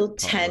was a little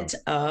tent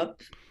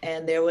up,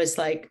 and there was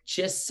like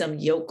just some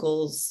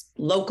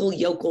local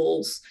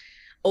yokels,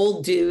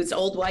 old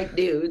white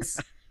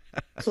dudes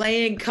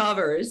playing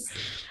covers.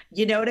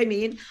 You know what I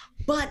mean?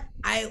 But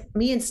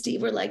me and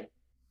Steve were like,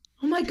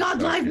 oh my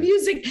God, live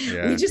music.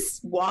 Yeah. We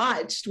just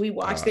watched.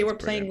 They were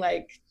playing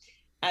like,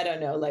 I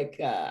don't know,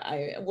 like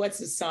what's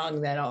the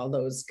song that all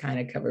those kind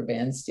of cover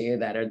bands do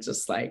that are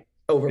just like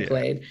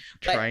overplayed?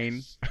 Yeah.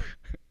 Train.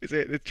 Is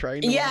it the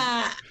Train?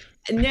 Yeah.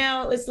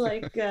 No, it was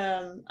like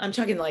I'm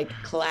talking like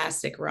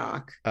classic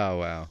rock. Oh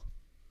wow.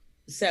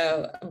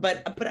 So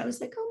but I was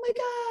like, oh my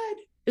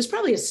God. It was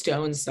probably a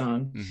Stones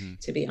song,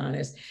 to be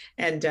honest.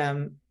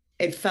 And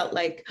it felt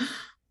like,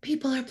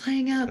 people are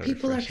playing out. So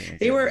People are, refreshing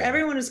they again, were, yeah.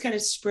 everyone was kind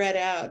of spread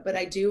out, but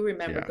I do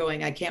remember Yeah.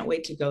 going, I can't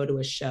wait to go to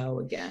a show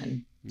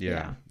again.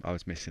 Yeah, I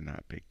was missing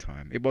that big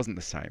time. It wasn't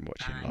the same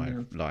watching I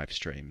know. live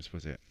streams,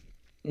 was it?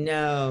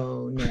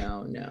 No.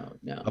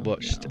 I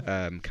watched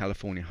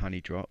California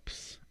Honey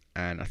Drops,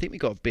 and I think we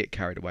got a bit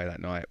carried away that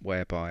night,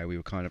 whereby we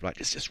were kind of like,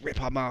 let's just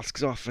rip our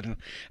masks off and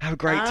have a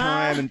great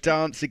time and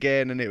dance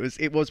again. And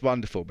it was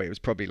wonderful, but it was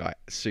probably like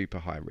super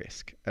high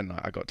risk, and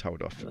like, I got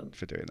told off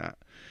for doing that.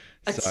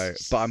 So,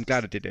 but I'm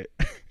glad I did it.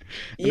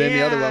 And then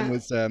the other one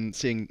was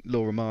seeing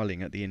Laura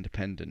Marling at the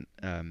Independent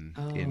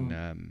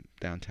in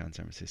downtown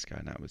San Francisco,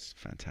 and that was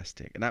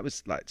fantastic. And that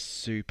was like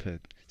super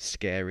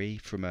scary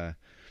from a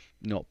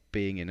not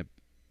being in a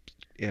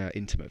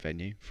intimate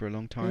venue for a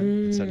long time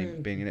and suddenly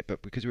being in it.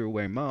 But because we were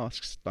wearing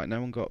masks, like no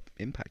one got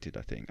impacted.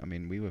 I think. I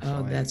mean, we were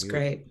fine. That's we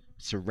great. Were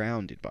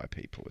surrounded by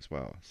people as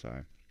well.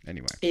 So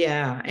anyway.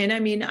 Yeah, and I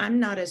mean,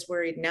 I'm not as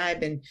worried now.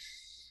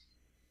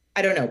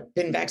 I don't know,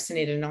 been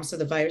vaccinated, and also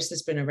the virus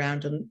has been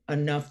around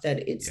enough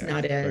that it's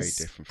not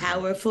as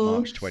powerful.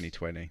 March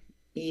 2020.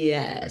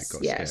 Yes,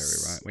 it got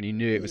scary, right? When you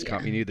knew it was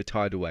coming, you knew the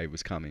tidal wave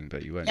was coming,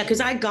 but you weren't. Yeah, because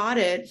sure. I got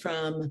it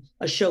from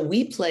a show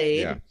we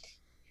played,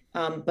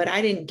 but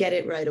I didn't get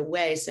it right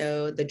away.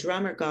 So the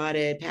drummer got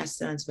it,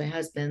 passed it on to my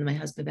husband. My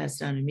husband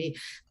passed it on to me.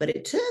 But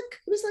it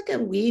was like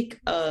a week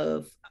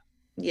of,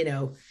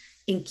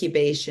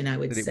 incubation, I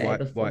would say.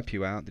 Did it wipe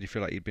you out? Did you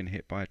feel like you'd been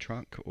hit by a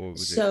truck, or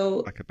was it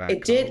like a bad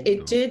cold?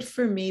 It did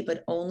for me,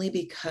 but only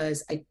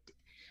because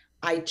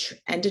I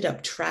ended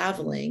up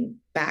traveling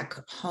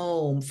back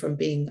home from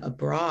being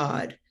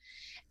abroad,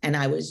 and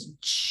I was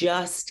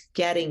just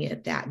getting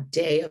it that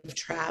day of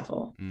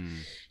travel.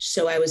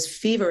 So I was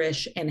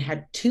feverish and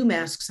had 2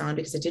 masks on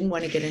because I didn't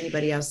want to get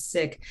anybody else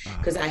sick,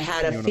 because I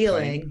had a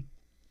feeling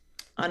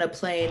on a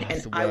plane,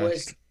 and I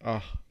was.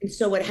 And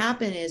so what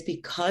happened is,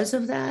 because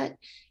of that,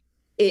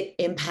 it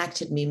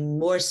impacted me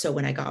more so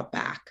when I got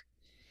back,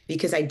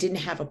 because I didn't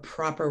have a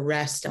proper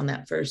rest on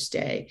that first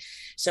day.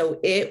 So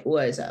it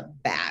was a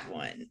bad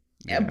one.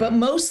 But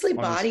mostly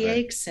body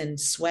aches and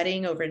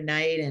sweating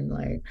overnight, and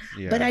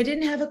but I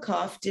didn't have a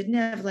cough, didn't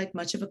have like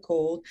much of a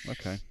cold.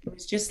 Okay. It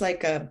was just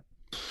like I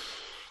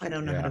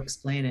don't know how to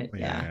explain it.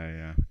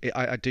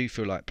 I do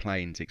feel like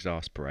planes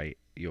exasperate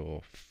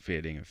your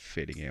feeling of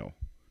feeling ill,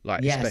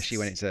 like especially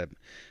when it's a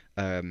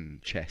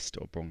chest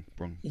or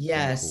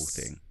bronchial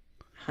thing.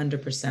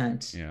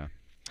 100%. Yeah.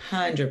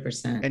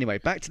 100%. Anyway,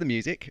 back to the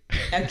music.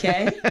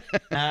 Okay.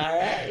 All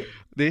right.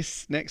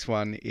 This next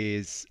one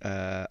is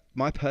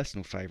my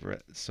personal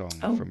favorite song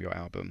from your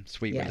album,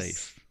 Sweet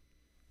Relief.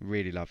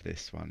 Really love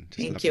this one.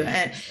 Thank you.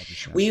 And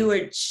we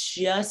were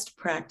just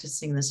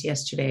practicing this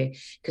yesterday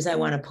because I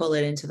want to pull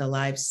it into the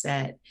live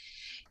set.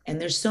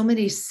 And there's so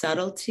many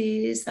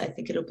subtleties. I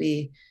think it'll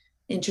be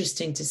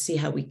interesting to see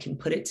how we can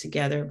put it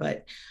together.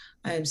 But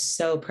I'm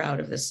so proud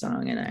of this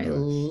song, and I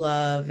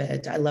love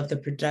it. I love the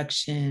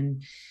production.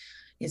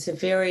 It's a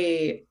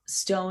very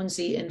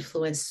Stonesy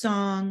influenced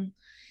song,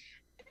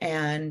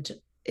 and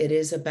it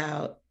is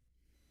about,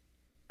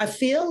 I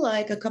feel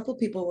like a couple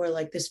people were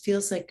like, this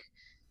feels like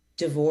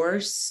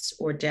divorce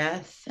or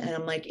death. And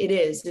I'm like, it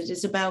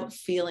is about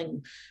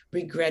feeling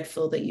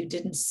regretful that you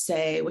didn't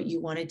say what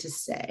you wanted to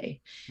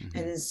say.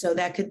 And so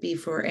that could be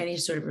for any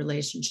sort of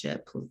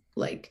relationship,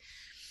 like,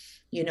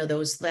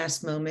 those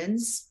last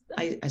moments,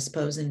 I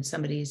suppose, in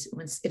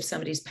if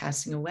somebody's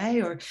passing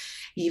away, or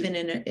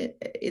even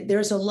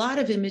there's a lot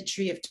of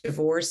imagery of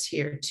divorce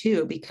here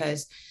too,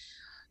 because,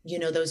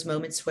 those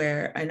moments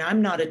where, and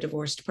I'm not a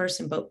divorced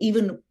person, but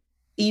even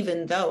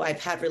though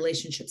I've had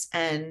relationships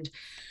end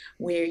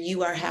where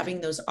you are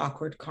having those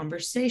awkward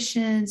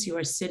conversations, you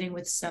are sitting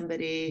with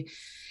somebody,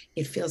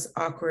 it feels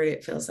awkward,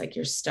 it feels like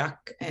you're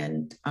stuck,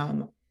 and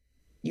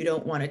you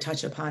don't want to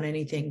touch upon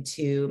anything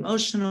too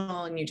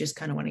emotional, and you just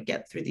kind of want to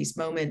get through these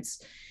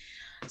moments.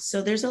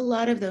 So there's a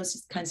lot of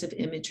those kinds of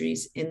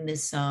imageries in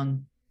this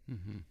song,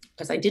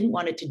 because I didn't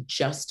want it to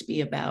just be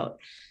about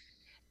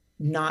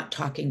not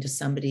talking to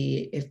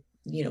somebody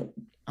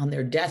on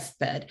their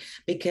deathbed,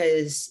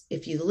 because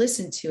if you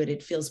listen to it,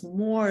 it feels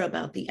more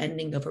about the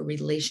ending of a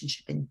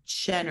relationship in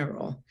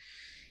general.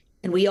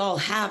 And we all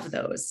have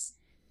those.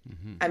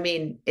 I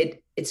mean,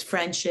 it's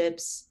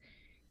friendships,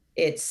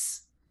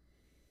 it's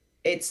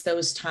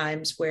those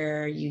times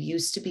where you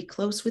used to be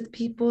close with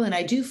people. And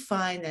I do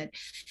find that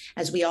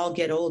as we all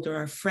get older,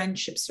 our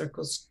friendship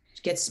circles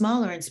get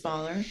smaller and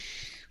smaller.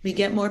 We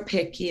get more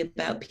picky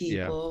about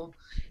people.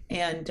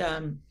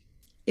 And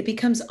it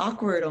becomes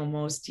awkward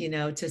almost,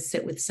 to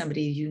sit with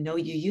somebody you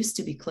used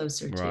to be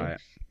closer to.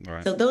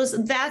 Right. So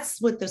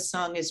that's what the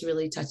song is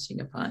really touching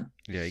upon.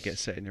 Yeah, you get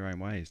set in your own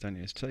ways, don't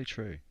you? It's so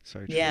true. So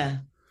true.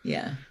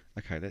 Yeah.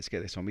 Okay, let's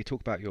get this on. We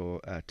talk about your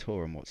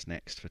tour and what's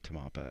next for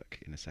Tamar Burke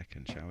in a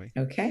second, shall we?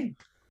 Okay.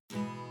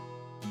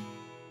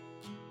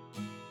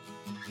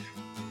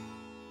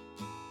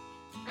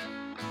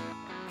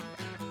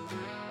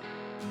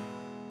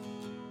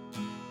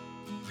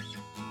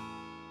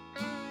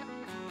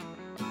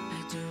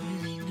 I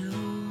don't really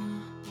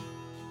know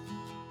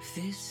if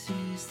this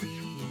is the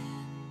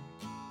end.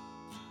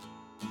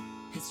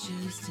 It's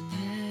just an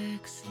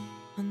X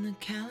on the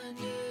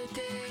calendar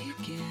day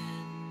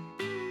again.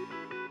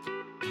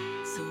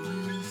 So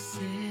we'll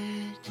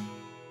sit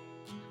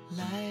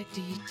like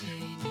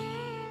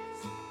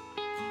detainees,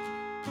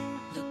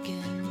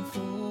 looking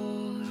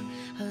for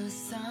a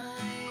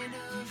sign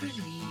of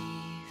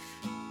relief.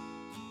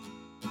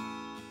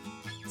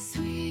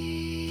 Sweet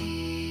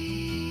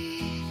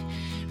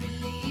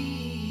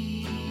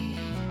relief.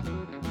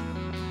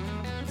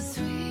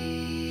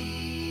 Sweet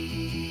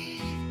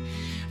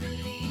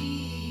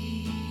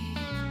relief.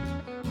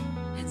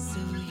 And so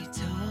you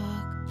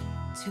talk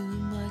too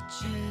much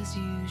as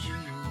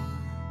usual,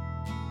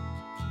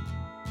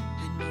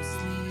 and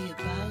mostly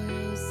about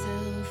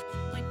yourself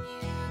when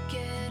you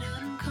get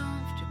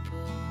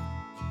uncomfortable.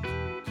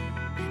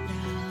 And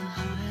I'll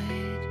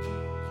hide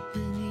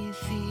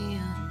beneath the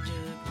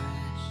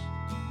underbrush,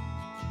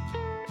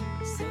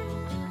 so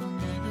we'll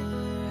never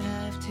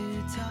have to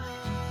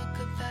talk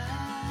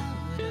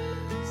about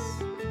us.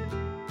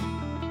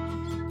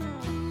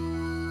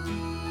 Ooh,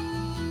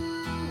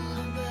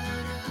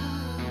 about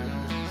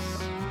us.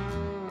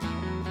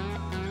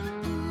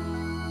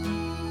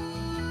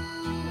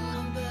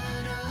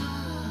 About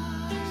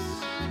us.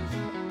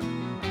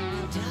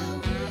 And I'll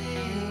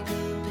wake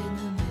up in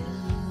the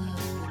middle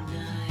of the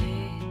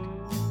night,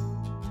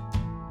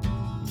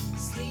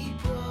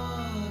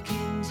 sleepwalk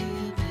into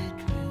your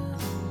bedroom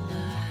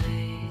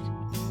light,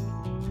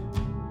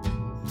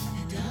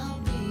 and I'll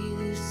be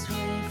this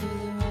way for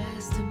the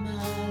rest of my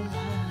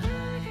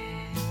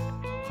life.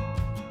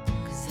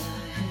 'Cause I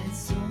had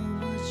so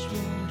much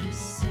more to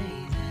say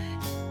that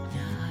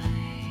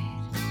night.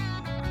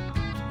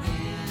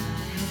 Yeah,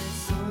 I had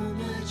so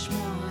much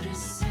more to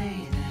say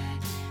that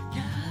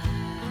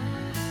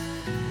night.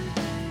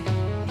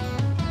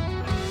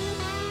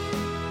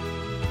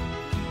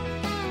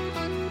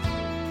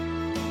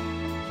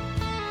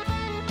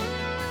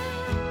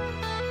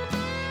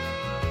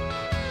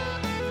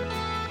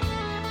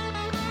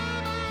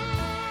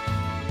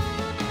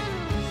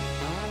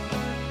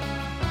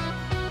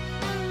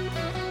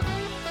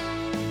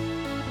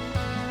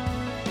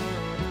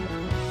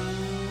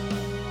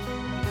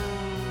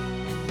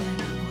 And then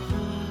I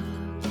walk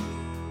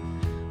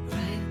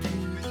right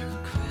through the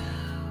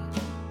crowd,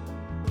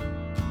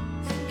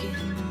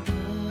 thinking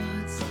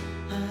thoughts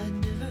I'd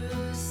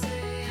never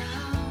say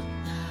out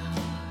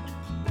loud.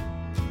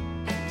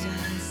 And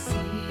I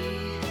see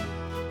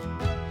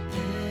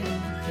that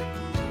open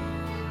door,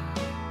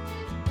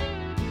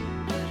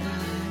 but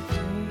I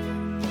don't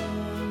know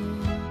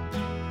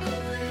who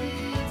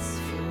it's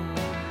for.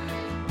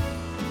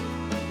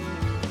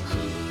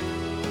 Who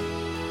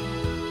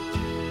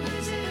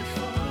is it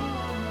for?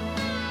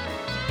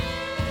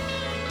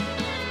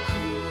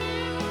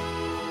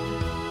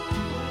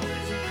 Who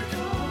is it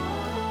for?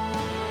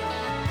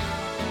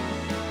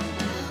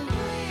 I'll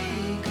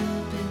wake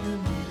up in the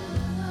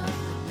middle of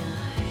the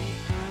night,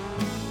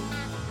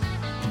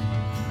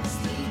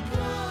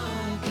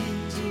 sleepwalk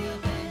into your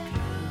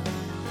bedroom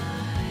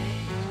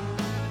light,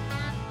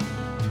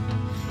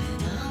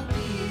 and I'll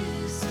be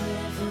this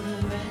way for the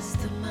rest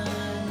of my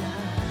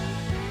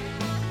life.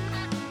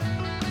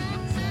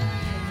 'Cause I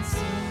had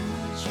so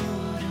much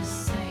more to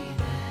say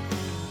that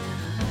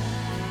night.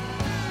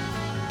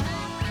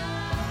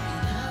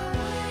 And I'll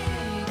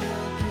wake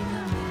up in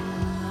the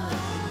middle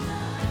of the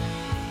night,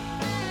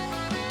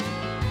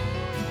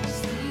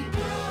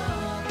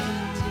 sleepwalk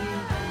into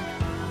your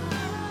bedroom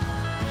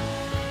light,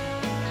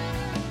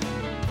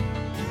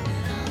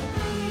 and I'll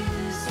be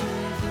this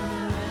way for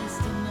the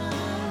rest of my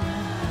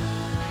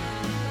life.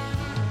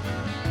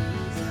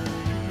 'Cause I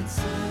had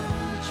so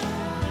much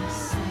more to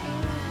say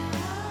that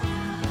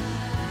night.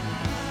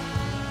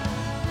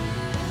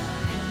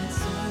 I had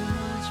so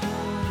much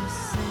more to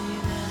say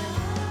that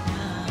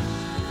night.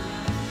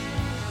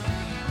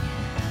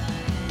 I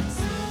had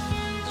so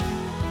much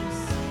more to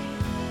say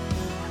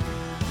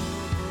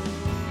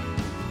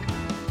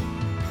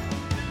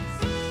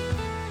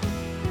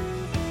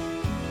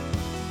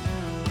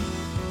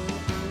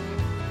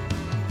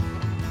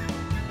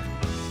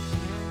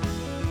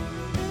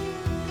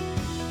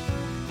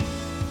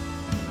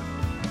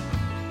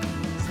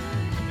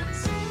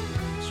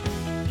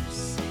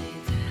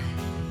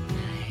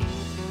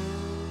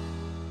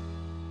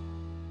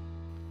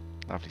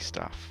Lovely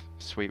stuff.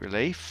 Sweet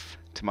Relief,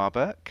 Tamar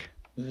Burke,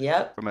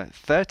 Yep. from a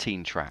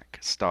 13-track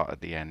Start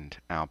at the End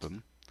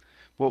album.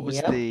 What was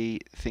Yep.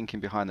 the thinking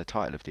behind the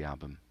title of the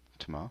album,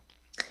 Tamar?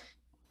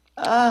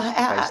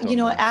 Based You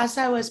know, on as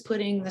I was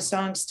putting the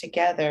songs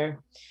together,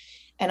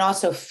 and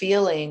also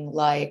feeling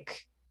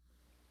like,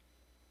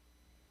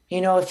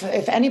 you know,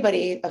 if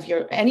anybody of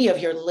any of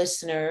your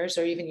listeners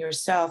or even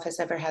yourself has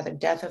ever had the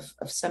death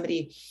of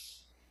somebody,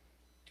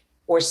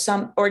 or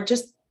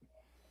just,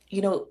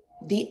 you know,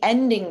 the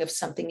ending of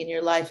something in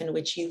your life in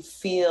which you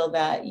feel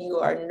that you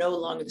are no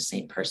longer the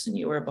same person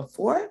you were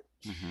before.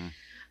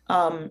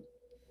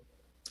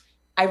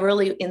 I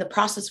really, in the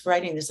process of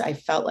writing this, I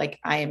felt like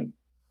I am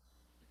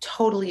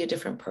totally a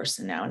different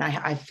person now. And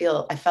I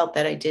felt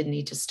that I did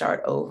need to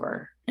start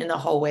over in the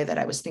whole way that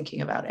I was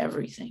thinking about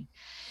everything.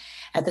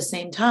 at the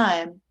same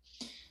time,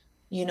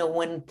 you know,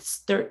 when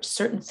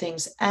certain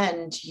things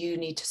end, you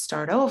need to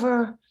start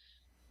over.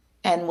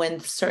 And when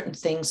certain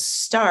things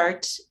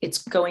start,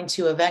 it's going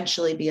to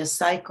eventually be a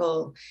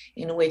cycle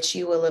in which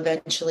you will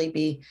eventually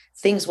be,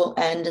 things will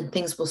end and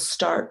things will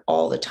start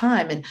all the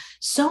time. And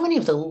so many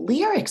of the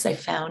lyrics I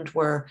found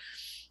were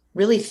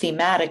really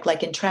thematic.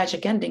 Like in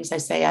Tragic Endings, I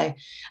say,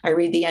 I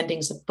read the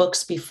endings of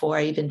books before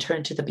I even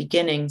turn to the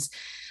beginnings.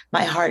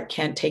 My heart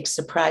can't take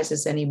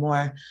surprises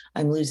anymore.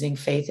 I'm losing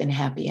faith in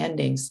happy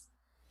endings,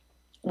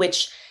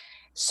 which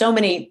so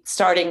many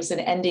startings and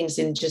endings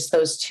in just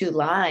those two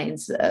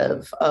lines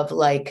of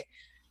like,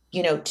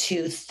 you know,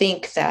 to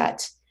think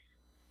that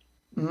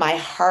my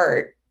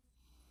heart,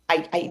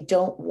 I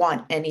don't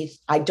want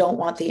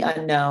the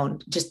unknown.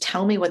 Just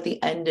tell me what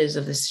the end is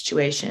of the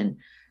situation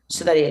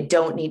so that I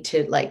don't need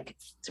to like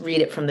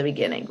read it from the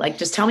beginning. Like,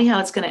 just tell me how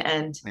it's going to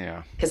end.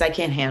 Yeah. Because I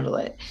can't handle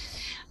it.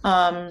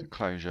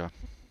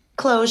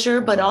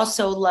 Closure, but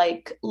also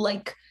like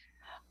the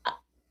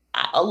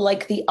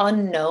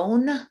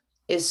unknown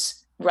is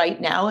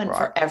right now, and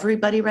for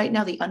everybody right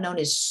now, the unknown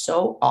is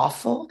so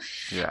awful.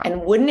 Yeah.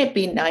 And wouldn't it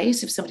be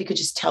nice if somebody could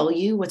just tell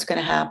you what's going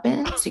to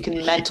happen so you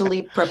can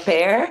mentally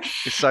prepare?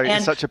 It's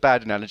such a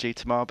bad analogy,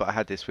 Tamar, but I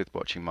had this with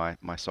watching my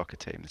soccer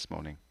team this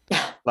morning.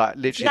 Like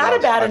literally, it's not a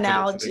bad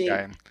analogy.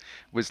 Game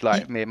was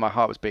like my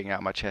heart was beating out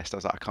of my chest. I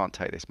was like, I can't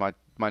take this. My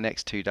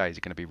next 2 days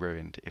are going to be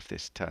ruined if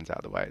this turns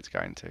out the way it's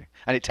going to.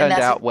 And it turned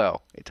out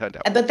well. It turned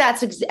out. But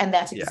that's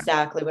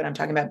exactly what I'm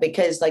talking about,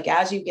 because like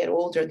as you get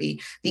older,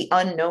 the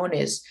unknown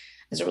is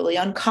really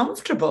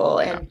uncomfortable,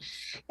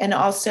 and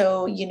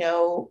also, you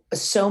know,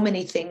 so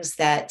many things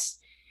that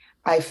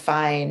I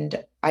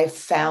found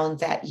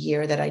that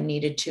year that I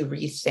needed to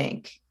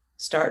rethink,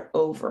 start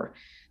over,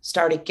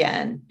 start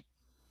again,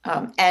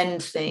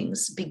 end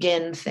things,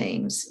 begin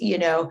things, you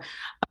know,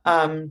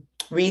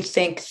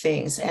 rethink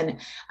things. And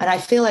I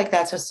feel like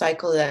that's a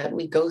cycle that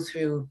we go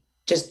through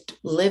just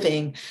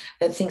living,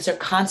 that things are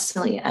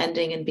constantly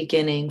ending and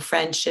beginning,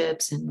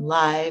 friendships and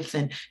life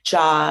and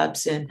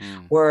jobs and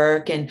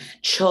work, and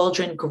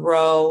children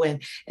grow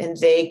and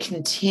they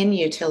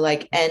continue to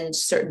like end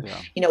certain,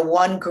 you know,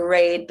 one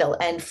grade, they'll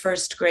end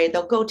first grade,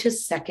 they'll go to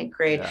second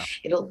grade.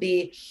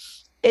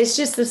 It's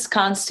just this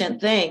constant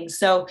thing.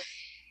 So,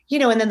 you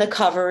know, and then the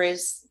cover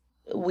is,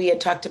 we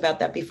had talked about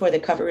that before, the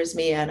cover is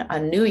me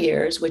on New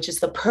Year's, which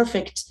is the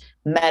perfect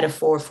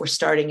metaphor for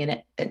starting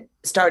at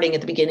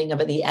the beginning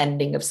of the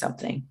ending of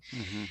something.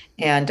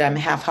 And I'm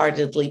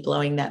half-heartedly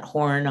blowing that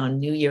horn on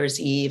New Year's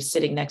Eve,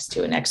 sitting next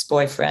to an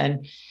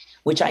ex-boyfriend,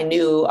 which I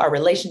knew our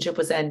relationship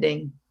was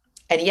ending.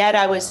 And yet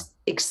I was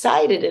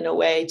excited in a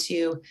way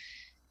to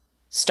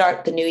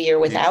start the new year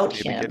without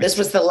him. This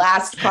was the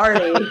last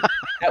party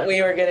that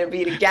we were going to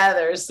be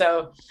together.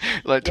 So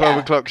like 12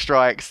 o'clock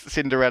strikes,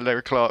 Cinderella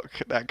o'clock,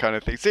 that kind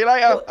of thing. See you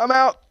later. I'm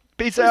out.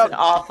 Peace out. It was an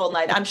awful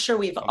night. I'm sure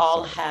we've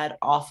all had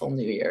awful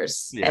New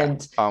Year's. Yeah.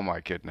 And oh my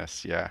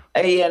goodness. Yeah.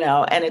 You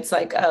know, and it's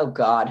like, oh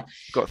God.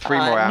 Got 3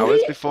 more hours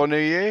before New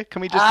Year.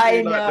 Can we just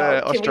do like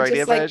the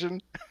Australia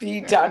version?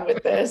 Be done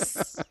with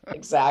this.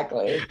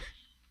 Exactly.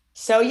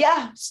 So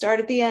yeah, start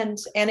at the end.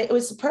 And it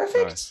was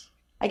perfect,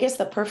 I guess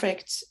the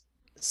perfect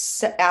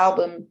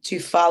album to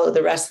follow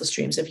the Restless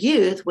Dreams of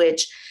Youth,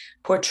 which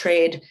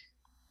portrayed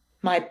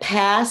my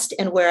past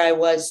and where I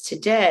was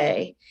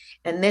today.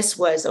 And this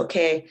was,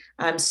 okay,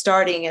 I'm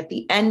starting at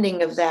the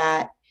ending of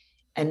that,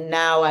 and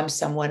now I'm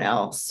someone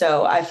else.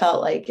 So I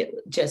felt like it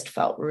just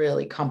felt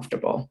really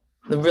comfortable,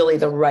 really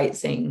the right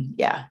thing.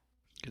 Yeah.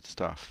 Good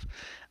stuff.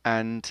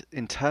 And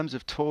in terms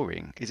of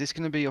touring, is this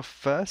going to be your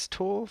first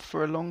tour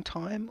for a long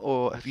time,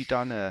 or have you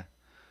done a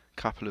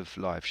couple of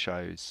live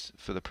shows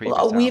for the previous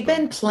album? We've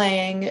been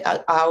playing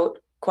out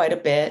quite a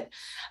bit.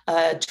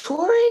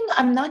 Touring,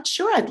 I'm not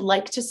sure. I'd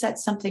like to set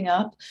something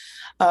up.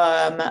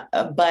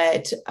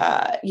 But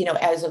you know,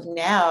 as of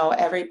now,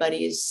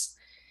 everybody's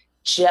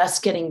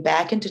just getting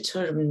back into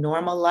sort of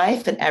normal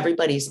life, and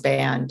everybody's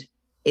band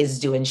is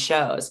doing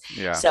shows.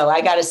 Yeah. So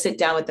I got to sit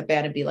down with the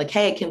band and be like,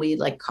 hey, can we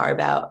like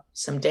carve out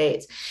some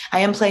dates?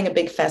 I am playing a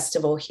big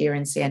festival here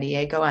in San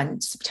Diego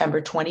on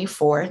September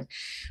 24th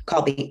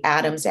called the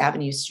Adams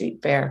Avenue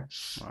Street Fair.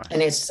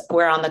 Nice. And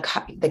we're on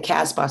the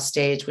Casbah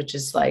stage, which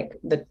is like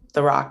the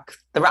rock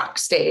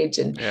stage.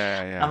 And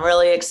I'm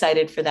really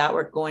excited for that.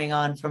 We're going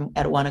on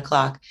at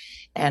 1:00,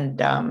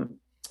 and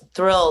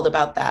thrilled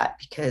about that,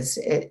 because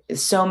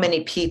so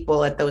many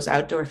people at those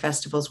outdoor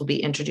festivals will be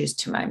introduced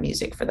to my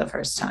music for the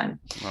first time.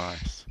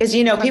 Nice. Because,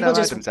 you know, people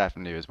just... Adams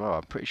Avenue as well.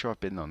 I'm pretty sure I've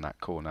been on that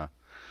corner.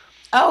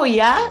 Oh,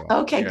 yeah?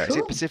 Okay, yeah. cool. Is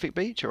it Pacific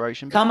Beach or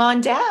Ocean Beach? Come on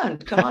down.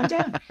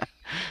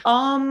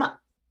 On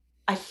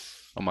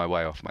my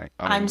way off, mate.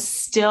 I'm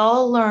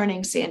still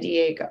learning San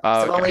Diego. Oh,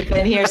 I've only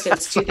been here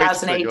since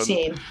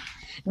 2018.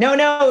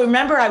 No,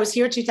 remember I was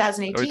here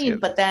 2018,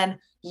 but then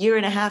year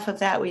and a half of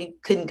that, we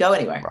couldn't go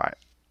anywhere. Right.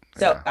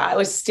 So I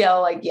was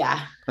still like,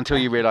 until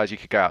you realize you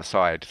could go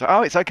outside. So,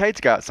 oh, it's okay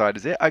to go outside,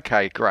 is it?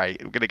 Okay,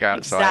 great. We're going to go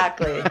outside.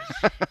 Exactly.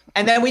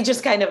 And then we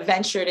just kind of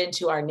ventured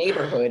into our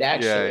neighborhood,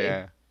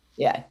 actually.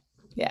 Yeah.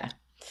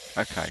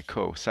 Okay,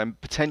 cool. So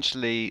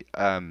potentially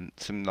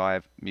some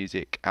live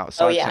music Oh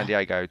outside San yeah,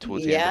 Diego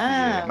towards the end of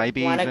the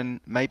year. yeah. Want to?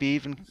 Maybe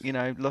even,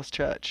 Lost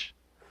Church.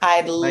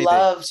 I'd Maybe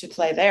love to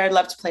play there. I'd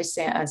love to play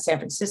San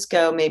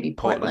Francisco, maybe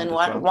Portland.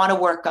 Portland as well. Want to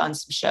work on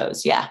some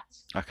shows? Yeah,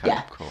 Okay,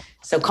 yeah. cool.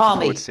 So Looking call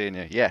forward to me. seeing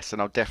you. Yes,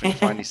 and I'll definitely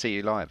finally see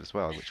you live as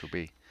well, which will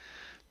be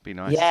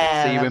nice to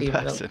Yeah, see you that'd in be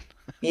real. person.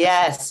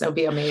 Yes, that'd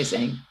be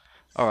amazing.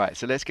 All right,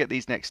 so let's get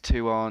these next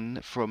two on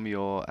from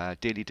your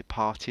dearly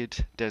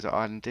departed Desert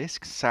Island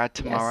Discs. Sad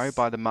Tomorrow Yes.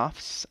 by the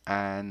Muffs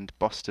and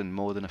Boston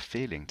More Than a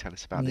Feeling. Tell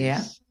us about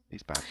Yeah.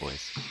 these bad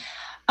boys.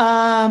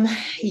 Um,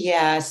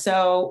 yeah.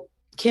 So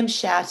Kim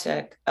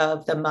Shattuck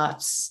of the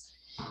Muffs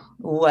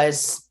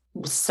was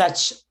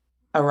such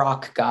a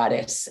rock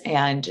goddess,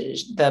 and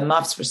the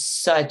Muffs were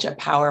such a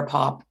power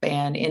pop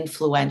band,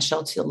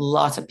 influential to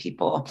lots of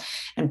people,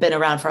 and been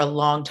around for a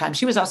long time.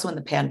 She was also in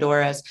the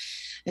Pandoras,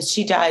 and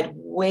she died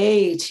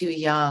way too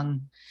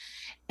young.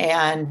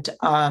 And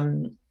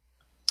I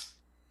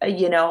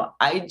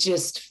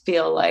just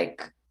feel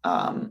like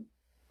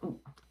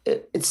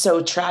it's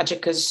so tragic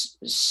because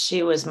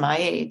she was my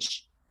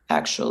age,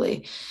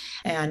 actually.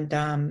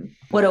 And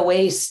what a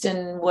waste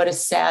and what a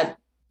sad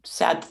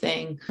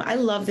thing. I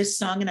love this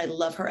song and I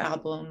love her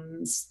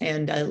albums.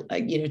 And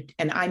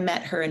I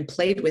met her and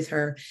played with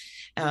her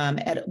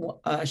at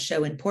a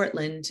show in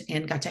Portland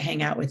and got to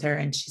hang out with her.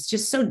 And she's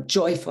just so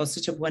joyful,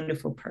 such a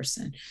wonderful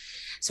person.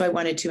 So I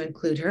wanted to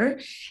include her.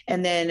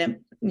 And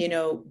then,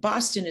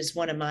 Boston is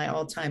one of my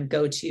all-time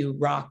go-to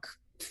rock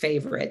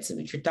favorites.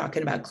 If you're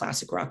talking about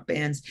classic rock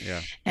bands,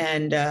 Yeah,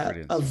 and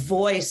brilliant a song.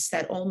 voice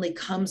that only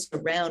comes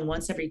around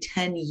once every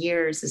 10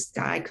 years. This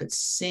guy could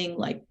sing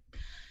like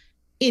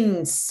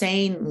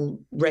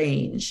insane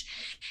range.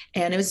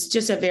 And it was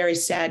just a very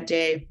sad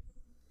day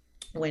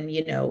when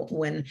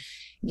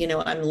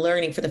I'm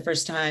learning for the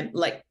first time,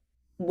 like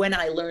when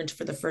I learned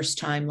for the first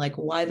time, like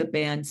why the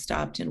band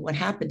stopped and what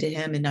happened to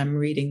him. And I'm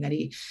reading that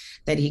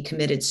he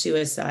committed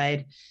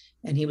suicide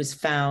and he was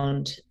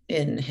found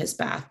in his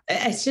bath.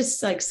 It's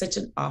just like such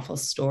an awful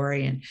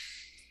story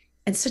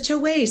and such a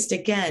waste.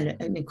 Again,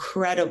 an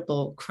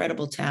incredible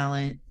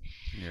talent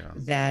Yeah.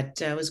 that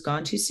was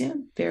gone too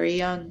soon, very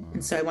young.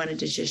 And so I wanted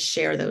to just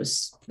share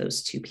those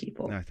two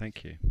people. No,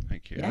 thank you.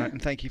 Yeah. And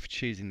thank you for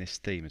choosing this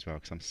theme as well,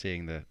 because I'm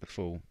seeing the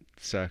full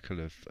circle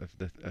of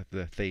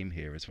the theme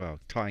here as well,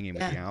 tying in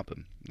with the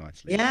album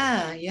nicely.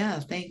 Yeah,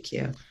 thank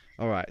you.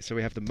 All right, so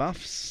we have the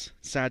Muffs,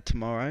 Sad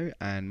Tomorrow,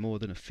 and More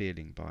Than a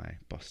Feeling by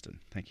Boston.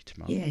 Thank you,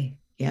 Tamara. Yay.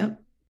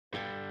 Yep. I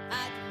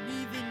don't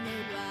even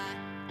know why.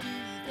 Do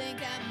you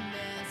think I'm a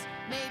mess?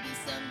 Maybe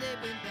someday,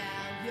 but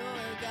now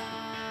you're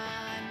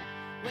gone.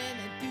 When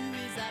I do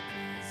as I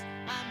please,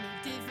 I'm no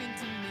different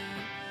to me.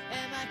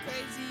 Am I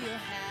crazy or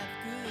have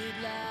good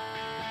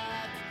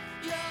luck?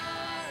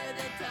 You're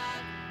the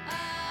talk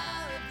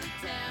of the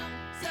town,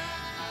 so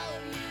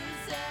you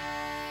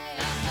say.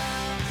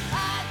 I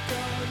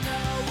don't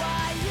know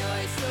why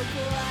you're so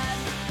glad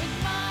when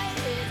mine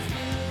is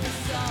filled with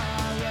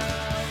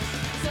sorrow.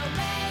 So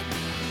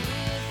maybe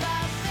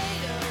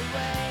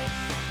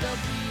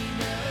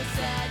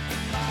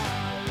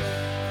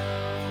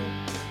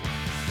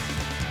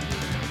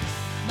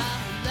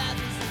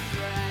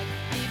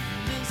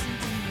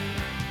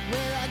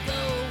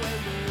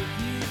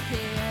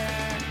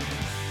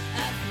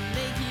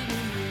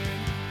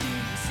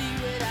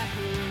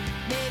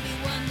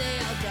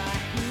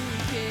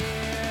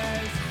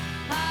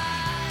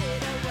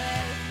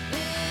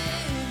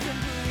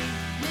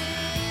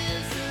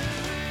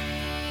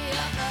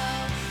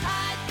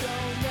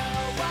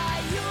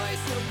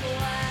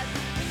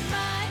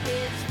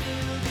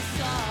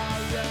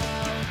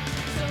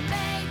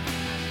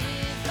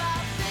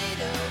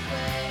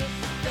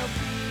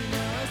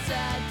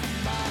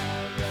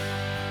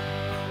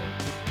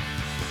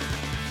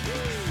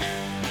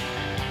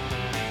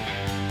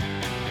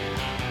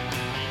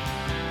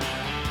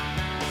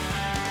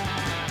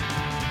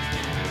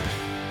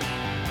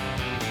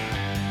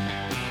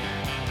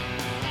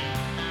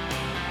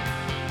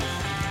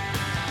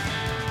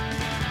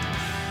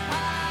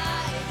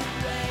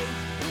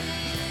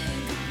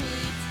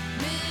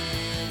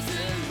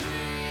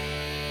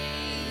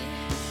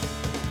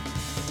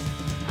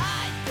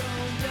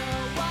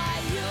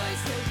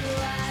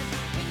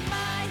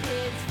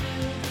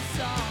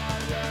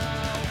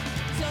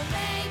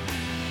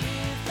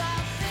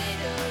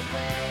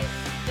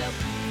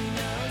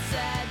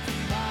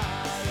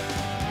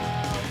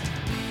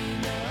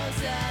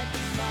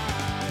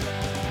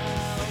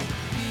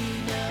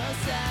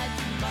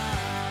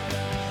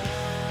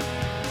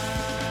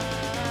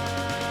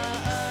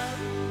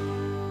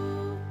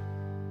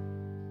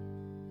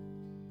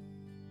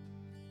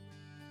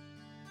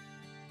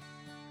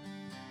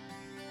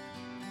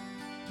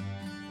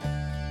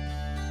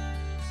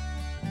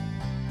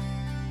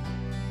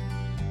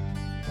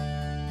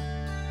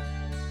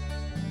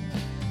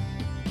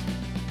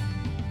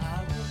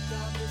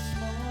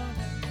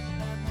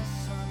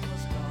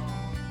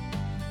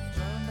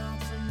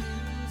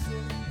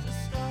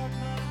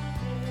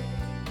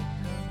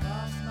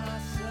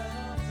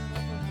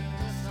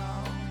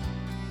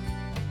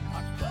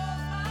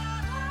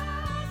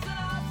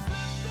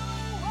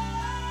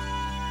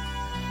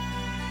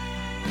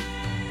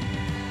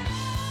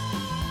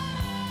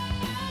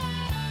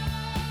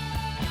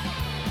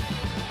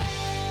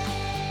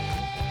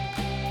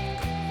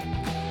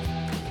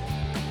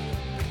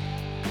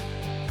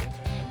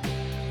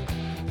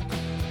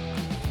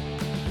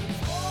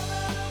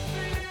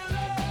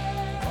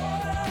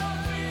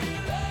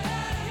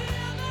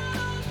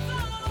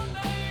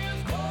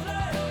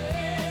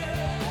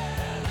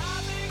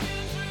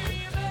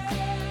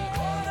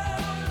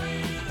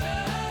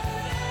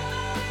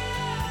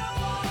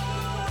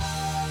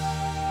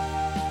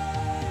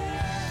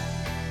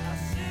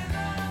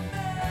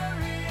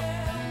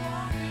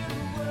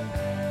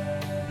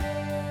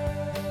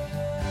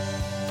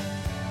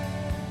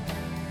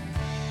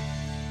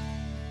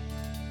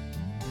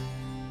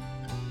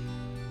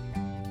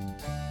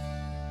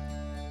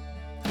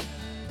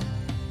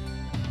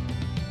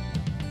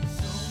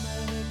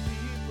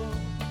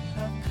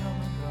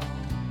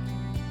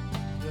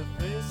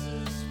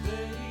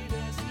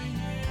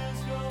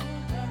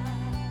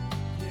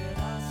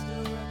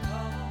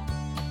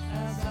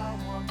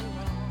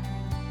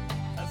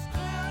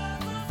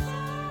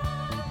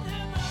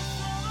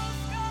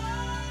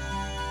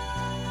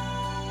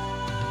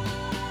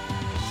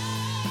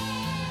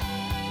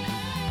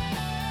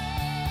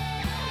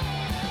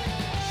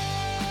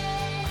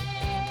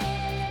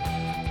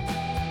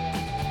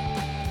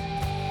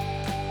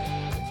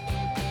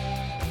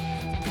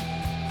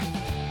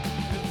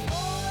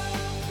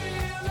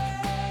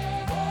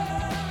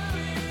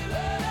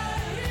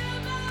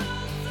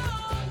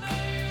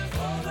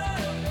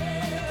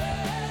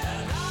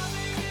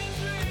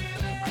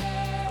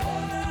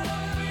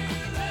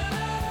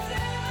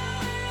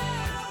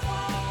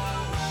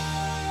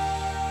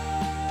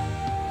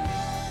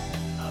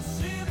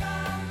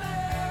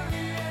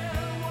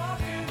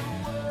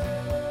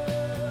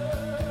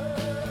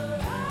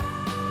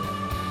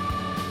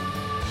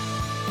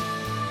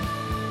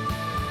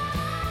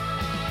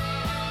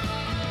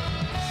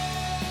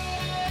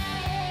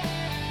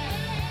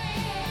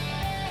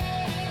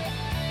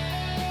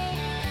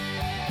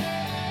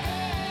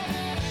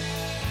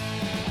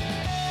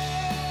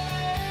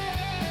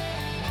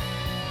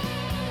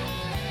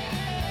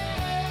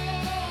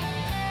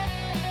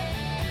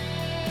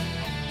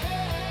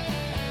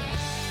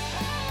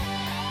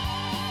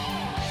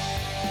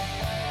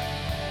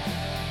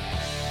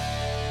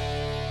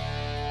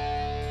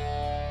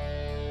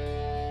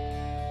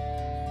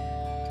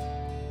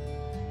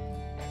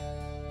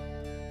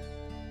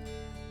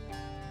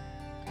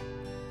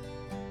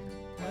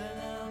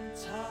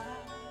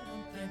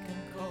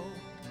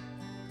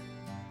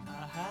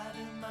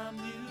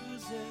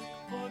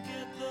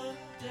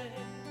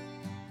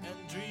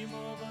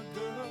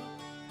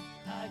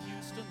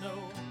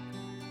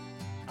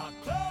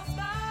closed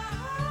my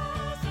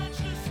eyes and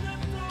she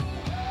slipped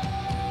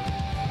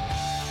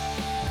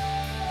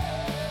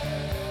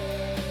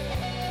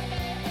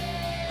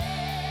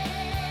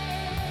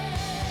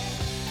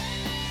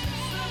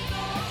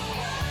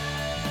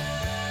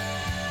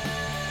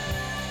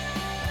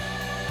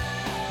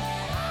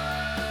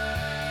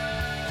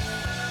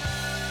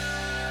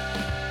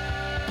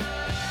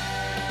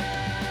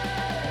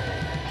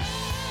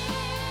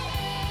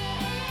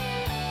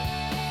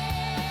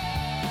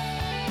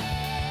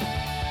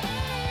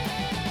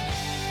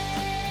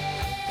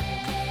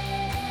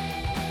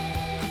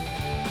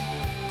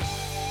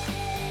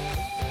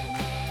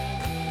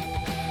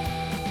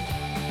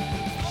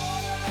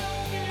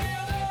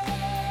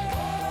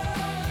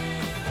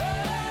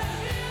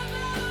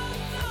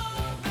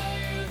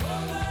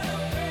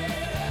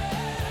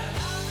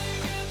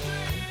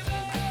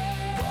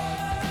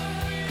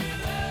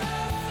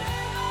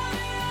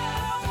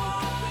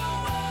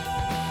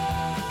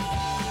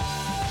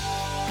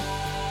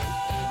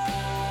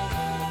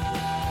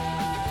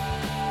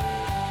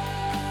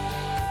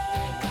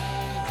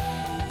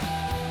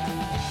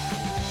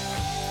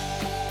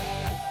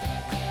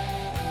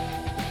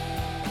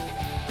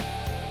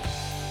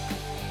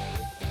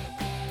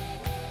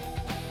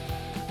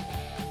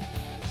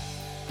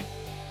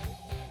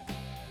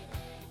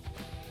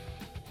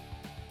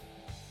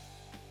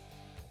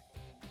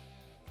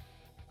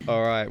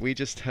All right, we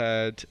just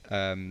heard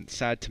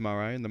Sad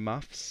Tomorrow and the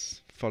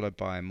Muffs, followed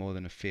by More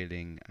Than a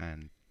Feeling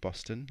and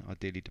Boston, Our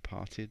Dearly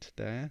Departed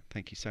there.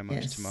 Thank you so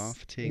much, Yes. Tamar,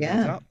 for teeing those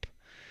Yeah. up.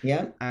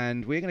 Yep.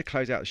 And we're going to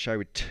close out the show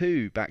with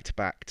 2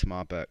 back-to-back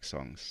Tamar Burke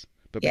songs.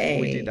 But before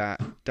we do Yay.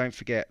 that, don't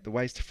forget the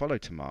ways to follow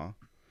Tamar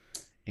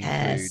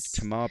include Yes.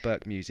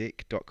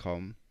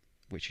 tamarburkemusic.com,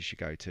 which you should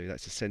go to.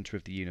 That's the center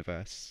of the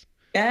universe.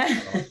 Yeah.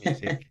 of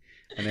music.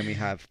 And then we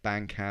have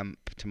Bandcamp,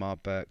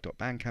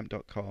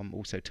 tamarburke.bandcamp.com.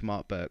 Also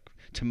Tamar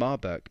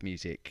Burke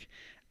Music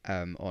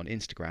on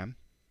Instagram.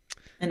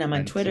 And I'm on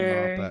And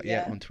Twitter. Tamar Burke,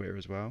 yeah, on Twitter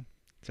as well.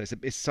 So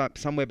it's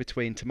somewhere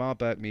between Tamar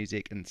Burke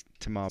Music and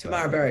Tamar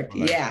Burke.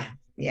 Follow Yeah.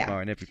 Yeah.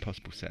 Tamar in every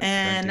possible sense.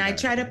 And Don't do I that,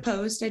 try to okay?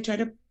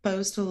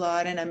 post a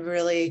lot, and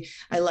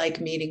I like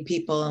meeting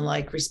people and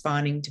like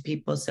responding to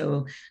people.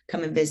 So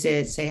come and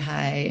visit, say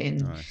hi,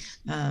 and Nice.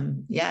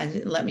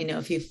 let me know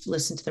if you've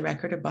listened to the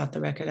record or bought the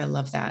record. I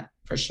love that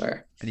for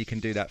sure. And you can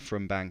do that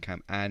from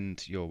Bandcamp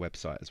and your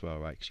website as well,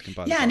 right? 'Cause you can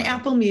buy the Yeah, and vinyl.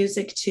 Apple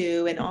Music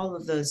too, and all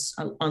of those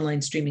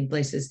online streaming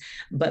places.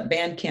 But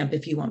Bandcamp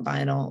if you want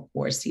vinyl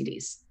or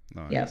CDs.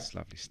 Nice, Yep.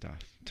 lovely stuff.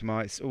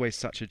 Tamar, it's always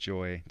such a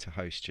joy to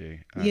host you.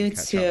 You catch up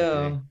with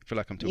too. I feel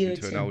like I'm talking You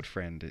to an too. old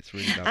friend. It's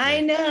really lovely.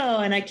 I know,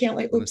 and I can't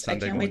wait. On a Oops, I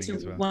Sunday can't wait morning to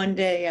as well. one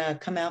day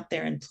come out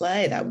there and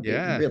play. That would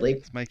Yeah, be really.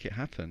 let's make it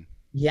happen.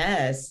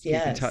 Yes, Keep in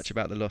yes. touch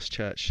about the Lost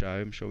Church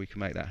show. I'm sure we can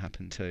make that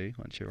happen too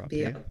once you're up Be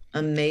here.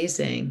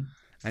 amazing.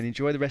 And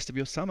enjoy the rest of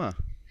your summer.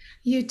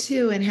 You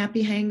too, and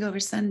happy Hangover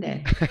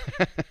Sunday.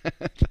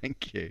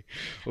 Thank you.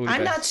 All the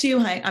I'm not best. too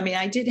high. I mean,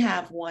 I did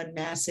have one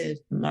massive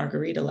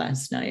margarita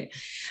last night,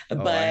 Oh,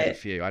 I had a but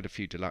few. I had a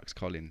few Deluxe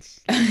Collins.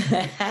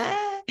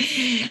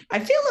 I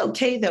feel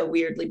okay though,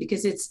 weirdly,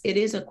 because it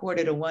is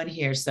 1:45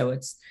 here, so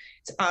it's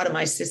out of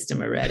my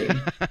system already.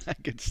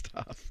 Good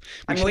stuff.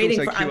 We I'm should waiting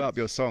also for- queue I'm- up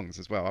your songs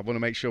as well. I want to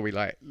make sure we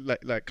like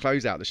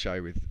close out the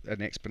show with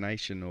an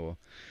explanation or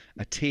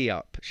a tee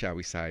up, shall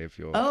we say, of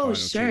your Oh, final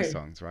sure. 2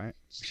 songs, right?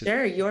 We should-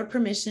 Sure, Your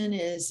Permission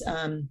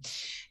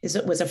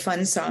was a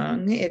fun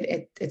song.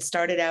 It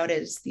started out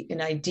as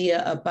an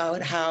idea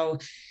about how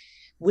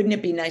wouldn't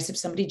it be nice if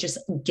somebody just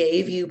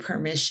gave you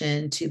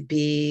permission to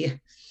be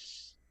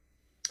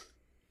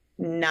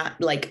not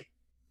like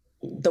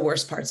the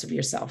worst parts of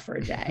yourself for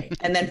a day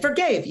and then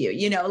forgave you,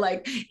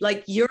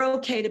 like you're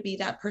okay to be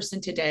that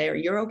person today, or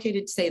you're okay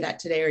to say that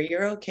today, or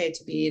you're okay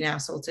to be an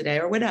asshole today,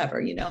 or whatever,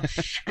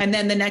 and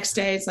then the next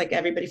day it's like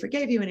everybody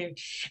forgave you.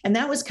 And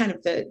that was kind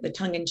of the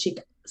tongue-in-cheek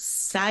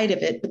side of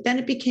it. But then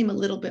it became a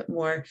little bit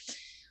more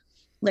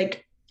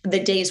like the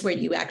days where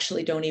you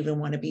actually don't even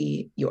want to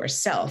be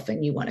yourself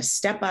and you want to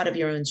step out of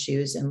your own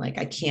shoes and like,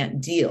 I can't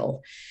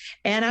deal.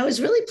 And I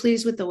was really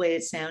pleased with the way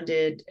it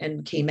sounded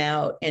and came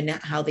out, and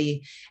how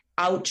the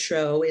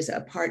outro is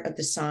a part of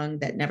the song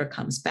that never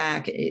comes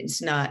back. It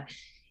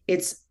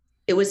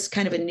was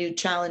kind of a new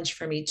challenge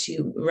for me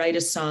to write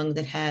a song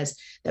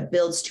that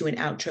builds to an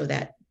outro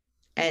that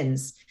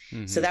ends.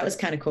 So that was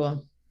kind of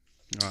cool.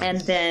 Nice.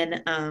 And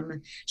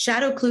then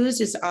Shadow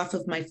Clues is off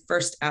of my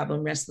first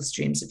album, Restless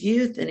Dreams of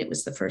Youth. And it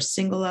was the first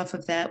single off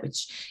of that,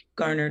 which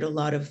garnered a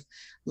lot of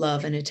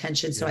love and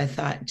attention. So I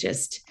thought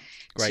just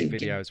Great to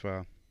video give- as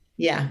well.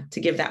 to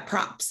give that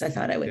props, I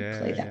thought I would Yeah,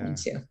 play that one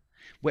yeah. too.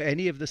 Were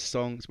any of the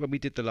songs, when we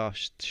did the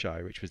last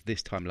show, which was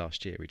this time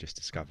last year, we just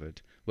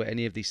discovered, were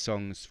any of these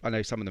songs, I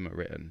know some of them are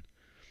written,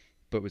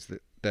 but was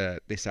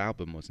this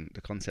album wasn't, the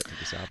concept of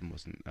this album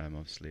wasn't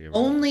obviously around.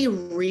 Only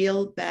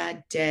Real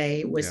Bad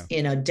Day was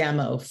in a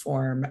demo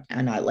form,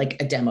 and like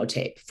a demo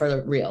tape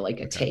for real, like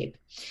a tape.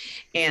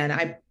 And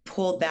I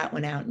pulled that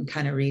one out and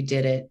kind of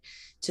redid it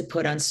to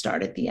put on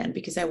Start at the end,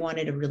 because I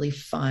wanted a really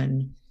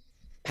fun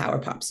power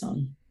pop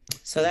song.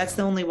 So that's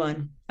the only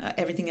one.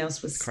 Everything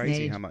else was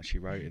Crazy made. how much he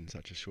wrote in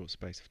such a short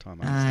space of time.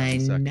 I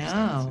understand the know.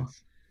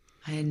 circumstances.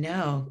 I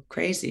know.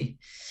 Crazy.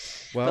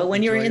 Well, but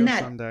when you're enjoy in your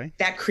that Sunday.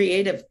 that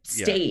creative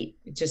Yeah. state,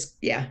 it just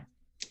Yeah.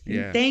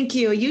 Thank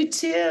you. You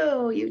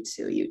too. You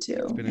too. You too.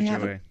 It's been a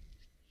joy.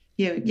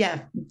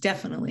 Yeah,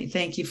 definitely.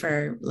 Thank you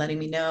for letting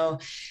me know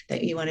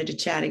that you wanted to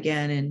chat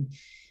again. And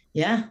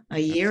yeah, a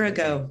year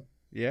ago.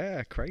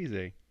 Yeah,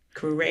 crazy.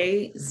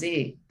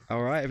 Crazy.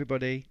 All right,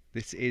 everybody.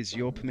 This is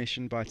Your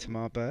Permission by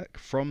Tamar Burke.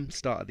 From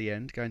start to the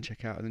end, go and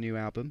check out the new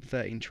album,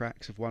 13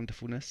 Tracks of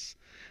Wonderfulness.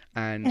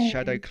 And Hey.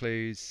 Shadow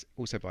Clues,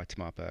 also by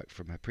Tamar Burke,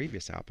 from her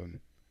previous album,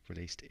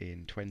 released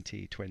in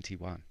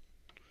 2021.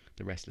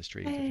 The Restless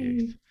Dreams of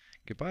Youth.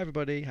 Goodbye,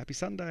 everybody. Happy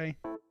Sunday.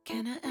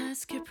 Can I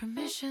ask your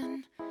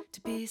permission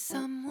to be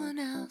someone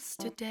else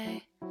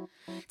today?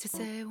 To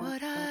say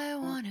what I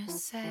want to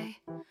say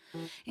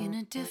in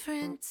a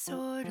different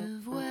sort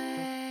of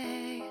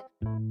way?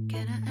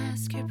 Can I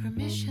ask your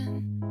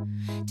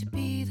permission to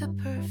be the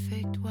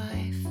perfect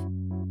wife?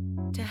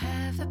 To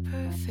have the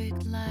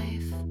perfect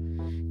life?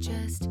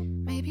 Just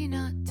maybe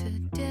not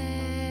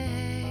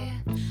today.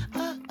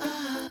 Oh,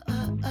 oh,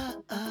 oh,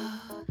 oh,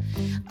 oh.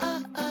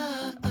 Oh,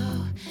 oh,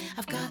 oh.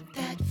 I've got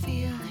that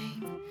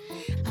feeling.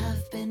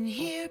 I've been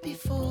here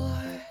before.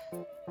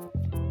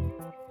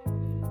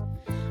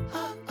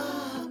 Oh,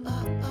 oh,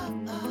 oh, oh,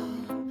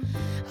 oh.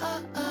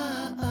 Oh,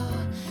 oh,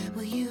 oh.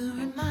 Will you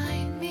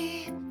remind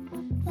me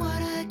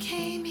what I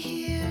came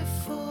here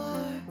for?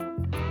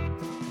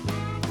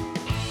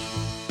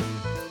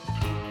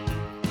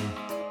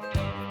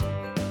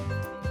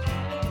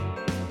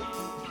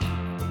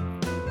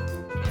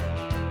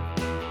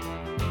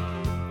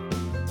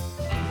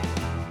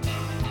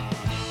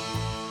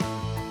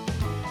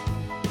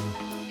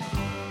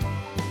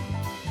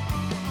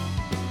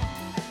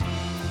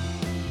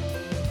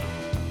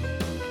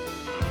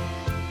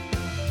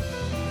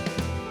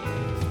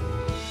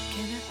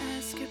 Can I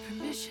ask your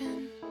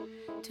permission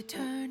to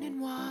turn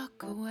and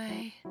walk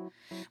away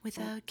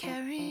without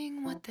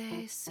caring what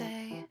they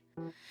say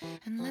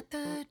and let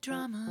the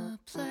drama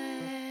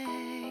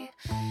play?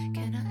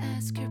 Can I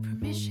ask your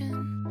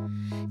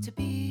permission to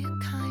be a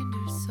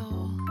kinder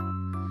soul,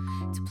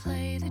 to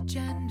play the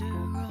gender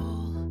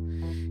role,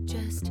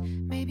 just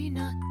maybe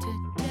not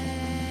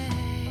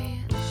today?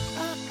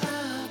 Oh,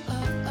 oh,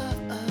 oh, oh,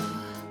 oh.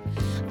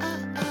 Oh,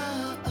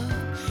 oh,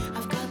 oh.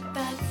 I've got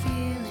that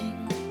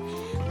feeling.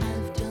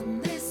 I've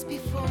done this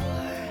before.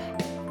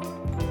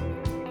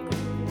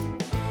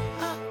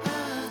 Oh,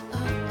 oh,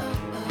 oh,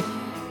 oh, oh.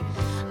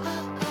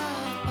 Oh,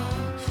 oh,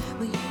 oh.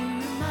 Will you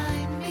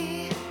remind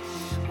me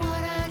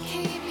what I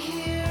came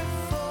here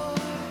for?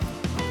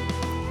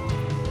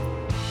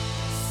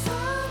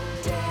 Some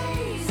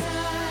days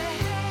I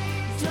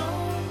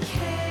don't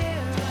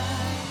care.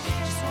 I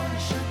just wanna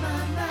shut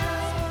my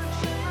mouth.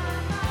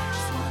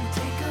 Just wanna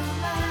take a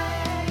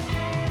bite.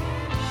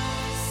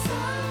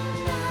 Some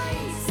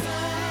nights I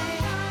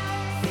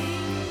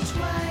think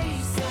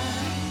twice. I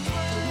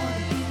don't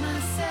wanna be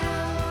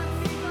myself.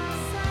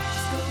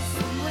 Just go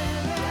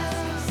somewhere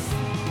else.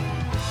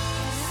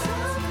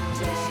 Some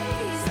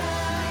days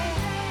I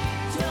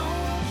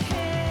don't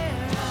care.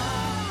 I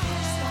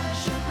just wanna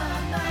shut my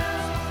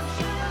mouth.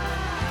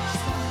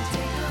 Just wanna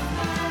take a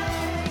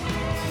bite.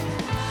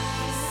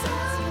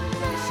 Some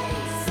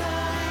nights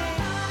I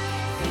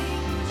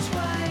think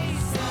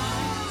twice. I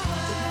don't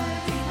wanna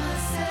be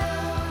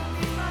myself.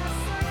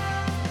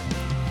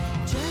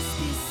 Just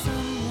be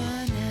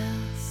someone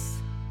else.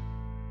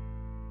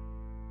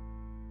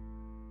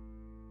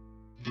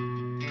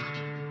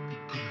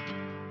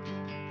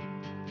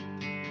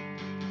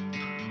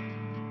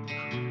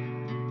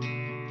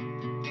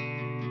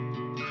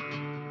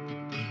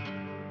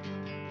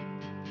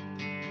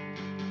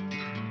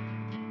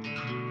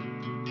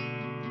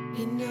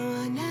 You know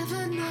I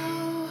never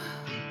know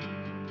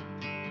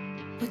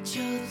what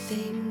you're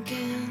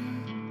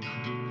thinking.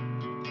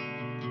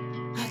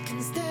 I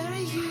can stare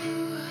at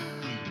you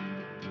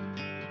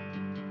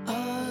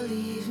all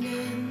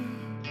evening,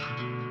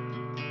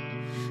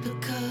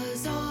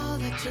 because all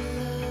that you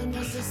learned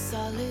was a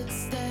solid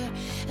stare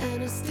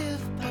and a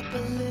stiff upper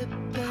lip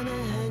and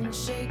a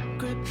handshake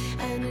grip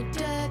and a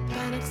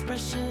deadpan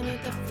expression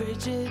at the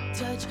frigid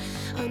touch,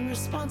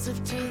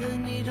 unresponsive to the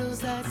needles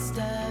that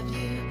stab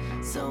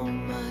you so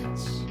much.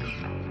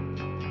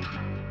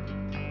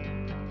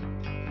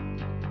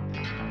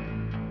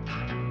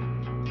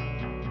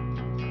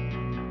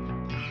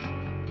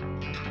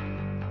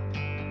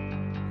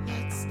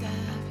 That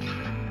stab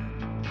you.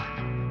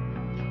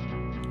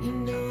 You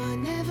know I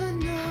never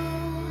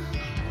know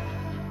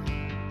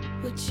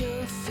what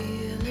you're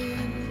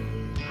feeling.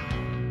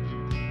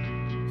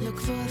 Look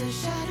for the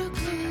shadow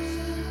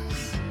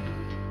clues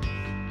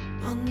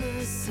on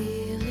the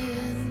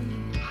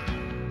ceiling,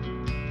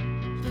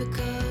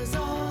 because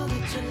all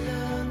that you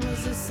learned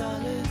was a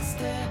solid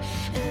stare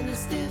and a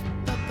stiff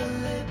upper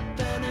lip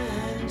and a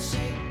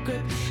handshake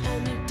grip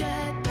and a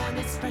deadpan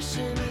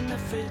expression and a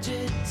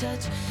frigid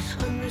touch,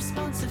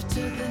 unresponsive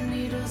to the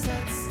needles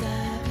that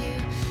stab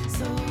you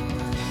so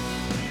much.